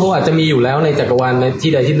คือเวิร์มโฮลอาจจะมีอยู่แล้วในจักรวาลใน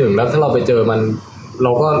ที่ใดที่หนึ่งแล้วถ้าเราไปเจอมัน เร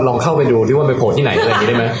าก็ลองเข้าไปดูที่ว่าไปโผล่ที่ไหนอะไรอย่างนี้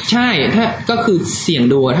ได้ไหมใช่ถ้าก็คือเสี่ยง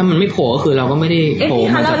ดูถ้ามันไม่โผล่ก็คือเราก็ไม่ได้โผล่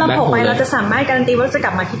มาจากแบ็คโฮลเราจะสามารถการันตีว่าจะก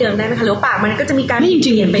ลับมาที่เดิมได้ไหมคะหรือปากมันก็จะมีการจริง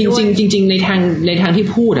จริงในทางที่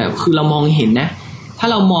พูดอ่ะคือเรามองเห็นนะถ้า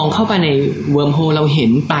เรามองเข้าไปในเวิร์มโฮลเราเห็น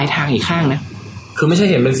ปลายทางอีกข้างนะคือไม่ใช่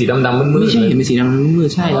เห็นเป็นสีดำๆมืดๆไม่ใช่เห็นเป็นสีดำมืด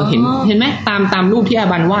ๆใช่เราเห็นไหมตามรูปที่อา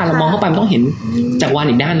บันวาดเรามองเข้าไปมันต้องเห็นจากวัน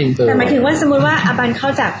อีกด้านนึงแต่หมายถึงว่าสมมติว่าอาบันเข้า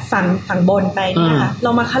จากฝั่งบนไปนะคะล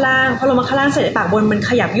งมาข้างล่างพอลงมาข้างล่างเสร็จปากบนมัน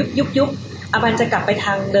ขยับยุบอาบันจะกลับไปท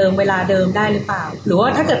างเดิมเวลาเดิมได้หรือเปล่าหรือว่า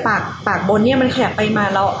ถ้าเกิดปากบนเนี่ยมันขยับไปมา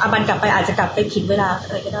แล้วอาบันกลับไปอาจจะกลับไปผิดเวลาอะ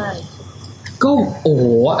ไรก็ได้ก็โอ้โห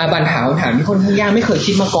อาบันถามที่คนข้างยากไม่เคย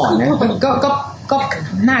คิดมาก่อนนะก็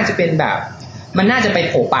น่าจะเป็นแบบมันน่าจะไป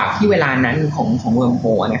โผล่ปากที่เวลานั้นของเวิร์มโฮ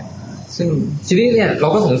ลเนี่ยซึ่งทีนี้เนี่ยเรา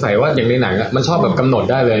ก็สงสัยว่าอย่างในหนังอ่ะมันชอบแบบกำหนด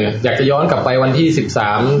ได้เลยอยากจะย้อนกลับไปวันที่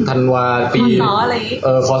13ธันวาปี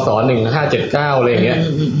คศ1579อะไรอย่างเงี้ย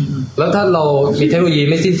แล้วถ้าเรามีเทคโนโลยี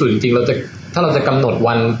ไม่สิ้นสุดจริงๆถ้าเราจะกำหนด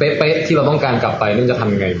วันเป๊ะๆที่เราต้องการกลับไปนี่จะท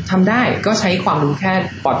ำยังไงทำได้ก็ใช้ความรู้แค่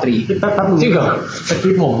ป.ตรีแป๊บนึงจริงเหรอเมื่อ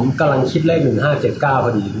กี้ผมกำลังคิดเลข1579พ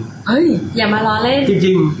อดีเฮ้ยอย่ามาล้อเล่นจ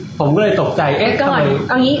ริงๆผมก็เลยตกใจก่อน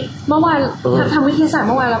เอางี้เมื่อวานทางวิทยาศาสตร์เ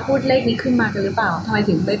มื่อวานเราพูดเลขนี้ขึ้นมากันหรือเปล่าทำไม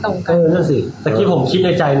ถึงไม่ตรงกันนั่นสิเมื่อกี้ผมคิดใน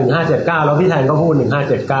ใจ1579แล้วพี่แทนก็พูด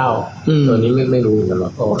1579ตัวนี้ไม่รู้เหมือนกันหรอ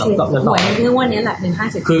กครับหวยเรื่องวันนี้แหละ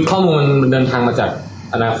1579คือข้อมูลมันเดินทางมาจาก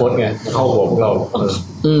อนาคตไงเข้าหัวพวกเรา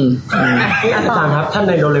อาจารย์ครับท่านใ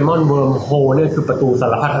นโดเรมอนเวิร์มโฮลเนี่ยคือประตูสา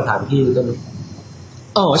รพัดสถานที่ใช่ไหม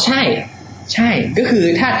อ๋อใช่ก็คือ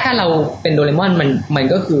ถ้าเราเป็นโดเรมอนมัน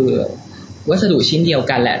ก็คือวัสดุชิ้นเดียว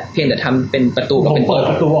กันแหละเพียงแต่ทำเป็นประตูกับเป็นเปิด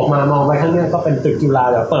ประตูออกมามองไปข้างนี้ก็เป็นตึกจุฬา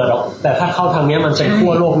แบบเปิดออกแต่ถ้าเข้าทางนี้มันเป็นขั้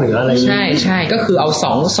วโลกเหนืออะไรใช่ก็คือเอา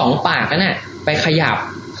สองปากนั่นน่ะไปขยับ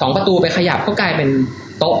2ประตูไปขยับก็กลายเป็น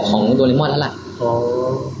โต๊ะของโดเรมอนแล้วล่ะ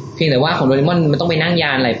เพียงแต่ว่าของโดเรมอนมันต้องไปนั่งย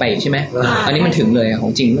านอะไรไปใช่ไหมอันนี้มันถึงเลยขอ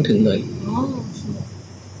งจริงมันถึงเลย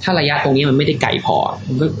ถ้าระยะตรงนี้มันไม่ได้ไกลพอ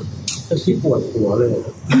มันก็คิดปวดหัวเลย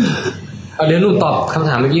เดี๋ยวนุ่นตอบคำ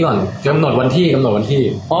ถามเมื่อกี้ก่อนกำหนดวันที่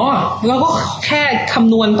อ๋อเราก็แค่ค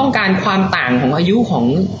ำนวณต้องการความต่างของอายุของ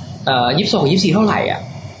22 24เท่าไหร่อ่ะ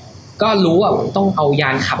ก็รู้ว่าต้องเอายา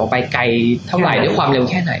นขับออกไปไกลเท่าไหร่ด้วยความเร็ว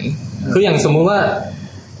แค่ไหนคืออย่างสมมุติว่า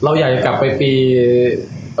เราอยากกลับไปปี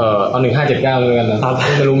เอา1579เลยกันนะ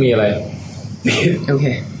ไม่รู้มีอะไรโอเค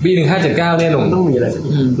ปี1579เนี่ยหนุ่มต้องมีอะไร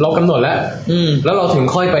เรากำหนดแล้วเราถึง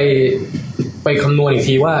ค่อยไปคำนวณอีก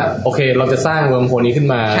ทีว่าโอเคเราจะสร้างเวิร์มโฮลนี้ขึ้น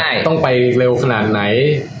มาต้องไปเร็วขนาดไหน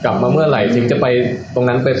กลับมาเมื่อไหร่ถึงจะไปตรง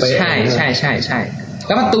นั้นไปใช่แ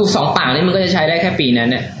ล้วประตู2ปากนี่มันก็จะใช้ได้แค่ปีนั้น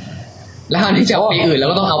เนี่ยแล้วอันที่จะปีอื่นแล้ว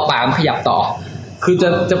ก็ต้องเอาปากขยับต่อคือ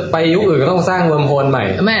จะไปยุคอื่นก็ต้องสร้างเวิร์มโฮลใหม่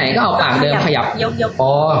ไม่ก็เอาปากเดิมขยับยก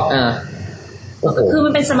คือมั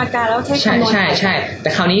นเป็นสมการแล้วแค่ใช่แต่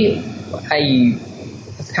คราวนี้ไอ้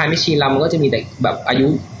ทางแมชชีนเรามันก็จะมีแต่แบบอายุ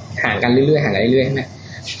ห่างกันเรื่อยๆใช่ไหม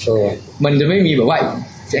มันจะไม่มีแบบว่า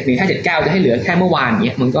จาก1579จะให้เหลือแค่เมื่อวานเ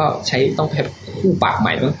นี้ยมันก็ใช้ต้องแค่คู่ปากให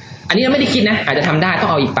ม่มั้งอันนี้เราไม่ได้คิดนะอาจจะทำได้ต้อง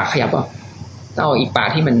เอาอีกปากขยับป่ะต้องเอาอีกปาก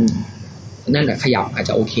ที่มันนั่นแหละขยับอาจจ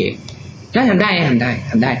ะโอเคถ้าทำได้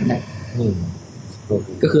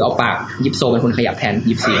ก็คือเอาปากยิปโซเป็นคนขยับแทน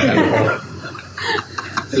ยิปซีกัน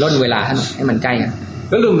ลดเวลาให้มันใกล้กัน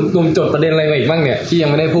แล้วลุงจดประเด็นอะไรมาอีกบ้างเนี่ยที่ยัง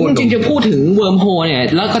ไม่ได้พูดจริงๆจะพูดถึงเวิร์มโฮลเนี่ย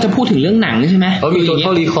แล้วก็จะพูดถึงเรื่องหนังใช่ไหมมีตัวเข้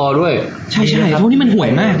ารีคอร์ด้วยใช่เพราะนี่มันห่วย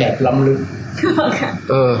มากแบบล้ำลึก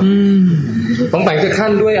ต้องแต่งจะขั้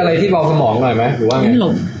นด้วยอะไรที่เบาสมองหน่อยไหมหรือว่าไง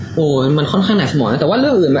มันค่อนข้างหนักสมองแต่ว่าเรื่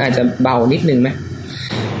องอื่นมันอาจจะเบานิดนึงไหม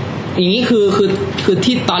อย่างนี้คือ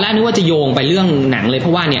ที่ตอนแรกนึกว่าจะโยงไปเรื่องหนังเลยเพร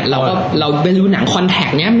าะว่าเนี่ยเราไปดูหนังคอนแทค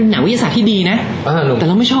เนี้ยหนังวิทยาศาสตร์ที่ดีนะแต่เ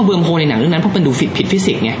ราไม่ชอบเวิร์มโฮลในหนังเรื่องนั้นเพราะมันดูผิดฟิ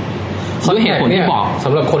สิกส์ไงด้วยเหตุผลที่บอกส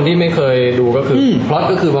ำหรับคนที่ไม่เคยดูก็คือพล็อต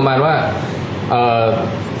ก็คือประมาณว่า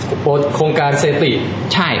โครงการเซติ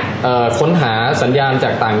ใช่ค้นหาสัญญาณจา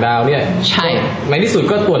กต่างดาวเนี่ยใช่ในที่สุด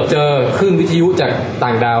ก็ตรวจเจอคลื่นวิทยุจากต่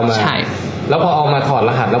างดาวมาใช่แล้วพอเอามาถอด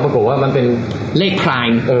รหัสแล้วปรากฏว่ามันเป็นเลขไพร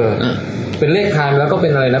ม์เป็นเลขไพรม์แล้วก็เป็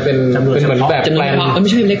นอะไรนะเป็นเหมือนแบบแปลนไม่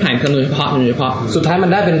ใช่เลขไพรม์จำนวนเฉพาะสุดท้ายมัน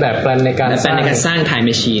ได้เป็นแบบแปลนในการสร้างไทม์แม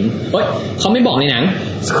ชชีนเขาไม่บอกในหนัง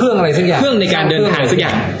เครื่องอะไรสักอย่างเครื่องในการเดินทางสักอย่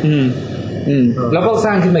างแล้วก็ส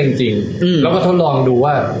ร้างขึ้นมาจริงๆแล้วก็ทดลองดู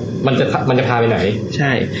ว่ามันจะพาไปไหนใ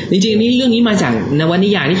ช่จริงๆนี่เรื่องนี้มาจากนวนิ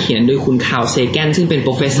ยายที่เขียนโดยคุณคาร์ลเซแกนซึ่งเป็นโป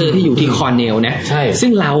รเฟสเซอร์ที่อยู่ที่คอร์เนลนะซึ่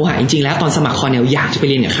งเราจริงๆแล้วตอนสมัครคอร์เนลอยากจะไป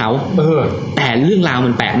เรียนกับเขาแต่เรื่องราวมั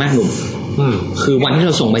นแปลกมากหนุ่มคือวันที่เ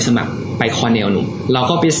ราส่งใบสมัครไปคอร์เนลหนุ่มเรา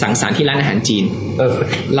ก็ไปสังสรรค์ที่ร้านอาหารจีน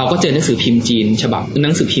เราก็เจอหนังสือพิมพ์จีนห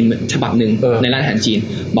นังสือพิมพ์ฉบับนึงในร้านอาหารจีน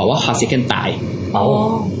บอกว่าคาร์ลเซแกนตาย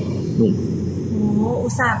หนุ่ม อุ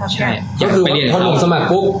ตส่าห์แบบ ใช่ ก็คือพอหนุ่มสมัคร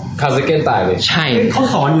ปุ๊บคาร์ซิเกนตายเลยใช่เขา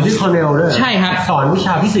สอนอยู่ที่คอร์เนลด้วยใช่ครับสอนวิช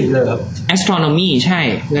าฟิสิกส์เลยครับ astronomy ใช่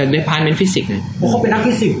ใน department physics เนี่ยเขาเป็นนัก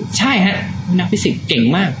ฟิสิกส์ใช่ฮะนักฟิสิกส์เก่ง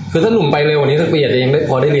มากคือถ้าหนุ่มไปเร็วกว่านี้สักปีอาจจะยังได้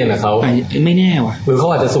พอได้เรียนกับเขาไม่แน่ว่ะหรือเขา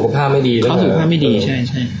อาจจะสุขภาพไม่ดีเขาสุขภาพไม่ดีใช่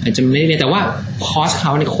ใช่อาจจะไม่ได้เรียนแต่ว่าคอร์สเข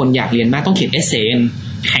าเนี่ยคนอยากเรียนมากต้องเขียนเอเซ่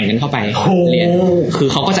แข่งกันเข้าไปเรียนคือ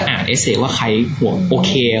เขาก็จะอ่านเอเซ่ว่าใครหัวโอเ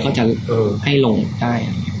คก็จะให้ลงได้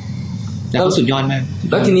แล้วก็สุดยอดมาก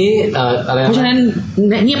แล้วทีนี้อะไรเพราะฉะนั้น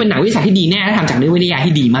เนี่ยเป็นหนังวิทยาศาสตร์ที่ดีแน่ถ้าทำจากเนื้อวิทยา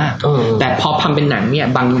ที่ดีมากแต่พอทำเป็นหนังเนี่ย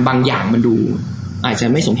บางอย่างมันดูอาจจะ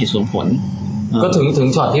ไม่สมเหตุสมผลก็ถึง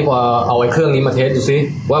ช็อตที่พอเอาไอ้เครื่องนี้มาเทสดูซิ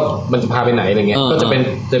ว่ามันจะพาไปไหนอะไรเงี้ยก็จะเ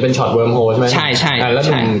ป็นช็อตเวิร์มโฮลใช่ไหมใช่ใช่แล้ว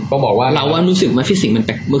ก็บอกว่าเราว่ารู้สึกว่าฟิสิกส์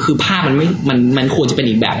มันคือภาพมันควรจะเป็น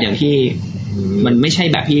อีกแบบอย่างที่มันไม่ใช่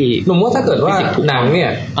แบบที่หนุ่มว่าถ้าเกิดว่าหนังเนี่ย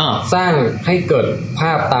สร้างให้เกิดภ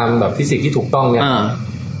าพตามแบบฟิสิกส์ที่ถูกต้องเนี่ย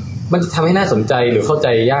มันจะทำให้น่าสนใจหรือเข้าใจ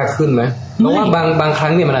ยากขึ้นไหมเพราะว่าบางครั้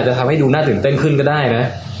งเนี่ยมันอาจจะทำให้ดูน่าตื่นเต้นขึ้นก็ได้นะ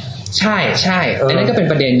ใช่ใช่อันนั้นก็เป็น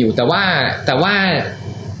ประเด็นอยู่แต่ว่า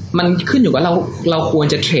มันขึ้นอยู่กับเราควร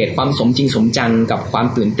จะเทรดความสมจริงสมจังกับความ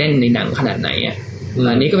ตื่นเต้นในหนังขนาดไหนอ่ะ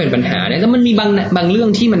อันนี้ก็เป็นปัญหานะแล้วมันมีบางเรื่อง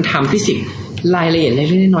ที่มันทำฟิสิกส์รายละเอียดเล็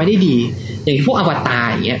กๆน้อยๆได้ดีอย่างพวกอวตาร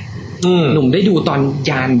อย่างเงี้ยหนุ่มได้ดูตอน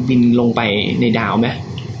ยานบินลงไปในดาวไหม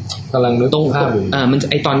กำลังนึกตรงภาพอยู่มัน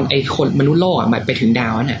ไอตอนไอคนมนุษย์โลกอ่ะมันไปถึงดา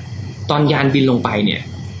วน่ะตอนยานบินลงไปเนี่ย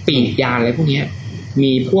ปีกยานอะไรพวกนี้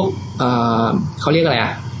มีพวกเขาเรียกอะไรอ่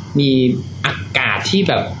ะมีอากาศที่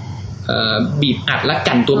แบบบีบอัดและ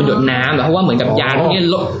กันตัวเป็นหยดน้ำเพราะว่าเหมือนกับยานพวกนี้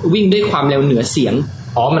วิ่งด้วยความเร็วเหนือเสียง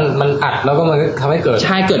มันอัดแล้วก็มันทำให้เกิดใ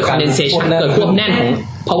ช่เกิด condensation เกิดควบแน่นของ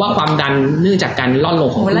เพราะว่าความดันเนื่องจากการล่อนลง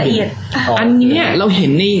ของละเอียดอันนี้เราเห็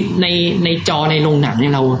นในจอในโรงหนังเนี่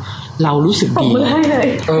ยเรารู้สึกดี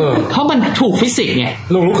เพราะมันถูกฟิสิกส์ไง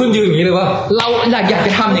หนุ่มลุกขึ้นยืนอย่างนี้เลยว่าเราอยากจ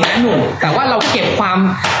ะทำอย่างนั้นหนุ่มแต่ว่าเราเก็บความ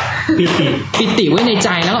ปิติไว้ในใจ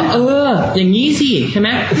แล้วอย่างนี้สิใช่ไหม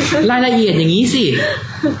รายละเอียดอย่างนี้สิ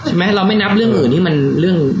ใช่ไหมเราไม่นับเรื่องอื่นที่มันเ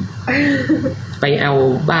รื่องไปเอา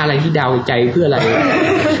บ้าอะไรที่ดาวใจเพื่ออะไร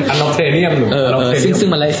อันนอเทเนียมหนูซึ่ง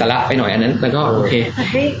มันเลยสาระไปหน่อยอันนั้นแต่ก็โอเค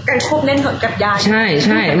ให้การควบเล่นกับยาใ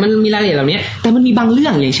ช่มันมีรายละเอียดเหล่านี้แต่มันมีบางเรื่อ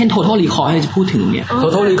งอย่างเช่น Total Recall ที่เราจะพูดถึงเนี่ย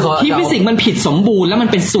Total Recall ที่ฟิสิกส์มันผิดสมบูรณ์แล้วมัน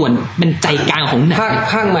เป็นส่วนเป็นใจกลางของหนัง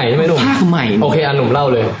ภาคใหม่ใช่ไหมหนุ่มภาคใหม่โอเคอันหนุ่มเล่า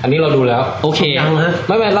เลยอันนี้เราดูแล้วโอเคไ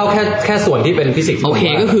ม่เล่าแค่ส่วนที่เป็นฟิสิกส์โอเค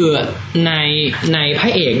ก็คือในพร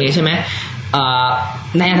ะเอกเนี่ยใช่ไหม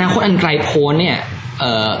ในอนาคตอันไกลโพ้นเนี่ย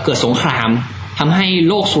เกิดสงครามทำให้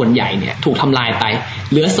โลกส่วนใหญ่เนี่ยถูกทำลายไป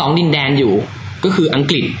เหลือ2ดินแดนอยู่ก็คืออัง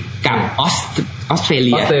กฤษกับออสเตรเ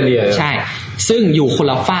ลียใช่ซึ่งอยู่คน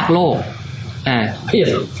ละฝากโลก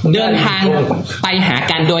เดินทางไปหา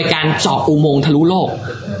กันโดยการเจาะอุโมงค์ทะลุโลก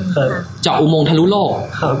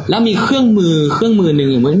แล้วมีเครื่องมือหนึ่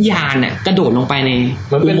งเหมือนยานน่ะกระโดดลงไปใน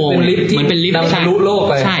อุโมงค์เหมือนเป็นลิฟต์ทะลุโลก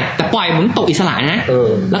ไปใช่แต่ปล่อยเหมือนตกอิสระนะ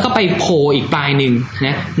แล้วก็ไปโผล่อีกปลายนึงน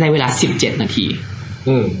ะในเวลา17นาที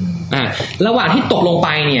ระหว่างที่ตกลงไป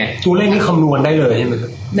เนี่ยตัวเลขนี้คำนวณได้เลยใช่ไหมครับ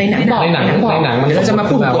ในหนังบอกมันก็จะมา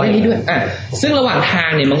พูดตัวเลขนี้ด้วยซึ่งระหว่างทาง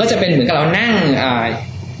เนี่ยมันก็จะเป็นเหมือนกับเรานั่ง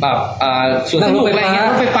แบบส่วนสนุกอะไรเงี้ยร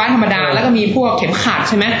ถไฟฟ้าธรรมดาแล้วก็มีพวกเข็มขัด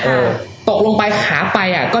ใช่ไหมตกลงไปขาไป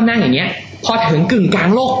ก็นั่งอย่างเงี้ยพอถึงกึ่งกลาง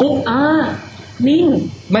โลกปุ๊บนิ่ง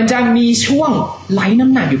มันจะมีช่วงไล่น้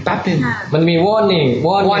ำหนักอยู่แป๊บนึงมันมี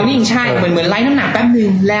warning ใช่เหมือนไล่น้ำหนักแป๊บนึง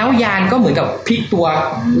แล้วยานก็เหมือนกับพลิกตัว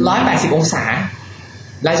180องศา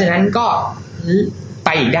หลังจากนั้นก็ไป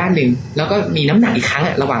อีกด้านหนึ่งแล้วก็มีน้ำหนักอีกครั้ง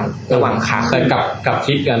ระหว่างขาแต่กลับ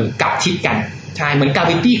ทิศกันใช่เหมือนกรา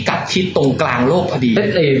วิตี้กลับทิศตรงกลางโลกพอดี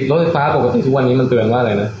รถไฟฟ้าปกติทุกวันนี้มันเตือนว่าอะไ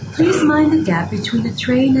รนะ Please mind the gap between the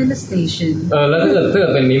train and the station แล้วถ้าเกิ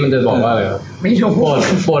ดเป็นนี้มันจะบอกว่าอะไรครับไม่รู้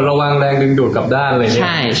โปรดระวังแรงดึงดูดกลับด้านอะไรเนี่ย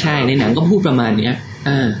ใช่ในหนังก็พูดประมาณเนี้ย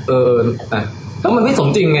แล้วมันไม่สม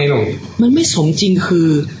จริงไงหนุ่มมันไม่สมจริงคือ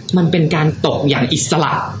มันเป็นการตกอย่างอิสร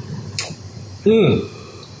ะ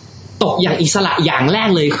ตกอย่างอิสระอย่างแรก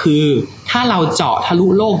เลยคือถ้าเราเจาะทะลุ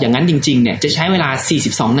โลกอย่างนั้นจริงๆเนี่ยจะใช้เวลา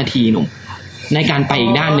42นาทีหนุ่มในการไปอี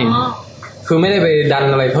กด้านหนึ่งคือไม่ได้ไปดัน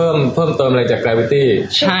อะไรเพิ่มเติมอะไรจาก gravity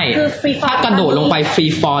ใช่ถ้ากระโดดลงไปฟรี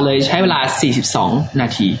ฟอร์เลยใช้เวลา42นา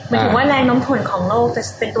ทีหมายถึงว่าแรงโน้มถ่วงของโลกจะ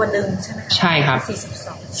เป็นตัวหนึ่งใช่ไหมคะใช่ครับ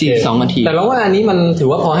42นาทีแต่เราว่าอันนี้มันถือ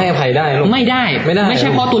ว่าพอให้อภัยได้ไม่ได้ไม่ใช่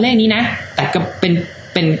เพราะตัวเลขนี้นะแต่ก็เ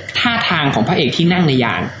ป็นท่าทางของพระเอกที่นั่งในย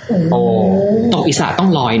านตกอิสระต้อง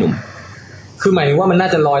ลอยหนุ่มคือหมายถึงว่ามันน่า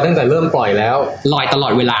จะลอยตั้งแต่เริ่มปล่อยแล้วลอยตลอ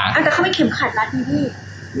ดเวลาแต่เขาไม่เข็มขัดรัดนี่พี่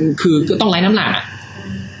คือก็ต้องไล่น้ำหนัก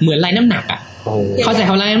เหมือนไล่น้ำหนักเข้าใจเ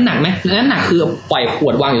ขาไล่น้ำหนักไหมน้ำหนักคือปล่อยข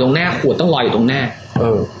วดวางอยู่ตรงหน้าขวดต้องลอยอยู่ตรงหน้า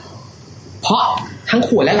เพราะ ทั้งข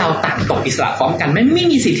วดและเราต่างตกอิสระพร้อมกันไม่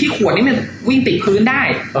มีสิทธิ์ที่ขวดนี้มันวิ่งติดพื้นได้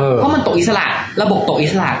เพราะมันตกอิสระระบบตกอิ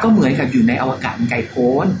สระก็เหมือนกับอยู่ในอวกาศไกลโ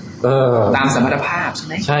พ้นตามสมรรถภาพใช่ไ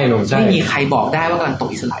หมใช่หนุ่มใช่ไม่มีใครบอกได้ว่ากำลังตก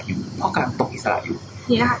อิสระอยู่เพราะกำลังตกอิสระอยู่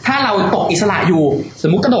ถ้าเราตกอิสระอยู่สม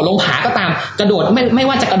มุติกระโดดลงผาก็ตามกระโดดไม่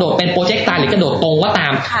ว่าจะกระโดดเป็นโปรเจกต์ตายหรือกระโดดตรงก็ตา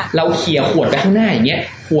มเราเขี่ยขวดไปข้างหน้าอย่างเงี้ย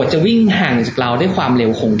ขวดจะวิ่งห่างจากเราด้วยความเร็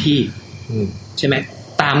วคงที่ใช่ไหม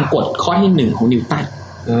ตามกฎข้อที่1ของนิวตัน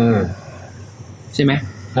ใช่ไหม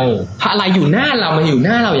ถ้าอะไรอยู่หน้าเรามันอยู่ห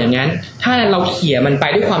น้าเราอย่างนั้นถ้าเราเขี่ยมันไป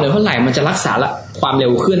ด้วยความเร็วเท่าไหร่มันจะรักษาความเร็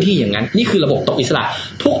วเคลื่อนที่อย่างนั้นนี่คือระบบตกอิสระ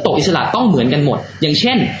ทุกตกอิสระต้องเหมือนกันหมดอย่างเ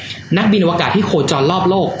ช่นนักบินอวกาศที่โคจรรอบ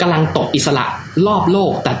โลกกำลังตกอิสระรอบโล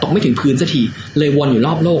กแต่ตกไม่ถึงพื้นสักทีเลยวนอยู่ร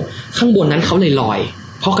อบโลกข้างบนนั้นเขาเลยลอย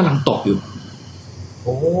เพราะกำลังตกอยู่โ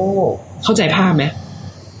อ้เข้าใจภาพไหม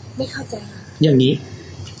ไม่เข้าใจอย่างนี้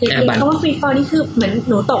เพราะว่าฟรีฟอลนี่คือเหมือน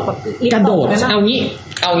หนูตกแบบกระโดดเอางี้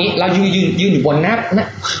เรายืนอยู่บนหน้า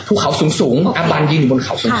ภูเขาสูงอาบันยืนอยู่บนเข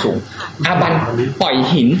าสูงอาบันปล่อย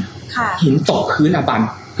หินตกพื้นอาบัน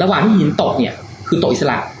ระหว่างที่หินตกเนี่ยคือตกอิส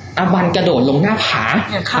ระอาบันกระโดดลงหน้าผา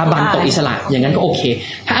อาบันตกอิสระอย่างนั้นก็โอเค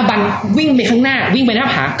ถ้าอาบันวิ่งไปข้างหน้าวิ่งไปหน้า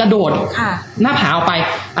ผากระโดดหน้าผาออกไป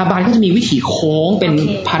อาบันก็จะมีวิถีโค้งเป็น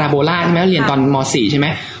พาราโบลาใช่ไหมเรียนตอนม.4 ใช่ไหม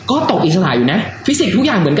ก็ตกอิสระอยู่นะฟิสิกส์ทุกอ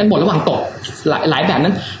ย่างเหมือนกันหมดระหว่างตกหลายแบบ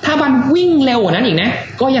นั้นถ้าบันวิ่งเร็วกว่านั้นอีกนะ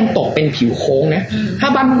ก็ยังตกเป็นผิวโค้งนะถ้า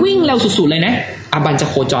บันวิ่งเร็วสุดๆเลยนะอาบันจะ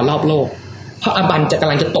โคจรรอบโลกเพราะอาบันจะก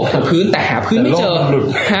ำลังจะตกถึงพื้นแต่หาพื้นไม่เ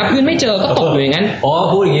จอก็ตกอยู่อย่างนั้น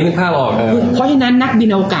พูดอย่างนี้นึกภาพออกเพราะฉะนั้นนักบิน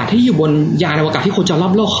อวกาศที่อยู่บนยานอวกาศที่โคจรรอ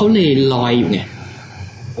บโลกเขาเลยลอยอยู่ไง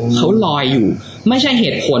เขาลอยอยู่ไม่ใช่เห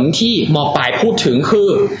ตุผลที่ม.ปลายพูดถึงคือ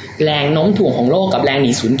แรงโน้มถ่วงของโลกกับแรงห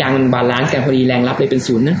นีศูนย์กลางมันบาลานซ์กันพอดีแรงรับเลยเป็น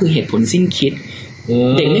ศูนย์นั่นคือเหตุผลสิ้นคิด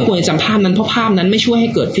เด็กไม่ควรจะจำภาพนั้นเพราะภาพนั้นไม่ช่วยให้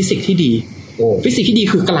เกิดฟิสิกส์ที่ดีฟิสิกส์ที่ดี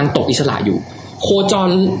คือกำลังตกอิสระอยู่โคจร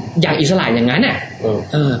อย่างอิสระอย่างนั้นน่ะ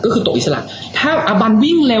ก็คือตกอิสระถ้าอาบัน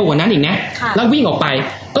วิ่งเร็วกว่านั้นอีกนะแล้ววิ่งออกไป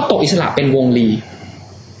ก็ตกอิสระเป็นวงรี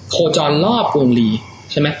โคจรรอบวงรี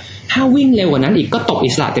ใช่ไหมถ้าวิ่งเร็วกว่านั้นอีกก็ตก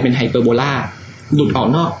อิสระจะเป็นไฮเปอร์โบลาหลุดออก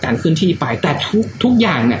นอกการเคลื่อนที่ไปแต่ทุกอ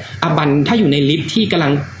ย่างเนี่ยอาบันถ้าอยู่ในลิฟท์ที่กำลั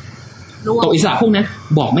งตกอิสระพวกนั้น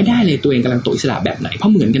บอกไม่ได้เลยตัวเองกำลังตกอิสระแบบไหนเพรา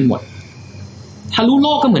ะเหมือนกันหมดทะลุโล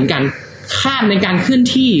กก็เหมือนกันคาดในการเคลื่อน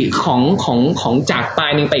ที่ของจากปลา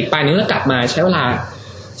ยนึงไปอีกปลายนึงแล้วกลับมาใช้เวลา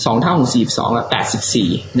2 เท่าของ42และ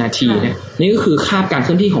84 นาทีนะนี่ก็คือคาดการเค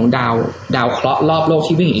ลื่อนที่ของดาวเคราะห์รอบโลก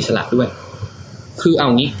ที่วิ่งอิสระด้วยคือเอา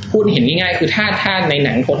งี้พูดเห็นง่ายๆคือถ้าในห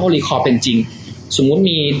นัง Total Recall เป็นจริงสมมุติ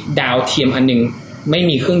มีดาวเทียมอันนึงไม่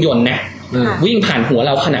มีเครื่องยนต์นะวิ่งผ่านหัวเ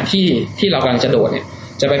ราขณะที่เรากำลังจะโดดเนี่ย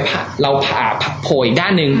จะไปเราโผล่อีกด้า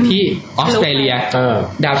นนึงที่ออสเตรเลีย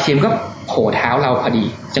ดาวเทียมก็โผล่เท้าเราพอดี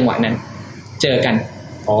จังหวะนั้นเจอกัน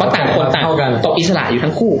เพราะต่างคนต่างตกอิสระอยู่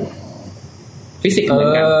ทั้งคู่ฟิสิกส์เหมือ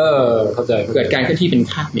นกันเข้าใจเกิดการเคลื่อนที่เป็น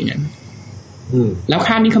คาบอย่างนั้นแล้วค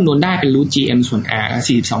าบนี้คำนวณได้เป็นรูท GM ส่วน R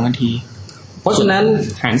 42 นาทีเพราะฉะนั้น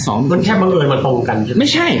หาร2มันแค่บังเอิญมันตรงกันใช่ไหมไม่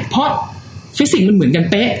ใช่เพราะฟิสิกส์มันเหมือนกัน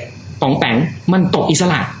เป๊ะปองแปงมันตกอิส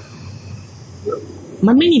ระ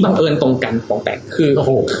มันไม่มีบังเอิญตรงกันปองแปง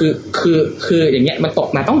คืออย่างเงี้ยมันตก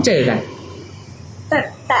มาต้องเจอกัน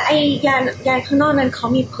แต่ไอยานข้างนอกนั้นเขา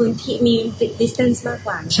มีพื้นที่มี distance มากก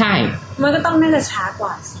ว่าใช่มันก็ต้องน่าจะช้าก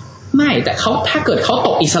ว่าไม่แต่เขาถ้าเกิดเขาต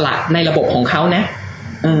กอิสระในระบบของเขานะ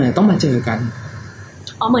ต้องมาเจอกัน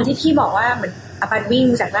เหมือนที่พี่บอกว่าเหมือนอาบันวิ่ง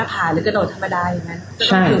จากหน้าผาหรือกระโดดธรรมดาอย่างนั้น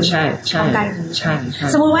ใช่ใช่ใช่ใช่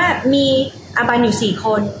สมมติว่ามีอาบันอยู่4 ค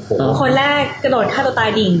นคนแรกกระโดดฆ่าตัวตาย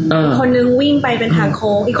ดิ่งคนนึงวิ่งไปเป็นทางโ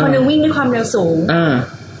ค้งอีกคนนึงวิ่งด้วยความเร็วสูง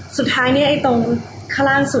สุดท้ายเนี่ยไอ้ตรงข้าง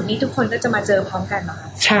ล่างสุดนี้ทุกคนก็จะมาเจอพร้อมกันเหรอคะ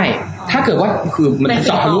ใช่ถ้าเกิดว่าคือมันเ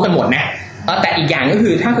จาะทะลุกันหมดนะแต่อีกอย่างก็คื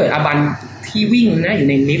อถ้าเกิดอาบันที่วิ่งนะอยู่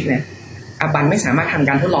ในลิฟต์เนี่ยอาบันไม่สามารถทำ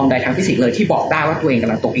การทดลองใดทางฟิสิกส์เลยที่บอกได้ว่าตัวเองก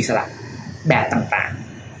ำลังตกอิสระแบบต่าง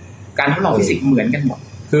ๆการทดลองฟิสิกส์เหมือนกันหมด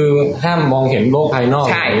คือห้ามมองเห็นโลกภายนอก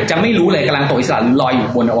ใช่จะไม่รู้เลยกำลังตกอิสระหรือลอยอยู่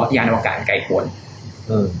บนยานอวกาศไกลโพ้น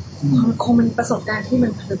คงมันประสบการณ์ที่มั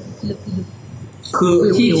นลึกคือ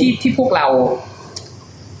ที่พวกเรา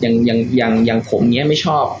อย่างผมเนี้ยไม่ช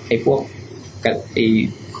อบไอ้พวกไอ้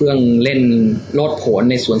เครื่องเล่นโลดโผน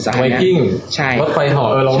ในสวนสาธารณะใช่รถไฟเหาะ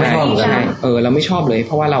เราไม่ชอบใช่เราไม่ชอบเลยเ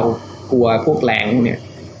พราะว่าเรากลัวพวกแรงพวกเนี้ย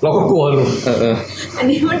เราก็กลัวลูกอัน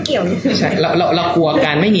นี้มันเกี่ยวใช่เรากลัวก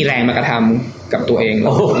ารไม่มีแรงมากระทำกับตัวเอง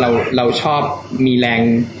เราชอบมีแรง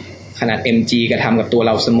ขนาด mg กระทำกับตัวเ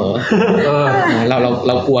ราเสมอเ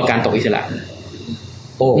รากลัวการตกอิสระ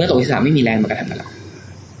เมื่อตกอิสระไม่มีแรงมากระทำกับเรา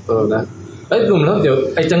นะหนุ่มแล้วเดี๋ยว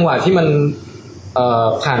ไอ้จังหวะที่มัน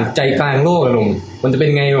ผ่านใจกลางโลกอะหนุ่มมันจะเป็น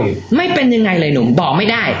ไงหนุ่มไม่เป็นยังไงเลยหนุ่มบอกไม่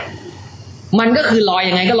ได้มันก็คือลอย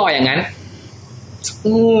ยังไงก็ลอยอย่างนั้น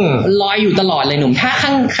ลอยอยู่ตลอดเลยหนุ่มถ้า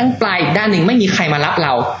ข้างปลายอีกด้านหนึ่งไม่มีใครมารับเร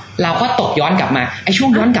าก็ตกย้อนกลับมาไอ้ช่วง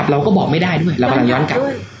ย้อนกลับเราก็บอกไม่ได้ด้วยเรากำลังย้อนกลับ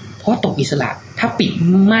เพราะตกอิสระถ้าปิด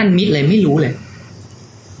ม่านมิดเลยไม่รู้เลย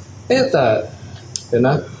แต่เดี๋ยวน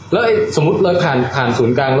ะแล้วสมมติเลยผ่านศู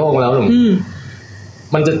นย์กลางโลกแล้วหนุ่ม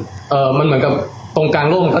มันจะมันเหมือนกับตรงกลาง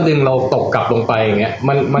โลกก็ดึงเราตกกลับลงไปอย่างเงี้ย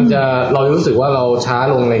มันจะเรารู้สึกว่าเราช้า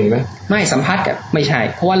ลงอะไรอย่างงี้ไหมไม่สัมผัสกับไม่ใช่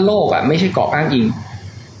เพราะว่าโลกอ่ะไม่ใช่เกาะอ้างอิง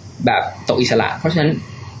แบบตกอิสระเพราะฉะนั้น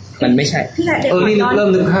มันไม่ใช่นี่เริ่ม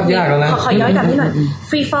นึกภาพยากแล้วนะขอย้อนกลับนิดหน่อย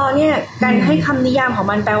ฟรีฟอลเนี่ยการให้คำนิยามของ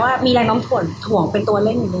มันแปลว่ามีแรงโน้มถ่วงเป็นตัวเ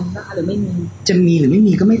ล่นอยู่เลยนะคะหรือไม่มีจะมีหรือไม่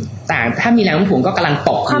มีก็ไม่ต่างถ้ามีแรงโน้มถ่วงก็กำลัง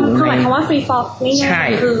ตกความหมายคำว่าฟรีฟอลนี่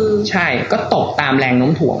คือใช่ก็ตกตามแรงโน้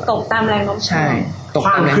มถ่วงตกตามแรงโน้มถ่วงใช่ตกต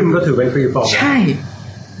ามขึ้นก็ถือเป็นฟรีฟอลใ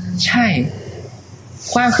ช่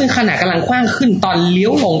คว้างขึ้นขนาดกำลังคว้างขึ้นตอนเลี้ย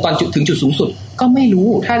วลงตอนถึงจุดสูงสุดก็ไม่รู้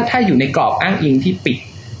ถ้าอยู่ในกรอบอ้างอิงที่ปิด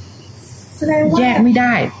แยกไม่ไ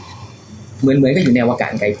ด้เหมือนก็อยู่ในอวกา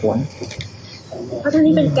ศไกลโพ้นเพราะฉะ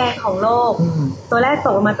นั้นเป็นแกนของโลกตัวแรกต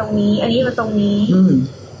กมาตรงนี้อันนี้มาตรงนี้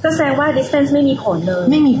ก็แสดงว่า distance ไม่มีผลเลย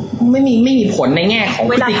ไม่มีผลในแง่ของ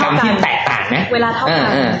พฤติกรรมที่แตกต่างนะเวลาเท่ากัน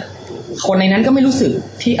คนในนั้นก็ไม่รู้สึก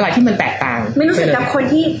ที่อะไรที่มันแตกต่างไม่รู้สึกกับคน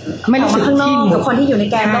ที่ไม่รู้สึกที่กับคนที่อยู่ใน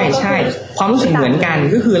แกนโลกใช่ความรู้สึกเหมือนกัน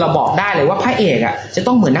ก็คือเราบอกได้เลยว่าพระเอกอ่ะจะ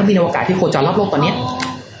ต้องเหมือนนักบินอวกาศที่โคจรรอบโลกตอนนี้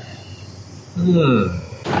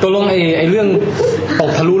ตัวลงไอ้เรื่องต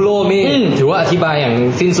กทะลุโลกนี่ถือว่าอธิบายอย่าง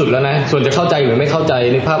สิ้นสุดแล้วนะส่วนจะเข้าใจหรือไม่เข้าใจ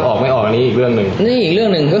นึกภาพออกไม่ออกนี่อีกเรื่องนึงนี่อีกเรื่อง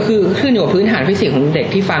นึงก็คือขึ้นอยู่กับพื้นฐานฟิสิกส์ของเด็ก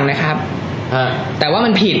ที่ฟังนะครับแต่ว่ามั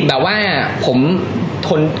นผิดแบบว่าผม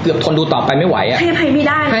เกือบทนดูต่อไปไม่ไหวอ่ะให้อภัยไม่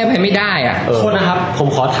ได้อ่ะโทษนะครับผม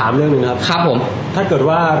ขอถามเรื่องนึงครับครับผมถ้าเกิด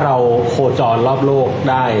ว่าเราโคจรรอบโลก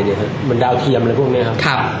ได้เนี่ยมันดาวเทียมอะไรพวกนี้ครับค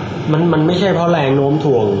รับมันไม่ใช่เพราะแรงโน้ม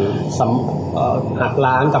ถ่วงหัก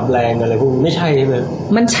ล้างกับแรงอะไรพวกนี้ไม่ใช่ใช่ไหม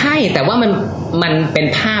มันใช่แต่ว่ามันเป็น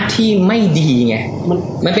ภาพที่ไม่ดีไง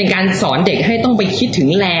มันเป็นการสอนเด็กให้ต้องไปคิดถึง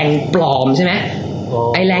แรงปลอมใช่ไหม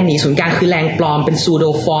ไอแรงหนีศูนย์กลางคือแรงปลอมเป็นซูโด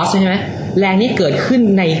ฟอร์สใช่ไหมแรงนี้เกิดขึ้น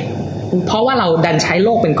เพราะว่าเราดันใช้โล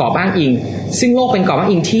กเป็นกรอบอ้างอิงซึ่งโลกเป็นกรอบอ้า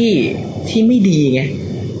งอิงที่ไม่ดีไง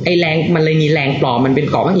ไอแรงมันเลยมีแรงปลอมมันเป็น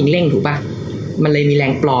กรอบอ้างอิงเร่งถูกป่ะมันเลยมีแร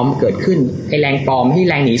งปลอมเกิดขึ้นไอแรงปลอมที่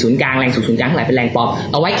แรงหนีศูนย์กลางแรงสู่ศูนย์กลางทั้งหลายเป็นแรงปลอม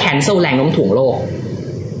เอาไว้แคนเซิลแรงโน้มถ่วงโลก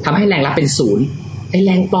ทำให้แรงรับเป็นศูนย์ไอแร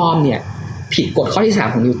งปลอมเนี่ยผิดกฎข้อที่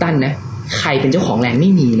3ของนิวตันนะใครเป็นเจ้าของแรงไม่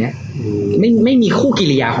มีนะไม่มีคู่กิ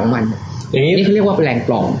ริยาของมันนี่เขาเรียกว่าเป็นแรงป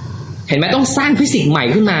ลอมเห็นไหมต้องสร้างฟิสิกส์ใหม่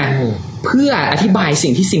ขึ้นมาเพื่ออธิบายสิ่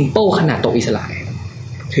งที่ซิมเปิลขนาดตกอิสระ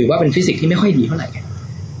ถือว่าเป็นฟิสิกส์ที่ไม่ค่อยดีเท่าไหร่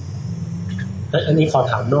อันนี้ขอ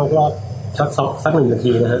ถามนอกรอบสัก1 นา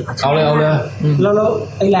ทีนะฮะเอาเลยแล้ว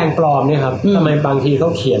ไอ้แรงปลอมเนี่ยครับทำไมบางทีเขา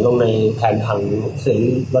เขียนลงในแผนผังเสรี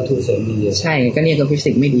วัตถุเสรีใช่ก็เนี่ยก็ฟิสิ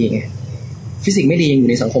กส์ไม่ดีไงฟิสิกส์ไม่ดียังอยู่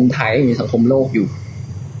ในสังคมไทยอยู่ในสังคมโลกอยู่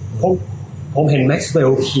ผมเห็นแม็กซ์เวล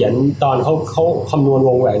ล์เขียนตอนเขาคำนวณว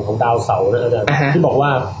งแหวนของดาวเสาร์นะอาจารย์ที่บอกว่า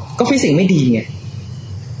ก็ฟิสิกส์ไม่ดีไง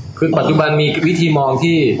คือปัจจุบันมีวิธีมอง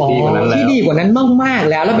ที่ดีกว่านั้นแล้วที่ดีกว่านั้นมากๆ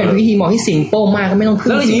แล้วเป็นวิธีมองที่ซิมเปิลมากก็ไม่ต้องพึ่ง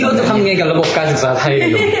แล้วอย่างนี้เราจะทำไงกับระบบการศึกษาไทย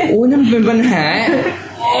อยู่โอ้ยนั่นเป็นปัญหา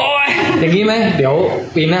อย่างนี้ไหมเดี๋ยว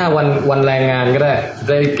ปีหน้าวันแรงงานก็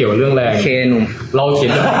ได้เกี่ยวเรื่องแรงเคหนุ่มเราเขีย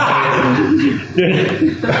น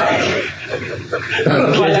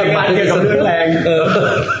จดหมายเกี่ยวกับเรื่องแรง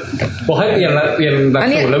บอกให้เปลี่ยนแบบ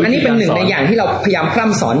สูตรแล้วอันนี้เป็นหนึ่งในอย่างที่เราพยายามพร่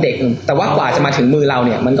ำสอนเด็กแต่ว่ากว่าจะมาถึงมือเราเ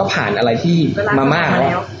นี่ยมันก็ผ่านอะไรที่มามากแ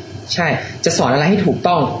ล้วใช่จะสอนอะไรให้ถูก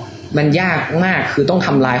ต้องมันยากมากคือต้องท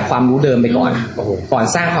ำลายความรู้เดิมไปก่อน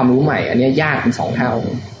สร้างความรู้ใหม่อันนี้ยากเป็น2 เท่า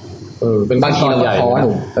เป็นบางทีเราก็ท้อห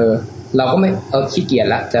นูเราก็ไม่ขี้เกียจ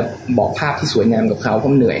ละจะบอกภาพที่สวยงามกับเขาเพรา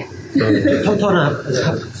ะเหนื่อยโทษนะค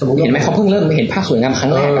รับสมมติเห็นไหมเขาเพิ่งเริ่มเห็นภาพสวยงามครั้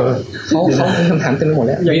งแรกเขามีคำถามเต็มไปหมด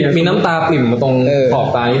แล้วมีน้ำตาปริ่มมาตรงขอบ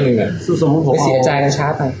ตานิดนึงอ่ะสมมติผมเสียใจกันช้า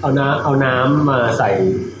ไปเอาน้ำมาใส่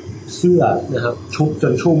เสื้อนะครับชุบจ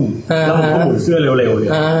นชุ่มแล้วผมก็หมุนเสื้อเร็วๆเลย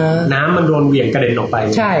น้ำมันโดนเหวี่ยงกระเด็นออกไป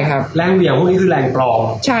ใช่ครับแรงเหวี่ยงพวกนี้คือแรงปลอม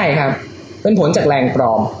ใช่ครับเป็นผลจากแรงปล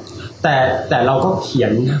อมแต่เราก็เขีย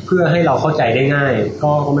นเพื่อให้เราเข้าใจได้ง่าย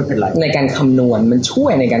ก็ไม่เป็นไรในการคำนวณมันช่ว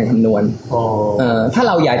ยในการคำนวณถ้าเ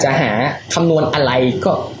ราอยากจะหาคำนวณอะไร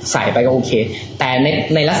ก็ใส่ไปก็โอเคแต่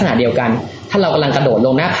ในลักษณะเดียวกันถ้าเรากำลังกระโดดล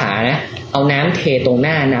งหน้าผานะเอาน้ำเทตรงห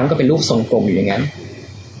น้าน้ำก็เป็นรูปทรงกลมอยู่อย่างนั้น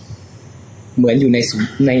เหมือนอยู่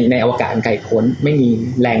ในอวกาศไกลโพ้นไม่มี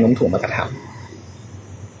แรงโน้มถ่วงมากระทำ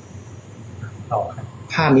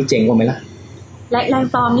ภาพนี้เจ๋งกว่าไหมล่ะและแรง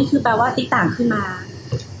ปลอมนี่คือแปลว่าติ๊กต่างขึ้นมา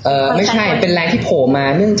ไม่ใช่เป็นแรงที่โผล่มา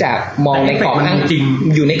เนื่องจากมองในกรอบอ้างอิง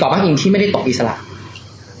อยู่ในกรอบอ้างอิงที่ไม่ได้ตกอิสระ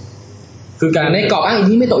คือการในกรอบอ้างอิง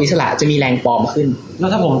ที่ไม่ตกอิสระจะมีแรงปลอมขึ้นแล้ว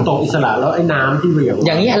ถ้าผมตกอิสระแล้วไอ้น้ำที่เหวี่ยงอ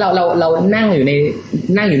ย่างนี้เรานั่งอยู่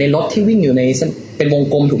ในรถที่วิ่งอยู่ใน เป็นวง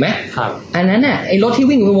กลมถูกไหม ครับ อันนั้นน่ะไอ้รถที่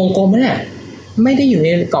วิ่งเป็นวงกลมนั่นน่ะไม่ได้อยู่ใน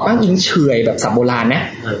เกาะอ้างอิงเฉื่อยแบบสับโบราณนะ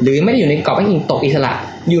หรือไม่ได้อยู่ในเกาะอ้างอิงตกอิสระ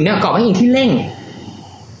อยู่ในเกาะอ้างอิงที่เร่ง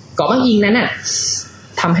เกาะอ้างอิงนั้นน่ะ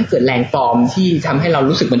ทำให้เกิดแรงปลอมที่ทำให้เรา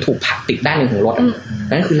รู้สึกมันถูกผลักติดด้านหนึ่งของรถ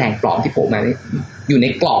นั่นคือแรงปลอมที่โผล่มาอยู่ใน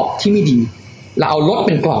กรอบที่ไม่ดีเราเอารถเ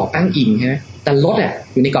ป็นกรอบอ้างอิงใช่ไหมแต่รถอ่ะ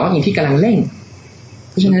อยู่ในกรอบอ้างอิงที่กำลังเร่ง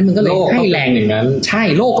เพราะฉะนั้นมันก็เลยให้แรงอย่างนั้นใช่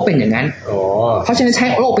โลกก็เป็นอย่างนั้นเพราะฉะนั้นใช้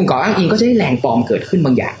โลกเป็นกรอบอ้างอิงก็จะได้แรงปลอมเกิดขึ้นบ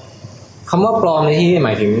างอย่างคำว่าปลอมในที่หม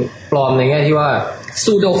ายถึงปลอมในแง่ที่ว่า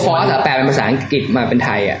pseudo false แปลเป็นภาษาอังกฤษมาเป็นไท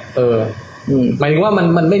ยอ่ะหมายถึงว่า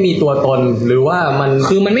มันไม่มีตัวตนหรือว่ามัน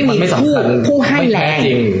คือมันไม่มีผู้ให้แรง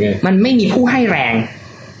มันไม่มีผู้ให้แรง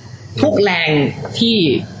ทุกแรงที่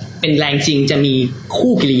เป็นแรงจริงจะมี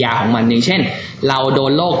คู่กิริยาของมันอย่างเช่นเราโด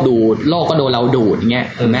นโลกดูดโลกก็โดนเราดูดอย่างเงี้ย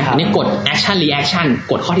เห็นไหมอันนี้กฎ action reaction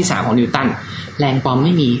กฎข้อที่3ของนิวตันแรงปลอมไ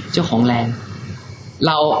ม่มีเจ้าของแรงเ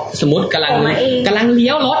ราสมมติกำลังเลี้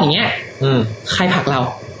ยวรถอย่างเงี้ยใครผลักเรา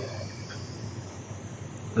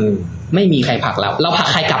ไม่มีใครผลักเราผลัก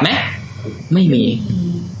ใครกลับไหมไม่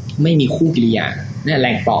มีคู่กิริยาเนี่ยแร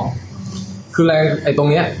งปลอมคือแรงไอ้ตรง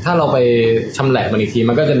เนี้ยถ้าเราไปชำแหละมันอีกที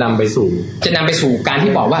มันก็จะนำไปสู่การ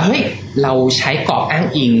ที่บอกว่าเฮ้ยเราใช้กรอบอ้าง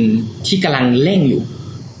อิงที่กำลังเร่งอยู่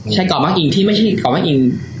ใช้กรอบอ้างอิงที่ไม่ใช่กรอบอ้างอิง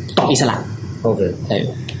ตกอิสระโอเค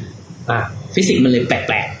ฟิสิกส์มันเลยแป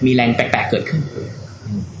ลกๆมีแรงแปลกๆเกิดขึ้น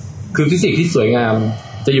คือฟิสิกส์ที่สวยงาม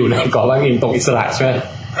จะอยู่ในกรอบอ้างอิงตกอิสระใช่ไหม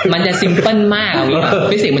มันจะซิมเปิลมาก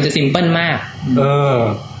ฟิสิกส์มันจะซิมเปิลมาก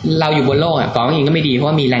เราอยู่บนโลกอ่ะกรอบอ้างอิงก็ไม่ดีเพราะ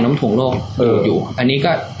ว่ามีแรงโน้มถ่วงโลกอยู่อัน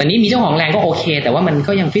นี้มีเจ้าของแรงก็โอเคแต่ว่ามัน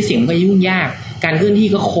ก็ยังฟิสิกส์มันก็ยุ่งยากการเคลื่อนที่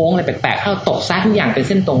ก็โค้งอะไรแปลกๆถ้าตกซ่าทุกอย่างเป็นเ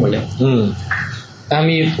ส้นตรงหมดเลย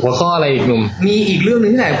มีหัวข้ออะไรอีกหนุ่มมีอีกเรื่องนึ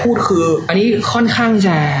งที่ไหนพูดคืออันนี้ค่อนข้างจ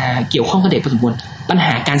ะเกี่ยวข้องกับเด็กพอสมควรปัญห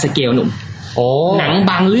าการสเกลหนุ่มหนัง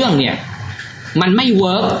บางเรื่องเนี่ยมันไม่เ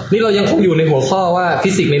วิร์กนี่เรายังคงอยู่ในหัวข้อว่า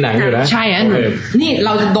ฟิสิกส์ในหนังอยู่นะใช่ฮะนี่เร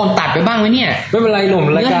าจะโดนตัดไปบ้างไหมเนี่ยไม่เป็นไรหนุ่ม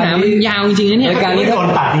รายการนี้ยาวจริงๆนะเนี่ยรายการนี้โดน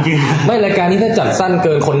ตัดจริงๆไม่รายการนี้ถ้าจัดสั้นเ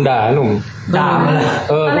กินคนด่าหนุ่มด่า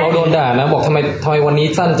เราโดนด่านะบอกทำไมวันนี้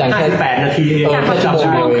สั้นจังแค่8 นาทีอยาก1 ชั่ว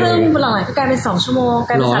โมงครึ่งหลังก็กลายเป็น2 ชั่วโมง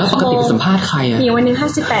กลายเป็น3 ชั่วโมงปกติสัมภาษณ์ใครอ่ะมีวันนึง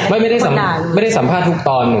58ไม่ได้สัมภาษณ์ทุกต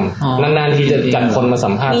อนหนุ่มนานๆทีจะจัดคนมาสั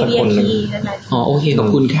มภาษณ์สักคนนึงโอเคขอบ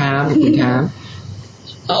คุณครับ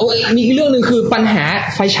มีอีกเรื่องนึงคือปัญหา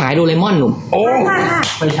ไฟฉายโดเรมอนหนุ่ม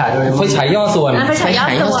ไฟฉายโดเรมอนไฟฉายย่อส่วน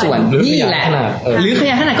นี่แหละหรือข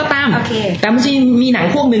ยายขนาดก็ตามแต่มันจะมีหนัง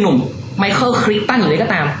พวกนึงหนุ่มไมเคิลคริสตันหรืออะไรก็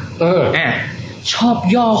ตามชอบ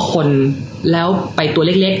ย่อคนแล้วไปตัวเ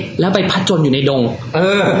ล็กๆแล้วไปผจญอยู่ในดง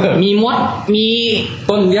มีมดมี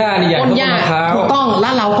ต้นหญ้านี่ต้นหญ้าถูกต้องแล้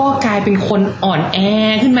วเราก็กลายเป็นคนอ่อนแอ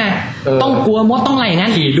ขึ้นมาต้องกลัวมดต้องอะไรงั้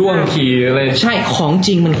นขี่ด้วงขี่อะไรใช่ของจ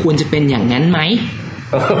ริงมันควรจะเป็นอย่างนั้นไหม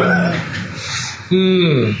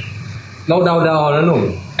เราเดาแล้วหนุ่ม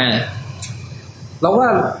เราว่า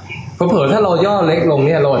เผลอๆถ้าเราย่อเล็กลงเ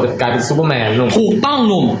นี่ยเราอาจจะกลายเป็นซูเปอร์แมนหนุ่มถูกต้อง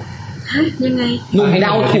หนุ่มยังไงหนุ่มเด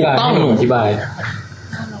าถูกต้องหนุ่มอธิบาย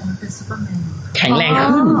เราเป็นซูเปอร์แมนแข็งแรง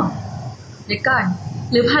ขึ้นเดี๋ยวก่อน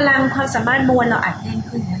หรือพลังความสามารถมวลเราอาจแน่น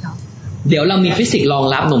ขึ้นนะเราเดี๋ยวเรามีฟิสิกส์รอง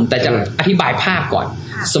รับหนุ่มแต่จะอธิบายภาพก่อน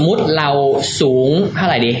สมมุติเราสูงเท่า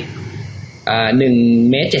ไหร่ดี1.70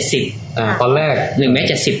 เมตรตอนแรก1.70 เมต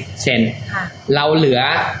รเราเหลือ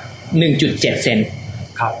 1.7 เซน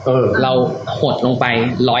ครับเราหดลงไป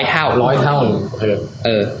100 เท่า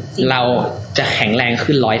เราจะแข็งแรง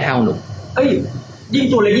ขึ้น100 เท่าหนุ่มยิ่ง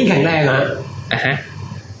ตัวเล็กยิ่งแข็งแรงนะฮะ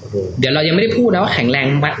เดี๋ยวเรายังไม่ได้พูดนะว่าแข็งแรง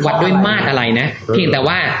วัดด้วยมาตรอะไรนะเพียงแต่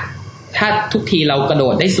ว่าถ้าทุกทีเรากระโด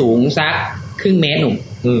ดได้สูงสักครึ่งเมตรหนุ่ม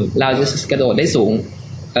เราจะกระโดดได้สูง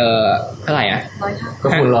เท่าไหร่อ่ะ100 เท่าก็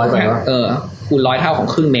คูณ100ไปคูณ100 เท่าของ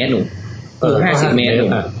ครึ่งเมตรหนุ่ม50 เมตรหนุ่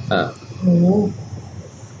ม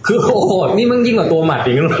คือโอ้โหนี่มันยิ่งกว่าตัวหมัด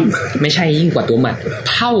อีกหนุ่มไม่ใช่ยิ่งกว่าตัวหมัด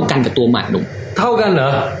เท่ากันกับตัวหมัดหนุ่มเท่ากันเหรอ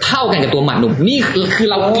เท่ากันกับตัวหมัดหนุ่มนี่คือ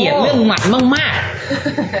เราเกลียดเรื่องหมัดมาก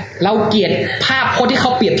ๆเราเกลียดภาพพจน์ที่เข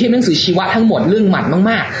าเปรียบเทียบหนังสือชีวะทั้งหมดเรื่องหมัด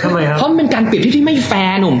มากๆทำไมครับเพราะมันเป็นการเปรียบเทียบที่ไม่แฟ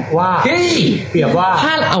ร์หนุ่มว่าเฮ้ยเปรียบว่าถ้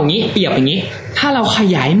าเอางี้เปรียบอย่างนี้ถ้าเราข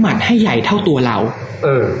ยายหมัดให้ใหญ่เท่าตัวเรา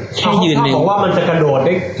แค่ยืนนึงบอกว่ามันจะกระโดดไ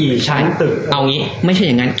ด้กี่ชั้นตึกเอางี้ไม่ใช่อ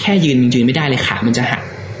ย่างนั้นแค่ยืนไม่ได้เลยขามันจะหัก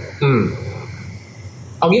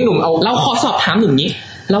เอางี้หนุ่มเราขอสอบถามหนุ่มนี้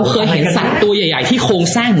เราเคยเห็นสัตว์ตัวใหญ่ๆที่โครง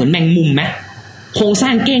สร้างเหมือนแมงมุมไหมโครงสร้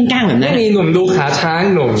างเก้งก้างแบบนั้นไม่มีหนุ่มดูขาช้าง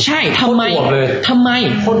หนุ่มใช่ทำไม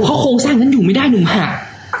เพราะโครงสร้างนั้นอยู่ไม่ได้หนุ่มหัก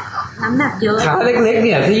น้ำหนักเยอะขาเล็กๆเ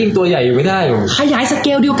นี่ยถ้ายิ่งตัวใหญ่อยู่ไม่ได้หนุ่มขยายสเก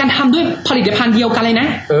ลเดียวกันทำด้วยผลิตภัณฑ์เดียวกันเลยนะ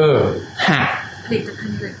หักผลิตภัณ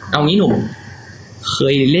ฑ์เลยเอางี้หนุ่มเค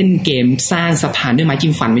ยเล่นเกมสร้างสะพานด้วยไม้จิ้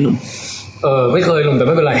มฟันไหมหนุ่มไม่เคยหนุ่มแต่ไ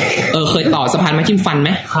ม่เป็นไรเคยต่อสะพานไม้จิ้มฟันไหม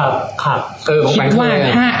ครับคิดว่า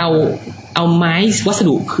ถ้าเอา เอาไม้วัส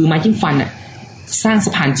ดุคือไม้จิ้มฟันอะสร้างส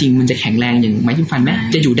ะพานจริงมันจะแข็งแรงอย่างไม้จิ้มฟันไหม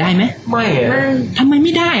จะอยู่ได้ไหมไม่ทำไมไ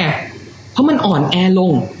ม่ได้อะเพราะมันอ่อนแอล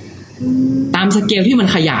งตามสเกลที่มัน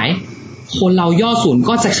ขยายคนเราย่อส่วน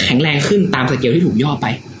ก็จะแข็งแรงขึ้นตามสเกลที่ถูกย่อไป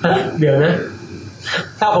เดี๋ยวนะ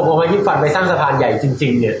ถ้าผมเอาไม้จิ้มฟันไปสร้างสะพานใหญ่จริ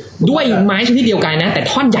งๆเนี่ยด้วยไม้ชนิดเดียวกันนะแต่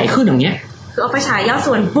ท่อนใหญ่ขึ้นอย่างเงี้ยคือเอาไฟฉายย่อ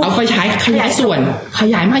ส่วนเอาไฟฉายขยายส่วนข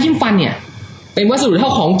ยายไม้จิ้มฟันเนี่ยเป็นวัสดุเท่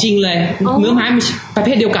าของจริงเลยเนื้อไม้ประเภ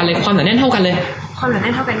ทเดียวกันเลยความหนาแน่นเท่ากันเลยความหนาแน่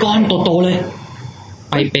นเท่ากันก้อนโตๆเลย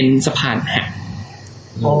ไปเป็นสะพานหัก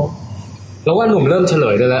แล้วว่าหนุ่มเริ่มเฉล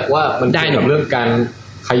ยได้แล้วว่ามันได้กับเรื่องการ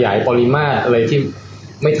ขยายปริมาตรอะไรที่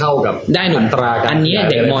ไม่เท่ากับได้หนุ่มตราอันนี้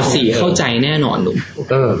เด็กม.4 เข้าใจแน่นอนหนุ่ม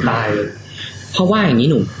ตายเลยเพราะว่าอย่างนี้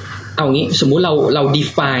หนุ่มเอางี้สมมุติเรา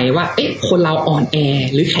define ว่าเอ๊ะคนเราอ่อนแอ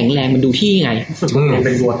หรือแข็งแรงมันดูที่ไงเ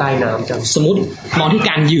ป็นวัวใต้น้ำจังสมมติมองที่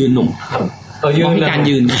การยืนหนุ่มมองที่การ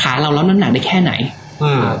ยืนขาเราแล้วน้ำหนักได้แค่ไหน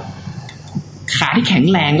ขาที่แข็ง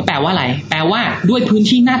แรงก็แปลว่าอะไรแปลว่าด้วยพื้น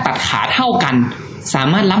ที่หน้าตัดขาเท่ากันสา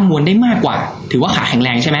มารถรับมวลได้มากกว่าถือว่าขาแข็งแร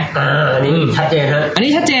งใช่ไหมอันนี้ชัดเจนฮะอัน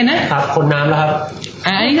นี้ชัดเจนนะครับคนน้ำแล้วครับ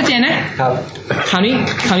อันนี้ชัดเจนนะครับคราวนี้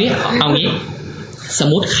เอางี้สม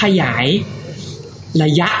มติขยายร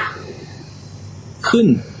ะยะขึ้น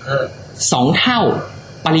2 เท่า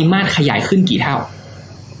ปริมาตรขยายขึ้นกี่เท่า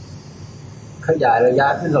ขยายระยะ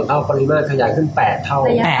ขึ้น2 เท่าปริมาตรขยายขึ้น8 เท่า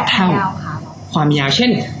8 เท่าความยาวเช่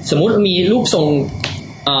นสมมุติมีรูปทรง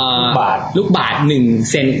ลูกบาศก์1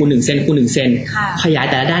 เซนคูณ1 เซนคูณ1 เซนขยาย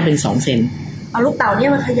แต่ละด้านเป็น2 เซนเอาลูกเต่าเนี่ย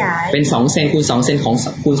มาขยายเป็น2 เซนคูณ2 เซนของ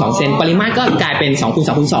คูณ2 เซนปริมาตรก็กลายเป็น2คูณ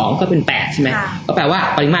2คูณ2ก็เป็น8ใช่ไหมก็แปลว่า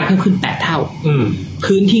ปริมาตรเพิ่มขึ้น8 เท่า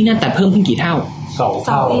พื้นที่หน้าตัดเพิ่มขึ้นกี่เท่า2 เ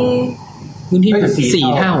ท่าพื้นที่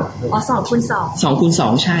4 เท่า2คูณ2 2คูณ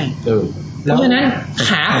2ใช่เพราะฉะนั้นข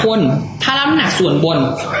าคนถ้าน้ำหนักส่วนบน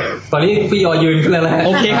ตอนนี้พี่ยอยืนขึ้นแล้วนะโ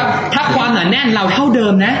อเคครับถ้าความหนาแน่นเราเท่าเดิ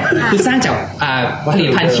มนะคือสร้างจากผลิต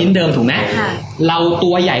ภัณฑ์ชิ้นเดิมถูกไหมเรา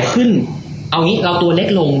ตัวใหญ่ขึ้นเอางี้เราตัวเล็ก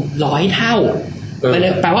ลง100 เท่า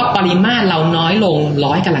แปลว่าปริมาตรเราน้อยลง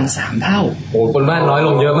100⁻3 เท่าโอ้ปริมาตรน้อยล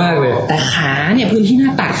งเยอะมากเลยแต่ขาเนี่ยพื้นที่หน้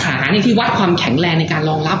าตัดขาเนี่ยที่วัดความแข็งแรงในการ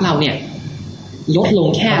รองรับเราเนี่ยลดลง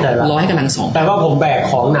แค่100⁻2แต่ว่าผมแบก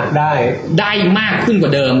ของหนักได้มากขึ้นกว่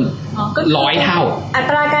าเดิม100 เท่าอั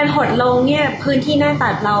ตราการหดลงเนี่ยพื้นที่หน้าตั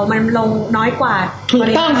ดเรามันลงน้อยกว่าถูก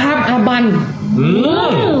ต้องครับอาบัน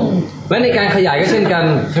และในการขยายก็เช่นกัน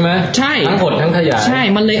ใช่ไหมใช่ทั้งหดทั้งขยายใช่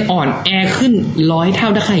มันเลยอ่อนแอขึ้น100 เท่า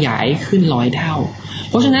ถ้าขยายขึ้น100 เท่า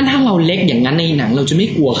เพราะฉะนั้นถ้าเราเล็กอย่างนั้นในหนังเราจะไม่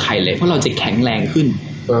กลัวใครเลยเพราะเราจะแข็งแรงขึ้น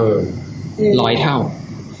100 เท่า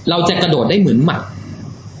เราจะกระโดดได้เหมือนหมัด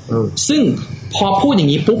ซึ่งพอพูดอย่า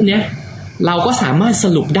งนี้ปุ๊บเนี่ยเราก็สามารถส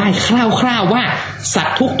รุปได้คร่าวๆว่าสัต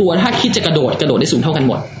ว์ทุกตัวถ้าคิดจะกระโดดได้สูงเท่ากัน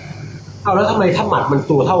หมดเอาแล้วทำไมถ้าหมัดมัน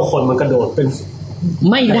ตัวเท่าคนมันกระโดดเป็น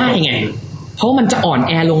ไม่ได้ไงเพราะมันจะอ่อน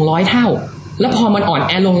แอลง100 เท่าแล้วพอมันอ่อน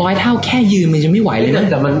แอลง100 เท่าแค่ยืนมันจะไม่ไหวเลยนะ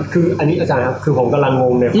แต่มันคืออันนี้อาจารย์ครับคือผมกำลังง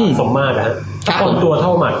งในความสมมาตรนะถ้าคนตัวเท่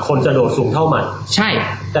าหมัดคนจะโดดสูงเท่าหมัดใช่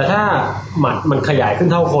แต่ถ้าหมัดมันขยายขึ้น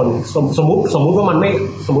เท่าคนสมมุติว่ามันไม่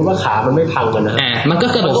สมมุติว่าขามันไม่พังกันนะมันก็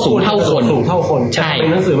กระโดดสูงเท่าคนใช่ใน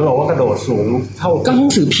หนังสือมันบอกว่ากระโดดสูงเท่าก็หนั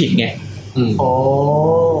งสือผิดไง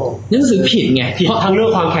หนังสือผิดไงผิดทั้งเรื่อ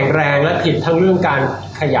งความแข็งแรงและผิดทั้งเรื่องการ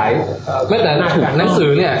ขยายไม่แต่หนังสือ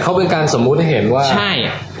เนี่ยเขาเป็นการสมมุติให้เห็นว่าใช่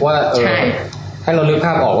ว่าให้เรานึกภ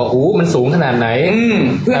าพออกว่ามันสูงขนาดไหน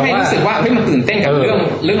เพื่อให้รู้สึกว่ามันตื่นเต้นกับเ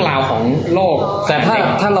รื่องราวของโลกแต่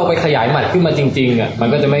ถ้าเราไปขยายหมัดขึ้นมาจริงๆอ่ะมัน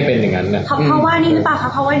ก็จะไม่เป็นอย่างนั้นนะเพราะว่านี่หรือเปล่าคะ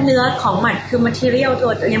เพราะว่าเนื้อของหมัดคือ material ตั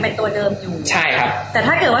วยังเป็นตัวเดิมอยู่ใช่ครับแต่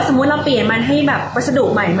ถ้าเกิดว่าสมมุติเราเปลี่ยนมันให้แบบวัสดุ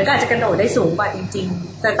ใหม่มันก็อาจจะกระโดดได้สูงกว่าจริง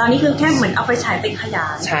ๆแต่ตอนนี้คือแค่เหมือนเอาไฟฉายไปขยา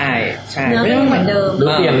ยใช่เนื้อไม่เหมือนเดิมหรือ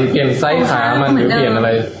เปลี่ยนไซส์ขามันหรือเปลี่ยนอะไร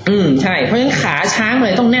ใช่เพราะฉะนั้นขาช้างเล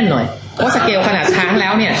ยต้องแน่นหน่อยเพราะสเกลขนาดช้างแล้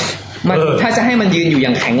วเนี่ยมันถ้าจะให้มันยืนอยู่อย่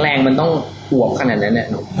างแข็งแรงมันต้องอวบขนาดนั้นแหละ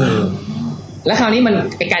แล้วคราวนี้มัน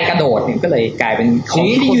การกระโดดเนี่ยก็เลยกลายเป็นของ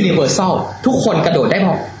ที่ยูนิเวอร์แซลทุกคนกระโดดได้พ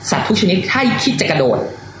อสัตว์ทุกชนิดถ้าคิดจะกระโด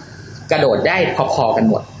ดได้พอๆกัน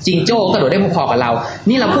หมดจิงโจ้กระโดดได้พอๆกับเรา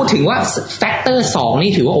นี่เราพูดถึงว่าแฟกเตอร์2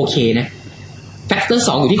นี่ถือว่าโอเคนะแฟกเตอร์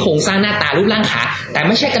2อยู่ที่โครงสร้างหน้าตารูปร่างขาแต่ไ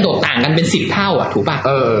ม่ใช่กระโดดต่างกันเป็น10 เท่าอ่ะถูกป่ะ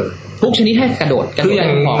ทุกชนิดให้กระโดดคืออย่า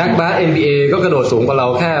งนักบาส NBA ก็กระโดดสูงกว่าเรา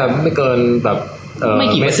แค่ไม่เกินแบบไม่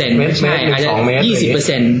กี่เปอร์เซ็นต์ใช่อาจจะ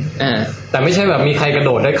20%แต่ไม่ใช่แบบมีใครกระโ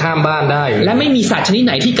ดดได้ข้ามบ้านได้และไม่มีสัตว์ชนิดไ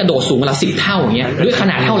หนที่กระโดดสูงกว่าเรา10 เท่าอย่างเงี้ยด้วยข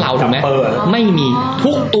นาดเท่าเราถูกไหมไม่มี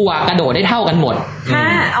ทุกตัวกระโดดได้เท่ากันหมดถ้า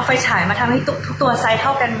เอาไฟฉายมาทำให้ทุกตัวไซส์เท่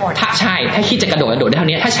ากันหมดถ้าใช่ถ้าคิดจะกระโดดได้เท่า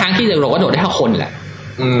นี้ถ้าช้างคิดจะกระโดดได้เท่าคนแหละ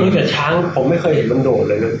แต่ช้างผมไม่เคยเห็นมันโดด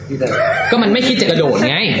เลยนะพี่แต่ก็มันไม่คิดจะกระโดด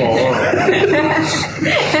ไง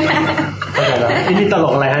นี่ตล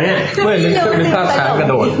กอะไรฮะเนี่ยไม่นึกภาพช้างกระ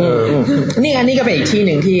โดดนี่อันนี้ก็เป็นอีกที่ห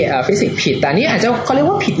นึ่งที่ฟิสิกส์ผิดแต่อันนี้อาจจะเขาเรียก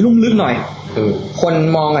ว่าผิดลุ่มลึกหน่อยคน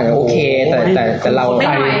มองอาจจะโอเคแต่เ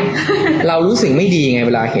รารู้สึกไม่ดีไงเ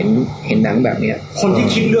วลาเห็นหนังแบบเนี้ยคนที่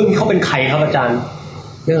คิดเรื่องนี้เขาเป็นใครครับอาจารย์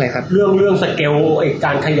เรื่องอะไรครับเรื่องสเกลไอ้ก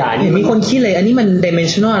ารขยายนี่มีคนคิดเลยอันนี้มัน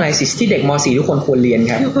dimensional analysis ที่เด็กม.4 ทุกคนควรเรียน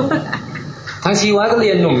ครับทางชีวะก็เรี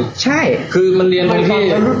ยนหนุ่มใช่คือมันเรียนตรงที่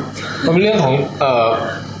มันเป็นเรื่องของ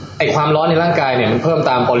ไอความร้อนในร่างกายเนี่ยมันเพิ่ม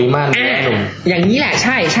ตามปริมาตรหนุ่มอย่างนี้แหละใ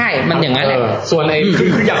ช่มันอย่างนั้นแหละส่วนไอคือ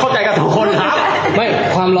อยากเข้าใจกัน2คนครับไม่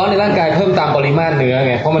ความร้อนในร่างกายเพิ่มตามปริมาตรเนื้อ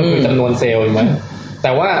ไงเพราะมันคือจำนวนเซลล์มั้ยแ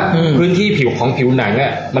ต่ว่าพื้นที่ผิวของผิวหนังอ่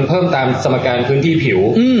ะมันเพิ่มตามสมการพื้นที่ผิว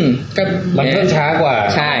มันเพิ่มช้ากว่า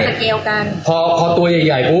ใช่สเกลกันพอตัวใ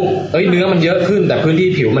หญ่ๆปุ๊บเนื้อมันเยอะขึ้นแต่พื้นที่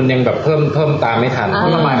ผิวมันยังแบบเพิ่มตามไม่ทัน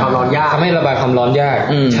ระบายความร้อนยากทำให้ระบายความร้อนยาก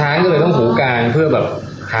ช้างก็เลยต้องหูกลางเพื่อแบบ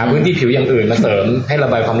หาพื้นที่ผิวอย่างอื่นมาเสริมให้ระ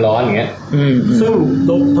บายความร้อนอย่างเงี้ยซึ่ง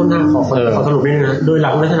ต้นทางขอสรุปนิดนึงนะโดยหลั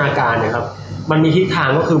กวิทยาการเนี่ยครับมันมีทิศทาง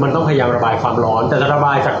ก็คือมันต้องพยายามระบายความร้อนแต่จะระบ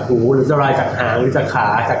ายจากหูหรือจะระบายจากหางหรือจากขา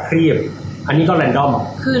จากครีบอันนี้ก็แรนดอม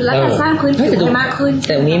คือแล้วจะสร้างพื้นที่ให้มากขึ้นแ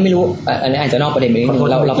ต่ตรงนี้ไม่รู้อันนี้อาจจะนอกประเด็นไปนิดนึง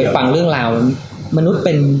เราไปฟังเรื่องราวมนุษย์เ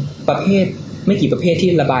ป็นประเภทไม่กี่ประเภทที่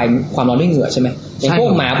ระบายความร้อนด้วยเหงื่อใช่ไหมอย่างพว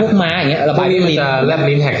กหมาพวกม้าอย่างเงี้ยระบายด้วยลิ้นแลบ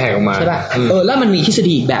ลิ้นแหกๆออกมาใช่ป่ะแล้วมันมีทฤษ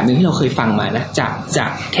ฎีอีกแบบนึงที่เราเคยฟังมานะจาก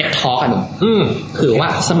เท็ดทอล์กอ่ะหนุ่มคือว่า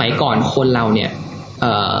สมัยก่อนคนเราเนี่ย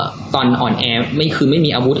ตอนอ่อนแอไม่มี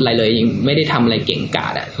อาวุธอะไรเลยยังไม่ได้ทำอะไรเก่งกา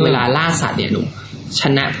จอ่ะเวลาล่าสัตว์เนี่ยหนุ่มช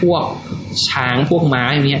นะพวกช้างพวกม้า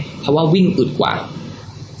อย่างเงี้ยเพราะว่าวิ่งอึดกว่า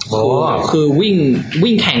คือ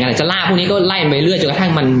วิ่งแข่งกันจะล่าพวกนี้ก็ไล่ไปเรื่อยจนกระทั่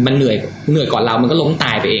งมันเหนื่อยก่อนเรามันก็ล้มต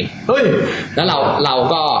ายไปเองแล้วเรา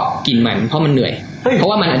ก็กินมันเพราะมันเหนื่อยเพราะ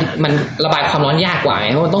ว่ามันระบายความร้อนยากกว่าไง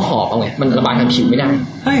เพราะมันต้องหอบเอาไงมันระบายทางผิวไม่ได้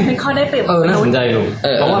เป็นข้อได้เปรียบน่าสนใจลุง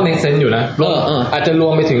เพราะว่าเมคเซนส์อยู่นะอาจจะรว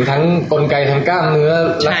มไปถึงทั้งกลไกทางกล้ามเนื้อ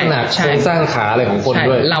ลักษณะโครงสร้างขาอะไรของคน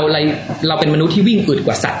ด้วยเราเป็นมนุษย์ที่วิ่งอึดก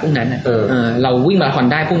ว่าสัตว์พวกนั้นเราวิ่งมาราธอน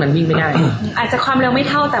ได้พวกนั้นวิ่งไม่ได้อาจจะความเร็วไม่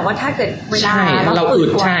เท่าแต่ว่าถ้าเกิดเวลาเราอึด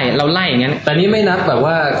ใช่เราไล่อย่างนั้นแต่นี่ไม่นับแบบ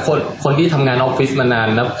ว่าคนที่ทำงานออฟฟิศมานาน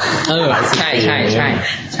นะใ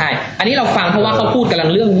ช่อันนี้เราฟังเพราะว่าเขาพูดกำลัง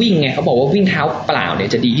เรื่องวิ่งไงเขาบอกว่าวิ่งเท้าเปล่าเนี่ย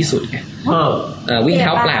จะดีที่สุดไงวิ่งเท้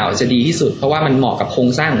าเปล่าจะดีที่สุดเพราะว่ามันเหมาะกับโครง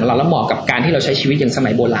สร้างของเราแล้วเหมาะกับการที่เราใช้ชีวิตอย่างส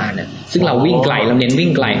มัยโบราณน่ะซึ่งเราวิ่งไกลเราเน้นวิ่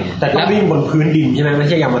งไกลแต่ต้องวิ่งบนพื้นดินใช่ไหมไม่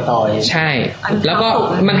ใช่ยางมะตอยใช่แล้วก็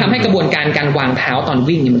มันทำให้กระบวนการวางเท้าตอน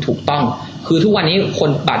วิ่งเนี่ยมันถูกต้องคือทุกวันนี้คน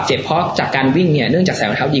บาดเจ็บเพราะจากการวิ่งเนี่ยเนื่องจากใส่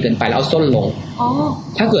รองเท้าดีเกินไปแล้วเอาส้นลง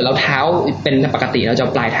ถ้าเกิดเราเท้าเป็นปกติเราจะ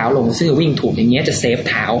ปลายเท้าลงซึ่งวิ่งถูกอย่างเงี้ยจะเซฟ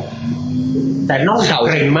เท้าแต่นอกเข่า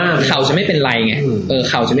เกร็งมากเข่าจะไม่เป็นไรไง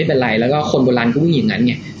เข่าจะไม่เป็นไรแล้วก็คนโบราณก็วิ่งอย่างนั้น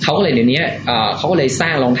ไงเขาก็เลยเดี๋ยวนี้เขาก็เลยสร้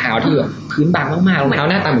างรองเท้าที่แบบพื้นบางมากๆรองเท้า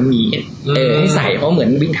หน้าตาเหมือนหมีให้ใส่เพราะเหมือน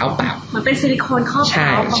วิ่งเท้าเปล่ามันเป็นซิลิโคนครอบเท้า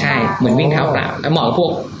ใช่เหมือนวิ่งเท้าเปล่าแล้วเหมาะกับพว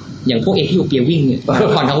กอย่างพวกเอธิโอเปียวิ่งเนี่ย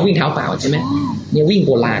ก่อนเขาวิ่งเท้าเปล่าใช่ไหมเนี่ยวิ่งโ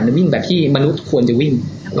บราณวิ่งแบบที่มนุษย์ควรจะวิ่ง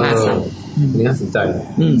ล่าสัตว์นี่น่าสนใจ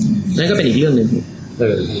นั่นก็เป็นอีกเรื่องนึง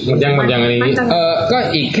มันยังอะไรนี้ก็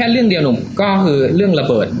อีกแค่เรื่องเดียวหนุ่มก็คือเรื่องระ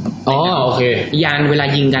เบิดโอเคยานเวลา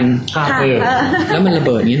ยิงกันแล้วมันระเ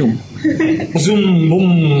บิดนี้หนุ่มซุ่มบุ้ม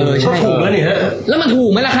ใช่ถูกแล้วนี่ฮะแล้วมันถูก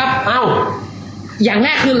ไหมล่ะครับอ้าวอย่างแร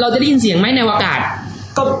กคือเราจะได้ยินเสียงไหมในอากาศ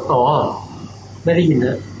ก็ไม่ได้ยินน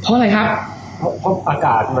ะเพราะอะไรครับเพราะอาก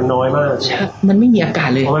าศมันน้อยมากมันไม่มีอากาศ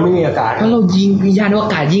เลยมันไม่มีอากาศเพราะเรายิงยานอว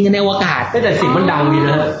กาศยิงกันในอวกาศแต่เสียงมันดังดี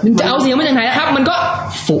นะมันจะเอาเสียงมาจากไหนครับมันก็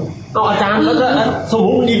ฟุกอาจารย์แล้วก็สมม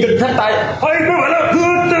ติยิงกันแทบตายเฮ้ยไม่ไหวแล้วคือ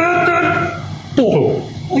ปุ๊บ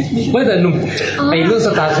ไม่แต่หนุ่มไอ้เรื่อง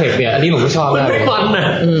Star Trek เนี่ยอันนี้ผมไม่ชอบเลย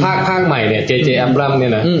ภาคใหม่เนี่ย JJ Abrams เนี่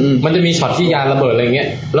ยนะมันจะมีช็อตที่ยานระเบิดอะไรเงี้ย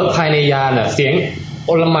แล้วภายในยานอ่ะเสียงโ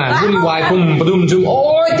อลหม่านวุ่นวายพุ่มประดุมจุมโอ้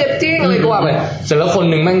ยเจ็บจริงอะไรก็ว่าไปเสร็จแล้วคน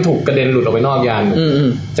นึงแม่งถูกกระเด็นหลุดออกไปนอกยาน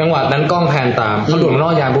จังหวะนั้นกล้องแพนตามเขาหลุดน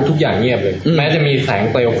อกยานปุ๊บทุกอย่างเงียบเลยแม้จะมีแสง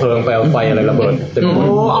เปลวเพลิงเปลวไฟอะไรระเบิด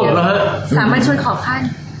เอาแล้วฮะสามัญชนขอขั้น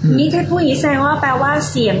นี่ถ้าพูดอย่างนี้แสดงว่าแปลว่า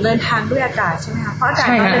เสียงเดินทางด้วยอากาศใช่ไหมคะเพราะอากาศ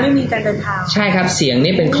มันจะไม่มีการเดินทางใช่ครับเสียง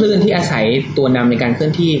นี่เป็นคลื่นที่อาศัยตัวนำในการเคลื่อ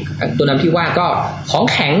นที่ตัวนำที่ว่าก็ของ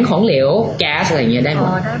แข็งของเหลวแก๊สอะไรอย่างเงี้ยได้หมด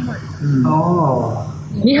ได้หมด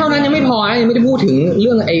นี่เท่านั้นยังไม่พอนะยังไม่ได้พูดถึงเ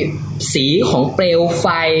รื่องไอ้สีของเปลวไฟ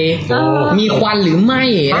มีควันหรือไม่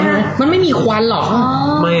มันไม่มีควันหรอก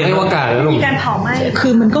ไม่ในอากาศมีการเผาไหม้คื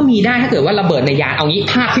อมันก็มีได้ถ้าเกิดว่าระเบิดในยานเอางี้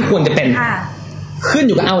ภาพที่ควรจะเป็นขึ้นอ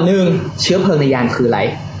ยู่กับเอาหนึ่งเชื้อเพลิงในยานคืออะไร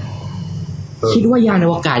คิดว่ายานอ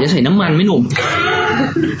วกาศจะใส่น้ำมันไหมหนุ่ม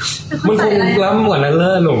มันคงล้ำกว่านั้นเล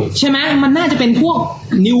ยหนุ่มใช่ไหมมันน่าจะเป็นพวก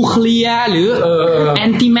นิวเคลียร์หรือแอ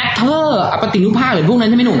นติแมทเทอร์ปฏิรูปภาคหรือพวกนั้น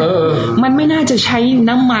ใช่ไหมหนุ่มมันไม่น่าจะใช้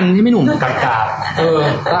น้ำมันใช่ไหมหนุ่มกากต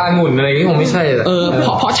าองุ่นอะไรนี่คงไม่ใช่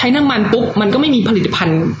เพราะใช้น้ำมันปุ๊บมันก็ไม่มีผลิตภัณ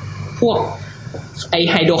ฑ์ พวกไอ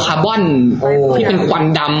ไฮโดรคาร์บอนที่เป็นควัน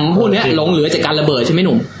ดำพวกนี้หลงเหลือจากการระเบิดใช่ไหมห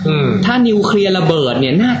นุ่มถ้านิวเคลียร์ระเบิดเนี่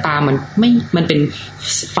ยหน้าตามันเป็น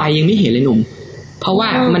ไฟยังไม่เห็นเลยหนุ่มเพราะว่า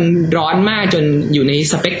มันร้อนมากจนอยู่ใน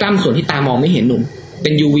สเปกตรัมส่วนที่ตามองไม่เห็นหนุ่มเป็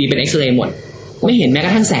น UV เป็น X-ray หมดไม่เห็นแม้กร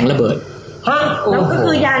ะทั่งแสงระเบิดแล้วก็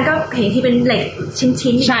คือยานก็เห็นที่เป็นเหล็ก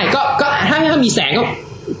ชิ้นๆใช่ก็ถ้ามีแสงก็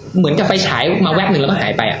เหมือนกับไฟฉายมาแวบหนึ่งแล้วก็หา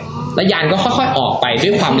ยไปอ่ะแล้วยานก็ค่อยๆออกไปด้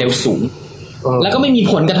วยความเร็วสูงแล้วก็ไม่มี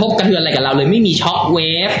ผลกระทบกระเทือนอะไรกับเราเลยไม่มีช็อคเว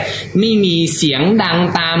ฟไม่มีเสียงดัง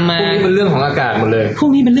ตามมาพวกนี้เป็นเรื่องของอากาศหมดเลยพวก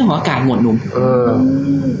นี้เป็นเรื่องของอากาศหมดหนุ่ม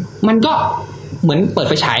มันก็เหมือนเปิด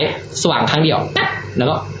ไฟฉายสว่างครั้งเดียวแล้ว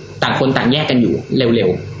ก็ต่างคนต่างแยกกันอยู่เร็ว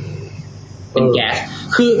ๆเป็นแก๊ส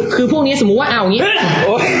คือพวกนี้สมมุติว่าเอาอย่างนี้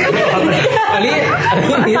อันนี้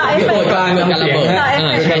โดยการระเบิด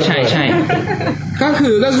ใช่ก็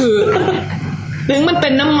คือถึงมันเป็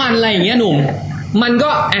นน้ำมันอะไรอย่างเงี้ยหนุ่มมันก็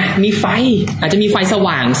มีไฟอาจจะมีไฟส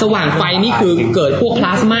ว่างไฟนี่คือเกิดพวกพล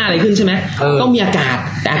าสมาอะไรขึ้นใช่ไหมต้องมีอากาศ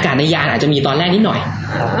แต่อากาศในยานอาจจะมีตอนแรกนิดหน่อย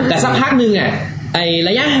แต่สักพักนึงไอร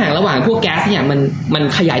ะยะห่างระหว่างพวกแก๊สเนี่ยมัน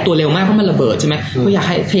ขยายตัวเร็วมากเพราะมันระเบิดใช่ไหมเพราะอยากใ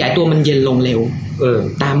ห้ขยายตัวมันเย็นลงเร็ว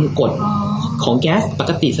ตามกฎของแก๊สป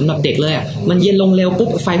กติสำหรับเด็กเลยมันเย็นลงเร็วปุ๊บ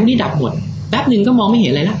ไฟพวกนี้ดับหมดแป๊บนึงก็มองไม่เห็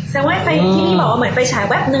นอะไรละแสดงว่าไฟที่นี่บอกว่าเหมือนไฟฉาย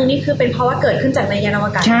แวบนึงนี่คือเป็นเพราะว่าเกิดขึ้นจากในยานอว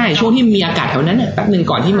กาศใช่ช่วงที่มีอากาศแถวนั้นแป๊บนึง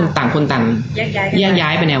ก่อนที่มันต่างคนต่างแยกย้า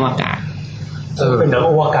ยไปในอวกาศเป็นหนัง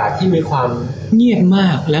อวกาศที่มีความเงียบมา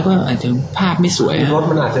กแล้วก็อาจจะภาพไม่สวยรถ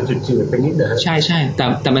มันอาจจะจืดๆไปนิดนึงใช่แ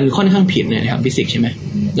ต่มันค่อนข้างผิดนะครับฟิสิกส์ใช่ไหม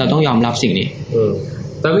เราต้องยอมรับสิ่งนี้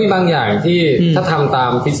แต่มีบางอย่างที่ถ้าทำตา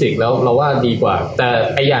มฟิสิกส์แล้วเราว่าดีกว่าแต่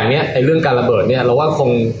ไออย่างเนี้ยไอเรื่องการระเบิดเนี่ยเราว่าคง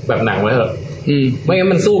แบบหนังไว้เถอะไม่งั้น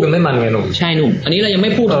มันสู้กันไม่มันไงหนุ่มใช่หนุ่มอันนี้เรายังไ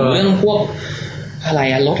ม่พูดถึงเรื่องพวกอะไร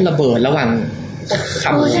รถระเบิดระหว่างขั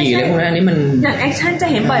บขี่อะไรพวกนั้นนี่มันหนังแอคชั่นจะ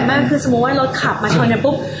เห็นบ่อยมากคือสมมติว่ารถขับมาชนเนี่ย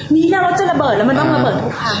ปุ๊บนี่แล้วรถจะระเบิดแล้วมันต้องระเบิดทุ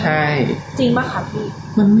กครั้งใช่จริงป่ะคะพี่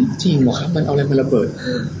มันไม่จริงหรอกครับมันเอาอะไรมาระเบิด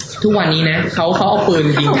ทุกวันนี้นะเขาเอาปืน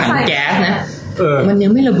ยิงถังแก๊สนะมันยั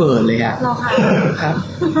งไม่ระเบิดเลยอะรอค่ะครับ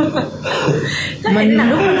มันหนัง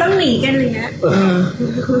ทุกคนต้องหนีกันอะไรเงี้ย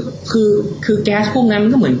คือแก๊สพวกนั้นมั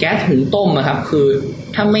นก็เหมือนแก๊สหุงต้มอะครับคือ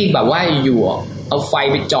ถ้าไม่แบบว่าอยู่เอาไฟ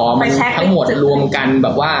ไปจ่อมันทั้งหมดรวมกันแบ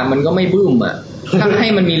บว่ามันก็ไม่บึ้มอะถ้าให้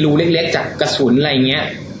มันมีรูเล็กๆจากกระสุนอะไรเงี้ย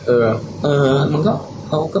มันก็เ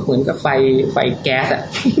ขาก็เหมือนกับไฟแก๊สอะ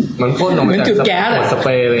มันพ่นออกมาจากสเป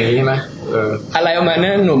รย์อะไรอย่างงี้ใช่ไหมอะไรประมาณนั้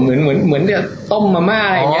นหนุ่มเหมือนจะต้มมาม่า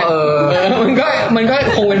อะไรเงี้ยมันก็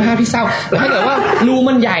คงเป็นภาพที่เศร้าแต่ถ้าเกิดว่ารู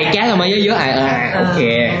มันใหญ่แก๊สออกมาเยอะๆโอเค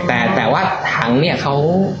แต่ว่าถังเนี่ยเข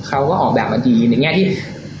าก็ออกแบบมาดีในแง่ที่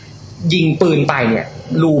ยิงปืนไปเนี่ย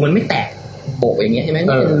รูมันไม่แตกโบกอย่างเงี้ยใช่ไหม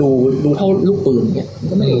มันเป็นรูเท่าลูกปืนเงี้ยมัน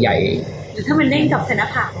ก็ไม่ใหญ่หรือถ้ามันเด้งกับเส้นหน้า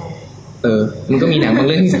ผากมันก็มีหนังบางเ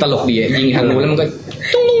รื่องที่ตลกดียิงทางนู้นแล้วมันก็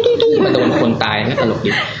ตุ้งมาโดนคนตายก็ตลก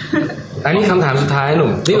ดีอันนี้คำถามสุดท้ายหนุ่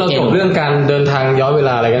มที่เราจบเรื่องการเดินทางย้อนเวล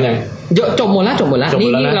าอะไรกันยังจบหมดแล้วนี่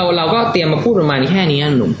เราก็เตรียมมาพูดประมาณแค่นี้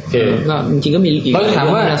หนุ่มก็จริงๆก็มีอีกถาม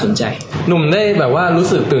ว่าน่าสนใจหนุ่มได้แบบว่ารู้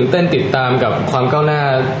สึกตื่นเต้นติดตามกับความก้าวหน้า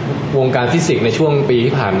วงการฟิสิกส์ในช่วงปี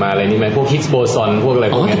ที่ผ่านมาอะไรนี่ไหมพวกฮิกส์โบซอนพวกอะไร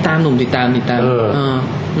พวกนี้ติดตามหนุ่มติดตาม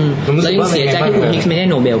แล้วยังเสียใจที่คุณฮิกส์ไม่ได้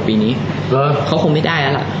โนเบลปีนี้เขาคงไม่ได้แ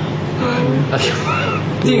ล้วล่ะ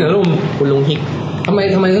จริงเหรอลุงคุณลุงฮิกทำไม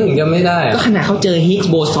ถึงยังไม่ได้ก็ขนาดเขาเจอฮิกส์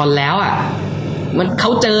โบซอนแล้วอ่ะมันเข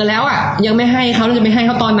าเจอแล้วอ่ะยังไม่ให้เขาจะไม่ให้เ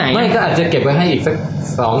ขาตอนไหนไม่ก็อาจจะเก็บไว้ให้อีกสัก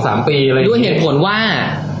 2-3 ปีอะไรด้วยเหตุผลว่า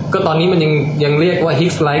ก็ตอนนี้มันยังเรียกว่า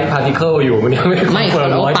Higgs like particle อยู่มันยังไม่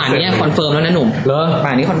ป่านนี้คอนเฟิร์มแล้วนะหนุ่มป่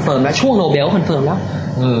านนี้คอนเฟิร์มแล้วช่วงโนเบลคอนเฟิร์มแล้ว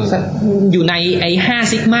อยู่ในไอ้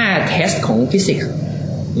5 sigma test ของฟิสิกส์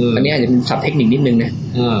อันนี้อาจจะเป็นศัพท์เทคนิคนิดนึงนะ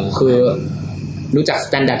คือรู้จัก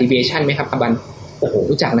standard deviation ไหมครับอบันโอ้โห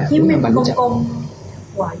รู้จักนะที่มันกลม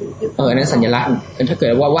ๆหัวอยู่นั่นสัญลักษณ์ถ้าเกิ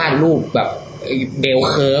ดว่าวาดรูปแบบเบล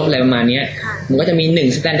เคิร์ฟอะไรประมาณนี้มันก็จะมี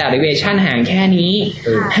1 standard deviation ห่างแค่นี้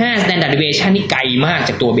5 standard deviation นี่ไกลมากจ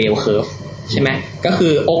ากตัวเบลเคิร์ฟใช่ไหมก็คื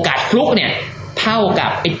อโอกาสฟลุกเนี่ยเท่ากั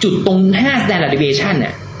บไอ้จุดตรง5 standard deviation เนี่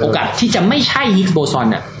ยโอกาสที่จะไม่ใช่ Higgs boson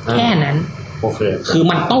น่ะแค่นั้นโอเคคือ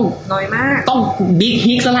มันต้องน้อยมากต้อง big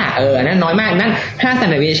Higgs ละนั่นน้อยมากนั่น5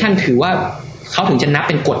 standard deviation ถือว่าเขาถึงจะนับเ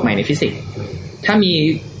ป็นกฎใหม่ในฟิสิกส์ถ้ามี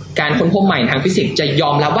การค้นพบใหม่ทางฟิสิกส์จะยอ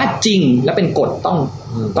มรับว่าจริงและเป็นกฎต้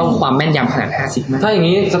องความแม่นยำขนาด5 sigmaถ้าอย่าง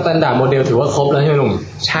นี้สแตนดาร์ดโมเดลถือว่าครบแล้วใช่ไหมหนุ่ม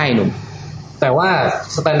ใช่หนุ่มแต่ว่า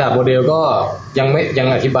สแตนดาร์ดโมเดลก็ยัง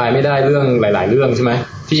อธิบายไม่ได้เรื่องหลายๆเรื่องใช่ไหม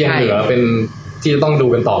ที่ยังเหลือเป็นที่จะต้องดู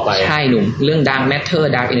กันต่อไปใช่หนุ่มเรื่อง dark matter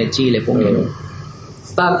dark energy อะไรพวกนี้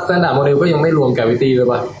สแตนดาร์ดโมเดลก็ยังไม่รวม gravity เลย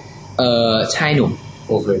ป่ะใช่หนุ่ม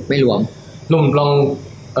โอเคไม่รวมหนุ่มลอง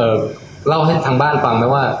เล่าให้ทางบ้านฟังไหม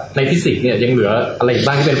ว่าในฟิสิกส์เนี่ยยังเหลืออะไร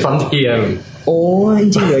บ้างที่เป็นฟรอนเทียร์โอ้จ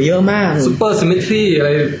ริงๆเหลือเยอะมากซูเปอร์ซิมเมทรีอะไร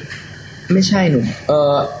ไม่ใช่หนุ่ม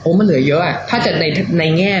มันเหลือเยอะอ่ะถ้าจะใน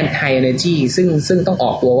แง่ high energy ซึ่งต้องอ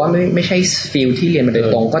อกตัวว่าไม่ใช่ฟิลที่เรียนมาโดย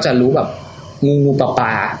ตรงก็จะรู้แบบงูปล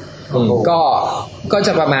าก็จ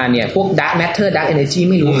ะประมาณเนี่ยพวก dark matter dark energy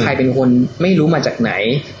ไม่รู้ใครเป็นคนไม่รู้มาจากไหน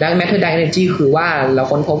dark matter dark energy คือว่าเรา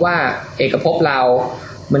ค้นพบว่าเอกภพเรา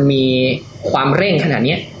มันมีความเร่งขนาด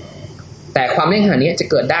นี้แต่ความเร่งขนาดนี้จะ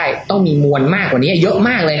เกิดได้ต้องมีมวลมากกว่านี้เยอะม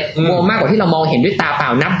ากเลยมวลมากกว่าที่เรามองเห็นด้วยตาเปล่า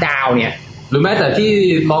นับดาวเนี่ยหรือแม้แต่ที่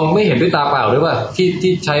มองไม่เห็นด้วยตาเปล่าด้วยว่า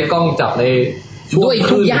ที่ใช้กล้องจับในด้วย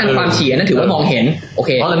ทุกย่านความถี่นั่นถือว่ามองเห็นโอเค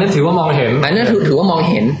อันนั้นถือว่ามองเห็นอันนั้นถือว่ามอง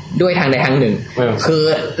เห็นด้วยทางใดทางหนึ่งคือ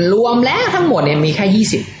รวมแล้วทั้งหมดเนี่ยมีแค่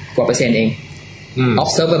20%กว่าเอง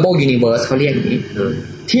observable universe เขาเรียกอย่างนี้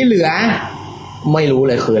ที่เหลือไม่รู้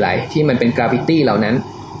เลยคืออะไรที่มันเป็น gravity เหล่านั้น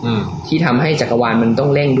ที่ทำให้จักรวาลมันต้อง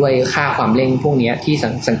เร่งด้วยค่าความเร่งพวกนี้ที่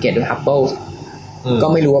สังเกตด้วย Hubble ก็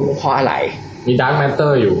ไม่รู้ว่าเพราะอะไรมี dark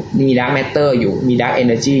matter อยู่มี dark matter อยู่มี dark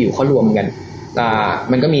energy อยู่เขารวมกัน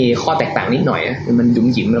มันก็มีข้อแตกต่างนิดหน่อยมันยุ่ม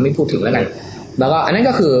หยิมเราไม่พูดถึงแล้วกันแล้วก็อันนั้น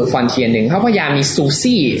ก็คือฟอนเทียนหนึ่งเขาพยายามมีซู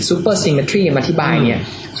ซี่ซูเปอร์ซิมเมทรีมาอธิบายเนี่ย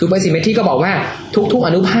ซูเปอร์ซิมเมทรีก็บอกว่าทุกอ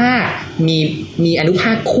นุภาคมีอนุภ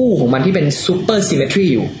าคคู่ของมันที่เป็นซูเปอร์ซิมเมทรี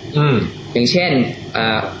อยู่อย่างเช่น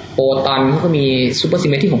โปรตอนก็มีซูเปอร์ซิม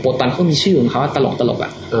เมทรีของโปรตอนก็มีชื่อของเขาตลกอ่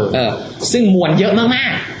ะซึ่งมวลเยอะมา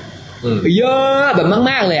กๆเยอะแบบ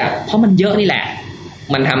มากๆเลยอ่ะเพราะมันเยอะนี่แหละ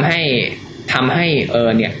มันทำให้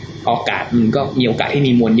เนี่ยโอกาสมันก็มีโอกาสที่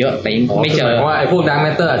มีมวลเยอะแต่ยังไม่เจอว่าไอ้พวก dark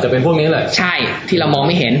matter อาจจะเป็นพวกนี้แหละใช่ที่เรามองไ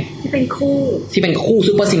ม่เห็นที่เป็นคู่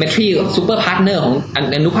ซูเปอร์ซิมเมทรีซูเปอร์พาร์ทเนอร์ของ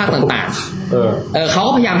อนุภาคต่างๆเขา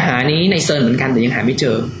ก็พยายามหานี้ในเซิร์นเหมือนกันแต่ยังหาไม่เจ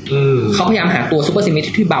อเขาพยายามหาตัวซูเปอร์ซิมเมท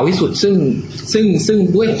รีที่เบาที่สุดซึ่ง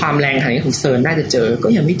ด้วยความแรงขนาดนี้ของเซิร์นน่าจะเจอก็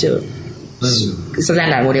ยังไม่เจอสแตน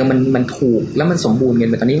ดาร์ดโมเดลมันถูกแล้วมันสมบูรณ์กัน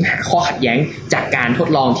แต่ตอนนี้หาข้อขัดแย้งจากการทด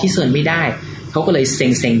ลองที่เซิร์นไม่ได้เขาก็เลยเ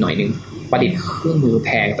ซ็งหน่อยนึงประดิษฐ์เครื่องมือแพ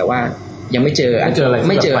งแต่ว่ายังไม่เจออะ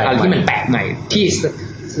ไรที่มันแปลกใหม่ที่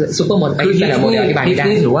ซูเปอร์โมเดลอธิบายได้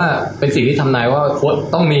นี่ถือว่าเป็นสิ่งที่ทำนายว่าโค้ด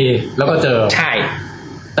ต้องมีแล้วก็เจอใช่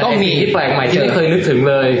ต้องมีที่แปลกใหม่ที่ไม่เคยนึกถึง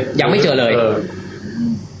เลยยังไม่เจอเลย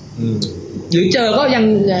หรือเจอก็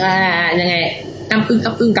ยังไงอ้ำ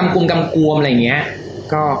อึ้งกำกวมอะไรอย่างเงี้ย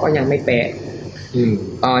ก็ยังไม่เป๊ะ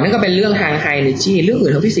นั่นก็เป็นเรื่องทางไฮเนจีเรื่องอื่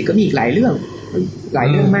นทางฟิสิกส์ก็มีอีกหลายเรื่อง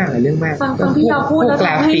มากฟังที่เราพูดแล้วก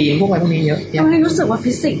ราฟีนพวกอะไรพวกนี้เยอะทำให้รู้สึกว่า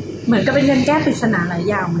ฟิสิกส์เหมือนกับเป็นการแก้ปริศนาหลาย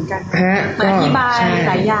อย่างเหมือนกันมาอธิบาย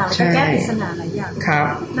หลายอย่างแก้ปริศนาหลายอย่างครับ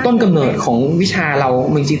ต้นกำเนิดของวิชาเรา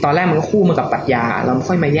จริงๆตอนแรกมันก็คู่มากับปรัชญาเรา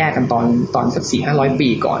ค่อยมาแยกกันตอนสัก 400-500 ปี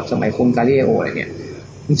ก่อนสมัยคุณกาลิเลโออะไรเนี่ย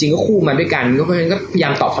จริงๆก็คู่มาด้วยกันก็พยายา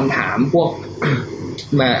มตอบคำถามพวก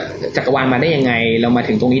มาจักรวาลมาได้ยังไงเรามา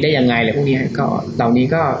ถึงตรงนี้ได้ยังไงอะไรพวกนี้ก็เหล่านี้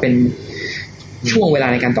ก็เป็นช่วงเวลา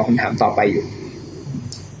ในการตอบคำถามต่อไปอยู่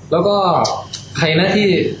แล้วก็ใครนะที่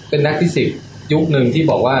เป็นนักฟิสิกส์ยุคหนึ่งที่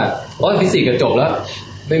บอกว่าฟิสิกส์ก็จบแล้ว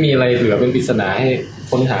ไม่มีอะไรเหลือเป็นปริศนาให้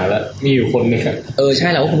ค้นหาแล้วมีอยู่คนนึงใช่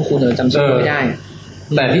แล้วคุณจำชื่อไม่ได้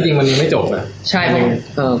แต่ที่จริงมันยังไม่จบนะใช่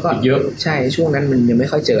ก็เยอะใช่ช่วงนั้นมันยังไม่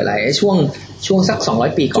ค่อยเจออะไรช่วงสัก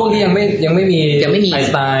200ปีก่อนช่วงที่ยังไม่มีไอน์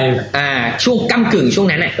สไตน์ช่วงก้ำกึ่งช่วง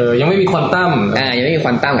นั้นยังไม่มีควอนตัมยังไม่มีคว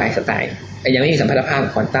อนตัมกับไอน์สไตน์ยังไม่มีสัมพัทธภาพ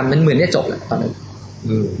ควอนตัมมันเหมือนจะจบแล้วตอนนั้น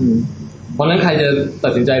เพราะนั้นใครจะตั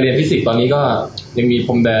ดสินใจเรียนฟิสิกส์ตอนนี้ก็ยังมีพ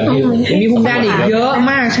รมแดนยังมีพรมแดนอีกเยอะ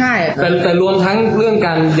มากใช่แต่รวมทั้งเรื่องก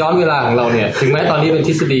ารย้อนเวลาของเราเนี่ยถึงแม้ตอนนี้เป็นท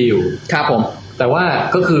ฤษฎีอยู่ครับผมแต่ว่า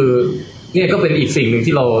ก็คือเนี่ยก็เป็นอีกสิ่งหนึ่ง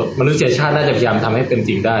ที่เรามนุษยชาติน่าจะพยายามทำให้เป็นจ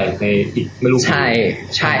ริงได้ในอีกไม่รู้ใช่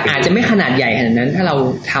อาจจะไม่ขนาดใหญ่ขนาดนั้นถ้าเรา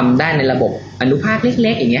ทำได้ในระบบอนุภาคเ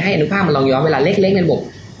ล็กๆอย่างเงี้ยให้อนุภาคมันลองย้อนเวลาเล็กๆในระบบ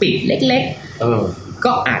ปิดเล็กๆ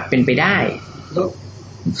ก็อาจเป็นไปได้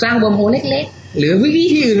สร้างเวิร์มโฮลเล็กๆหรือวิ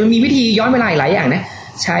ธีอื่นมันมีวิธีย้อนเวลาหลายอย่างนะ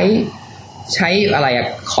ใช้อะไร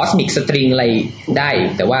คอสมิกสตริงอะไรได้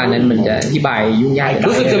แต่ว่านั้นมันจะอธิบายยุ่งยาก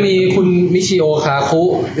รู้สึกจะมีคุณมิชิโอคาคุ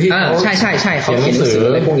ใช่เขาเขียนหนังสืออ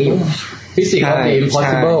ะไรพวกนี้Physics of the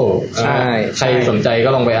Impossible ใช่ใครสนใจก็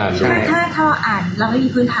ลองไปอ่านดูถ้าอ่านเราไม่มี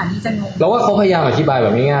พื้นฐานที่จะงงแล้วว่าเขาพยายามอธิบายแบ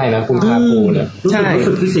บง่ายๆนะคุณคาคุเนี่ยรู้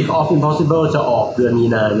สึก Physics of Impossible จะออกเดือนมี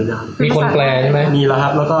นานี่นะมีคนแปลใช่ไหมมีแล้วครั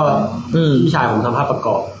บแล้วก็พี่ชายผมทำภาพประก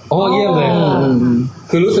อบเยี่ยมเลย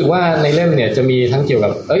คือรู้สึกว่าในเล่มเนี่ยจะมีทั้งเกี่ยวกั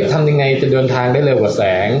บทำยังไงจะเดินทางได้เร็วกว่าแส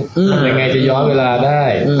งทำยังไงจะย้อนเวลาได้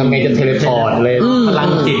ทำยังไงจะเทเลพอร์ตอะไรพลัง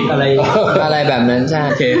จิตอะไรแบบนั้นใช่โ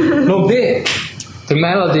อเคหนุ่มที่ถึงแ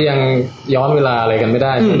ม้เราจะยังย้อนเวลาอะไรกันไม่ไ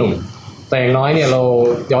ด้หนุ่มแต่อย่างน้อยเนี่ยเรา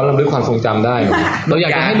ย้อนรำลึกความทรงจำได้เราอยา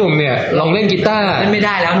กจะให้หนุ่มเนี่ยลองเล่นกีตาร์ไม่ไ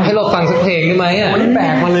ด้แล้วให้เราฟังสักเพลงได้ไหมมันแปล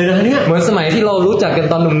กมาเลยนะเนี่ยเหมือนสมัยที่เรารู้จักกัน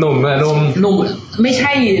ตอนหนุ่มๆหนุ่มไม่ใ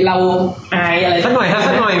ช่เราอายอะไรสักหน่อย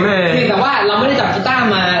แม่แต่ว่าเราไม่ได้จับกีตาร์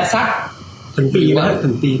มาสัก ถึงปีนะถึ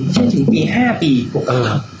งปี ไม่ใช่ถึงปี5 ปี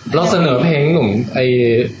เราเสนอเพลงหนุ่มไอ้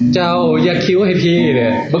เจ้ายักคิ้วให้พี่เนี่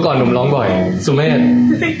ยเมื่อก่อนหนุ่มร้องบ่อยสุเมธ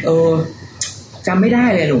จำไม่ได้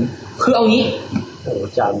เลยหนุ่มคือเอางี้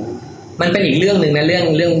จำมันเป็นอีกเรื่องนึงนะเ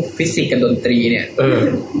รื่องฟิสิกส์กับดนตรีเนี่ย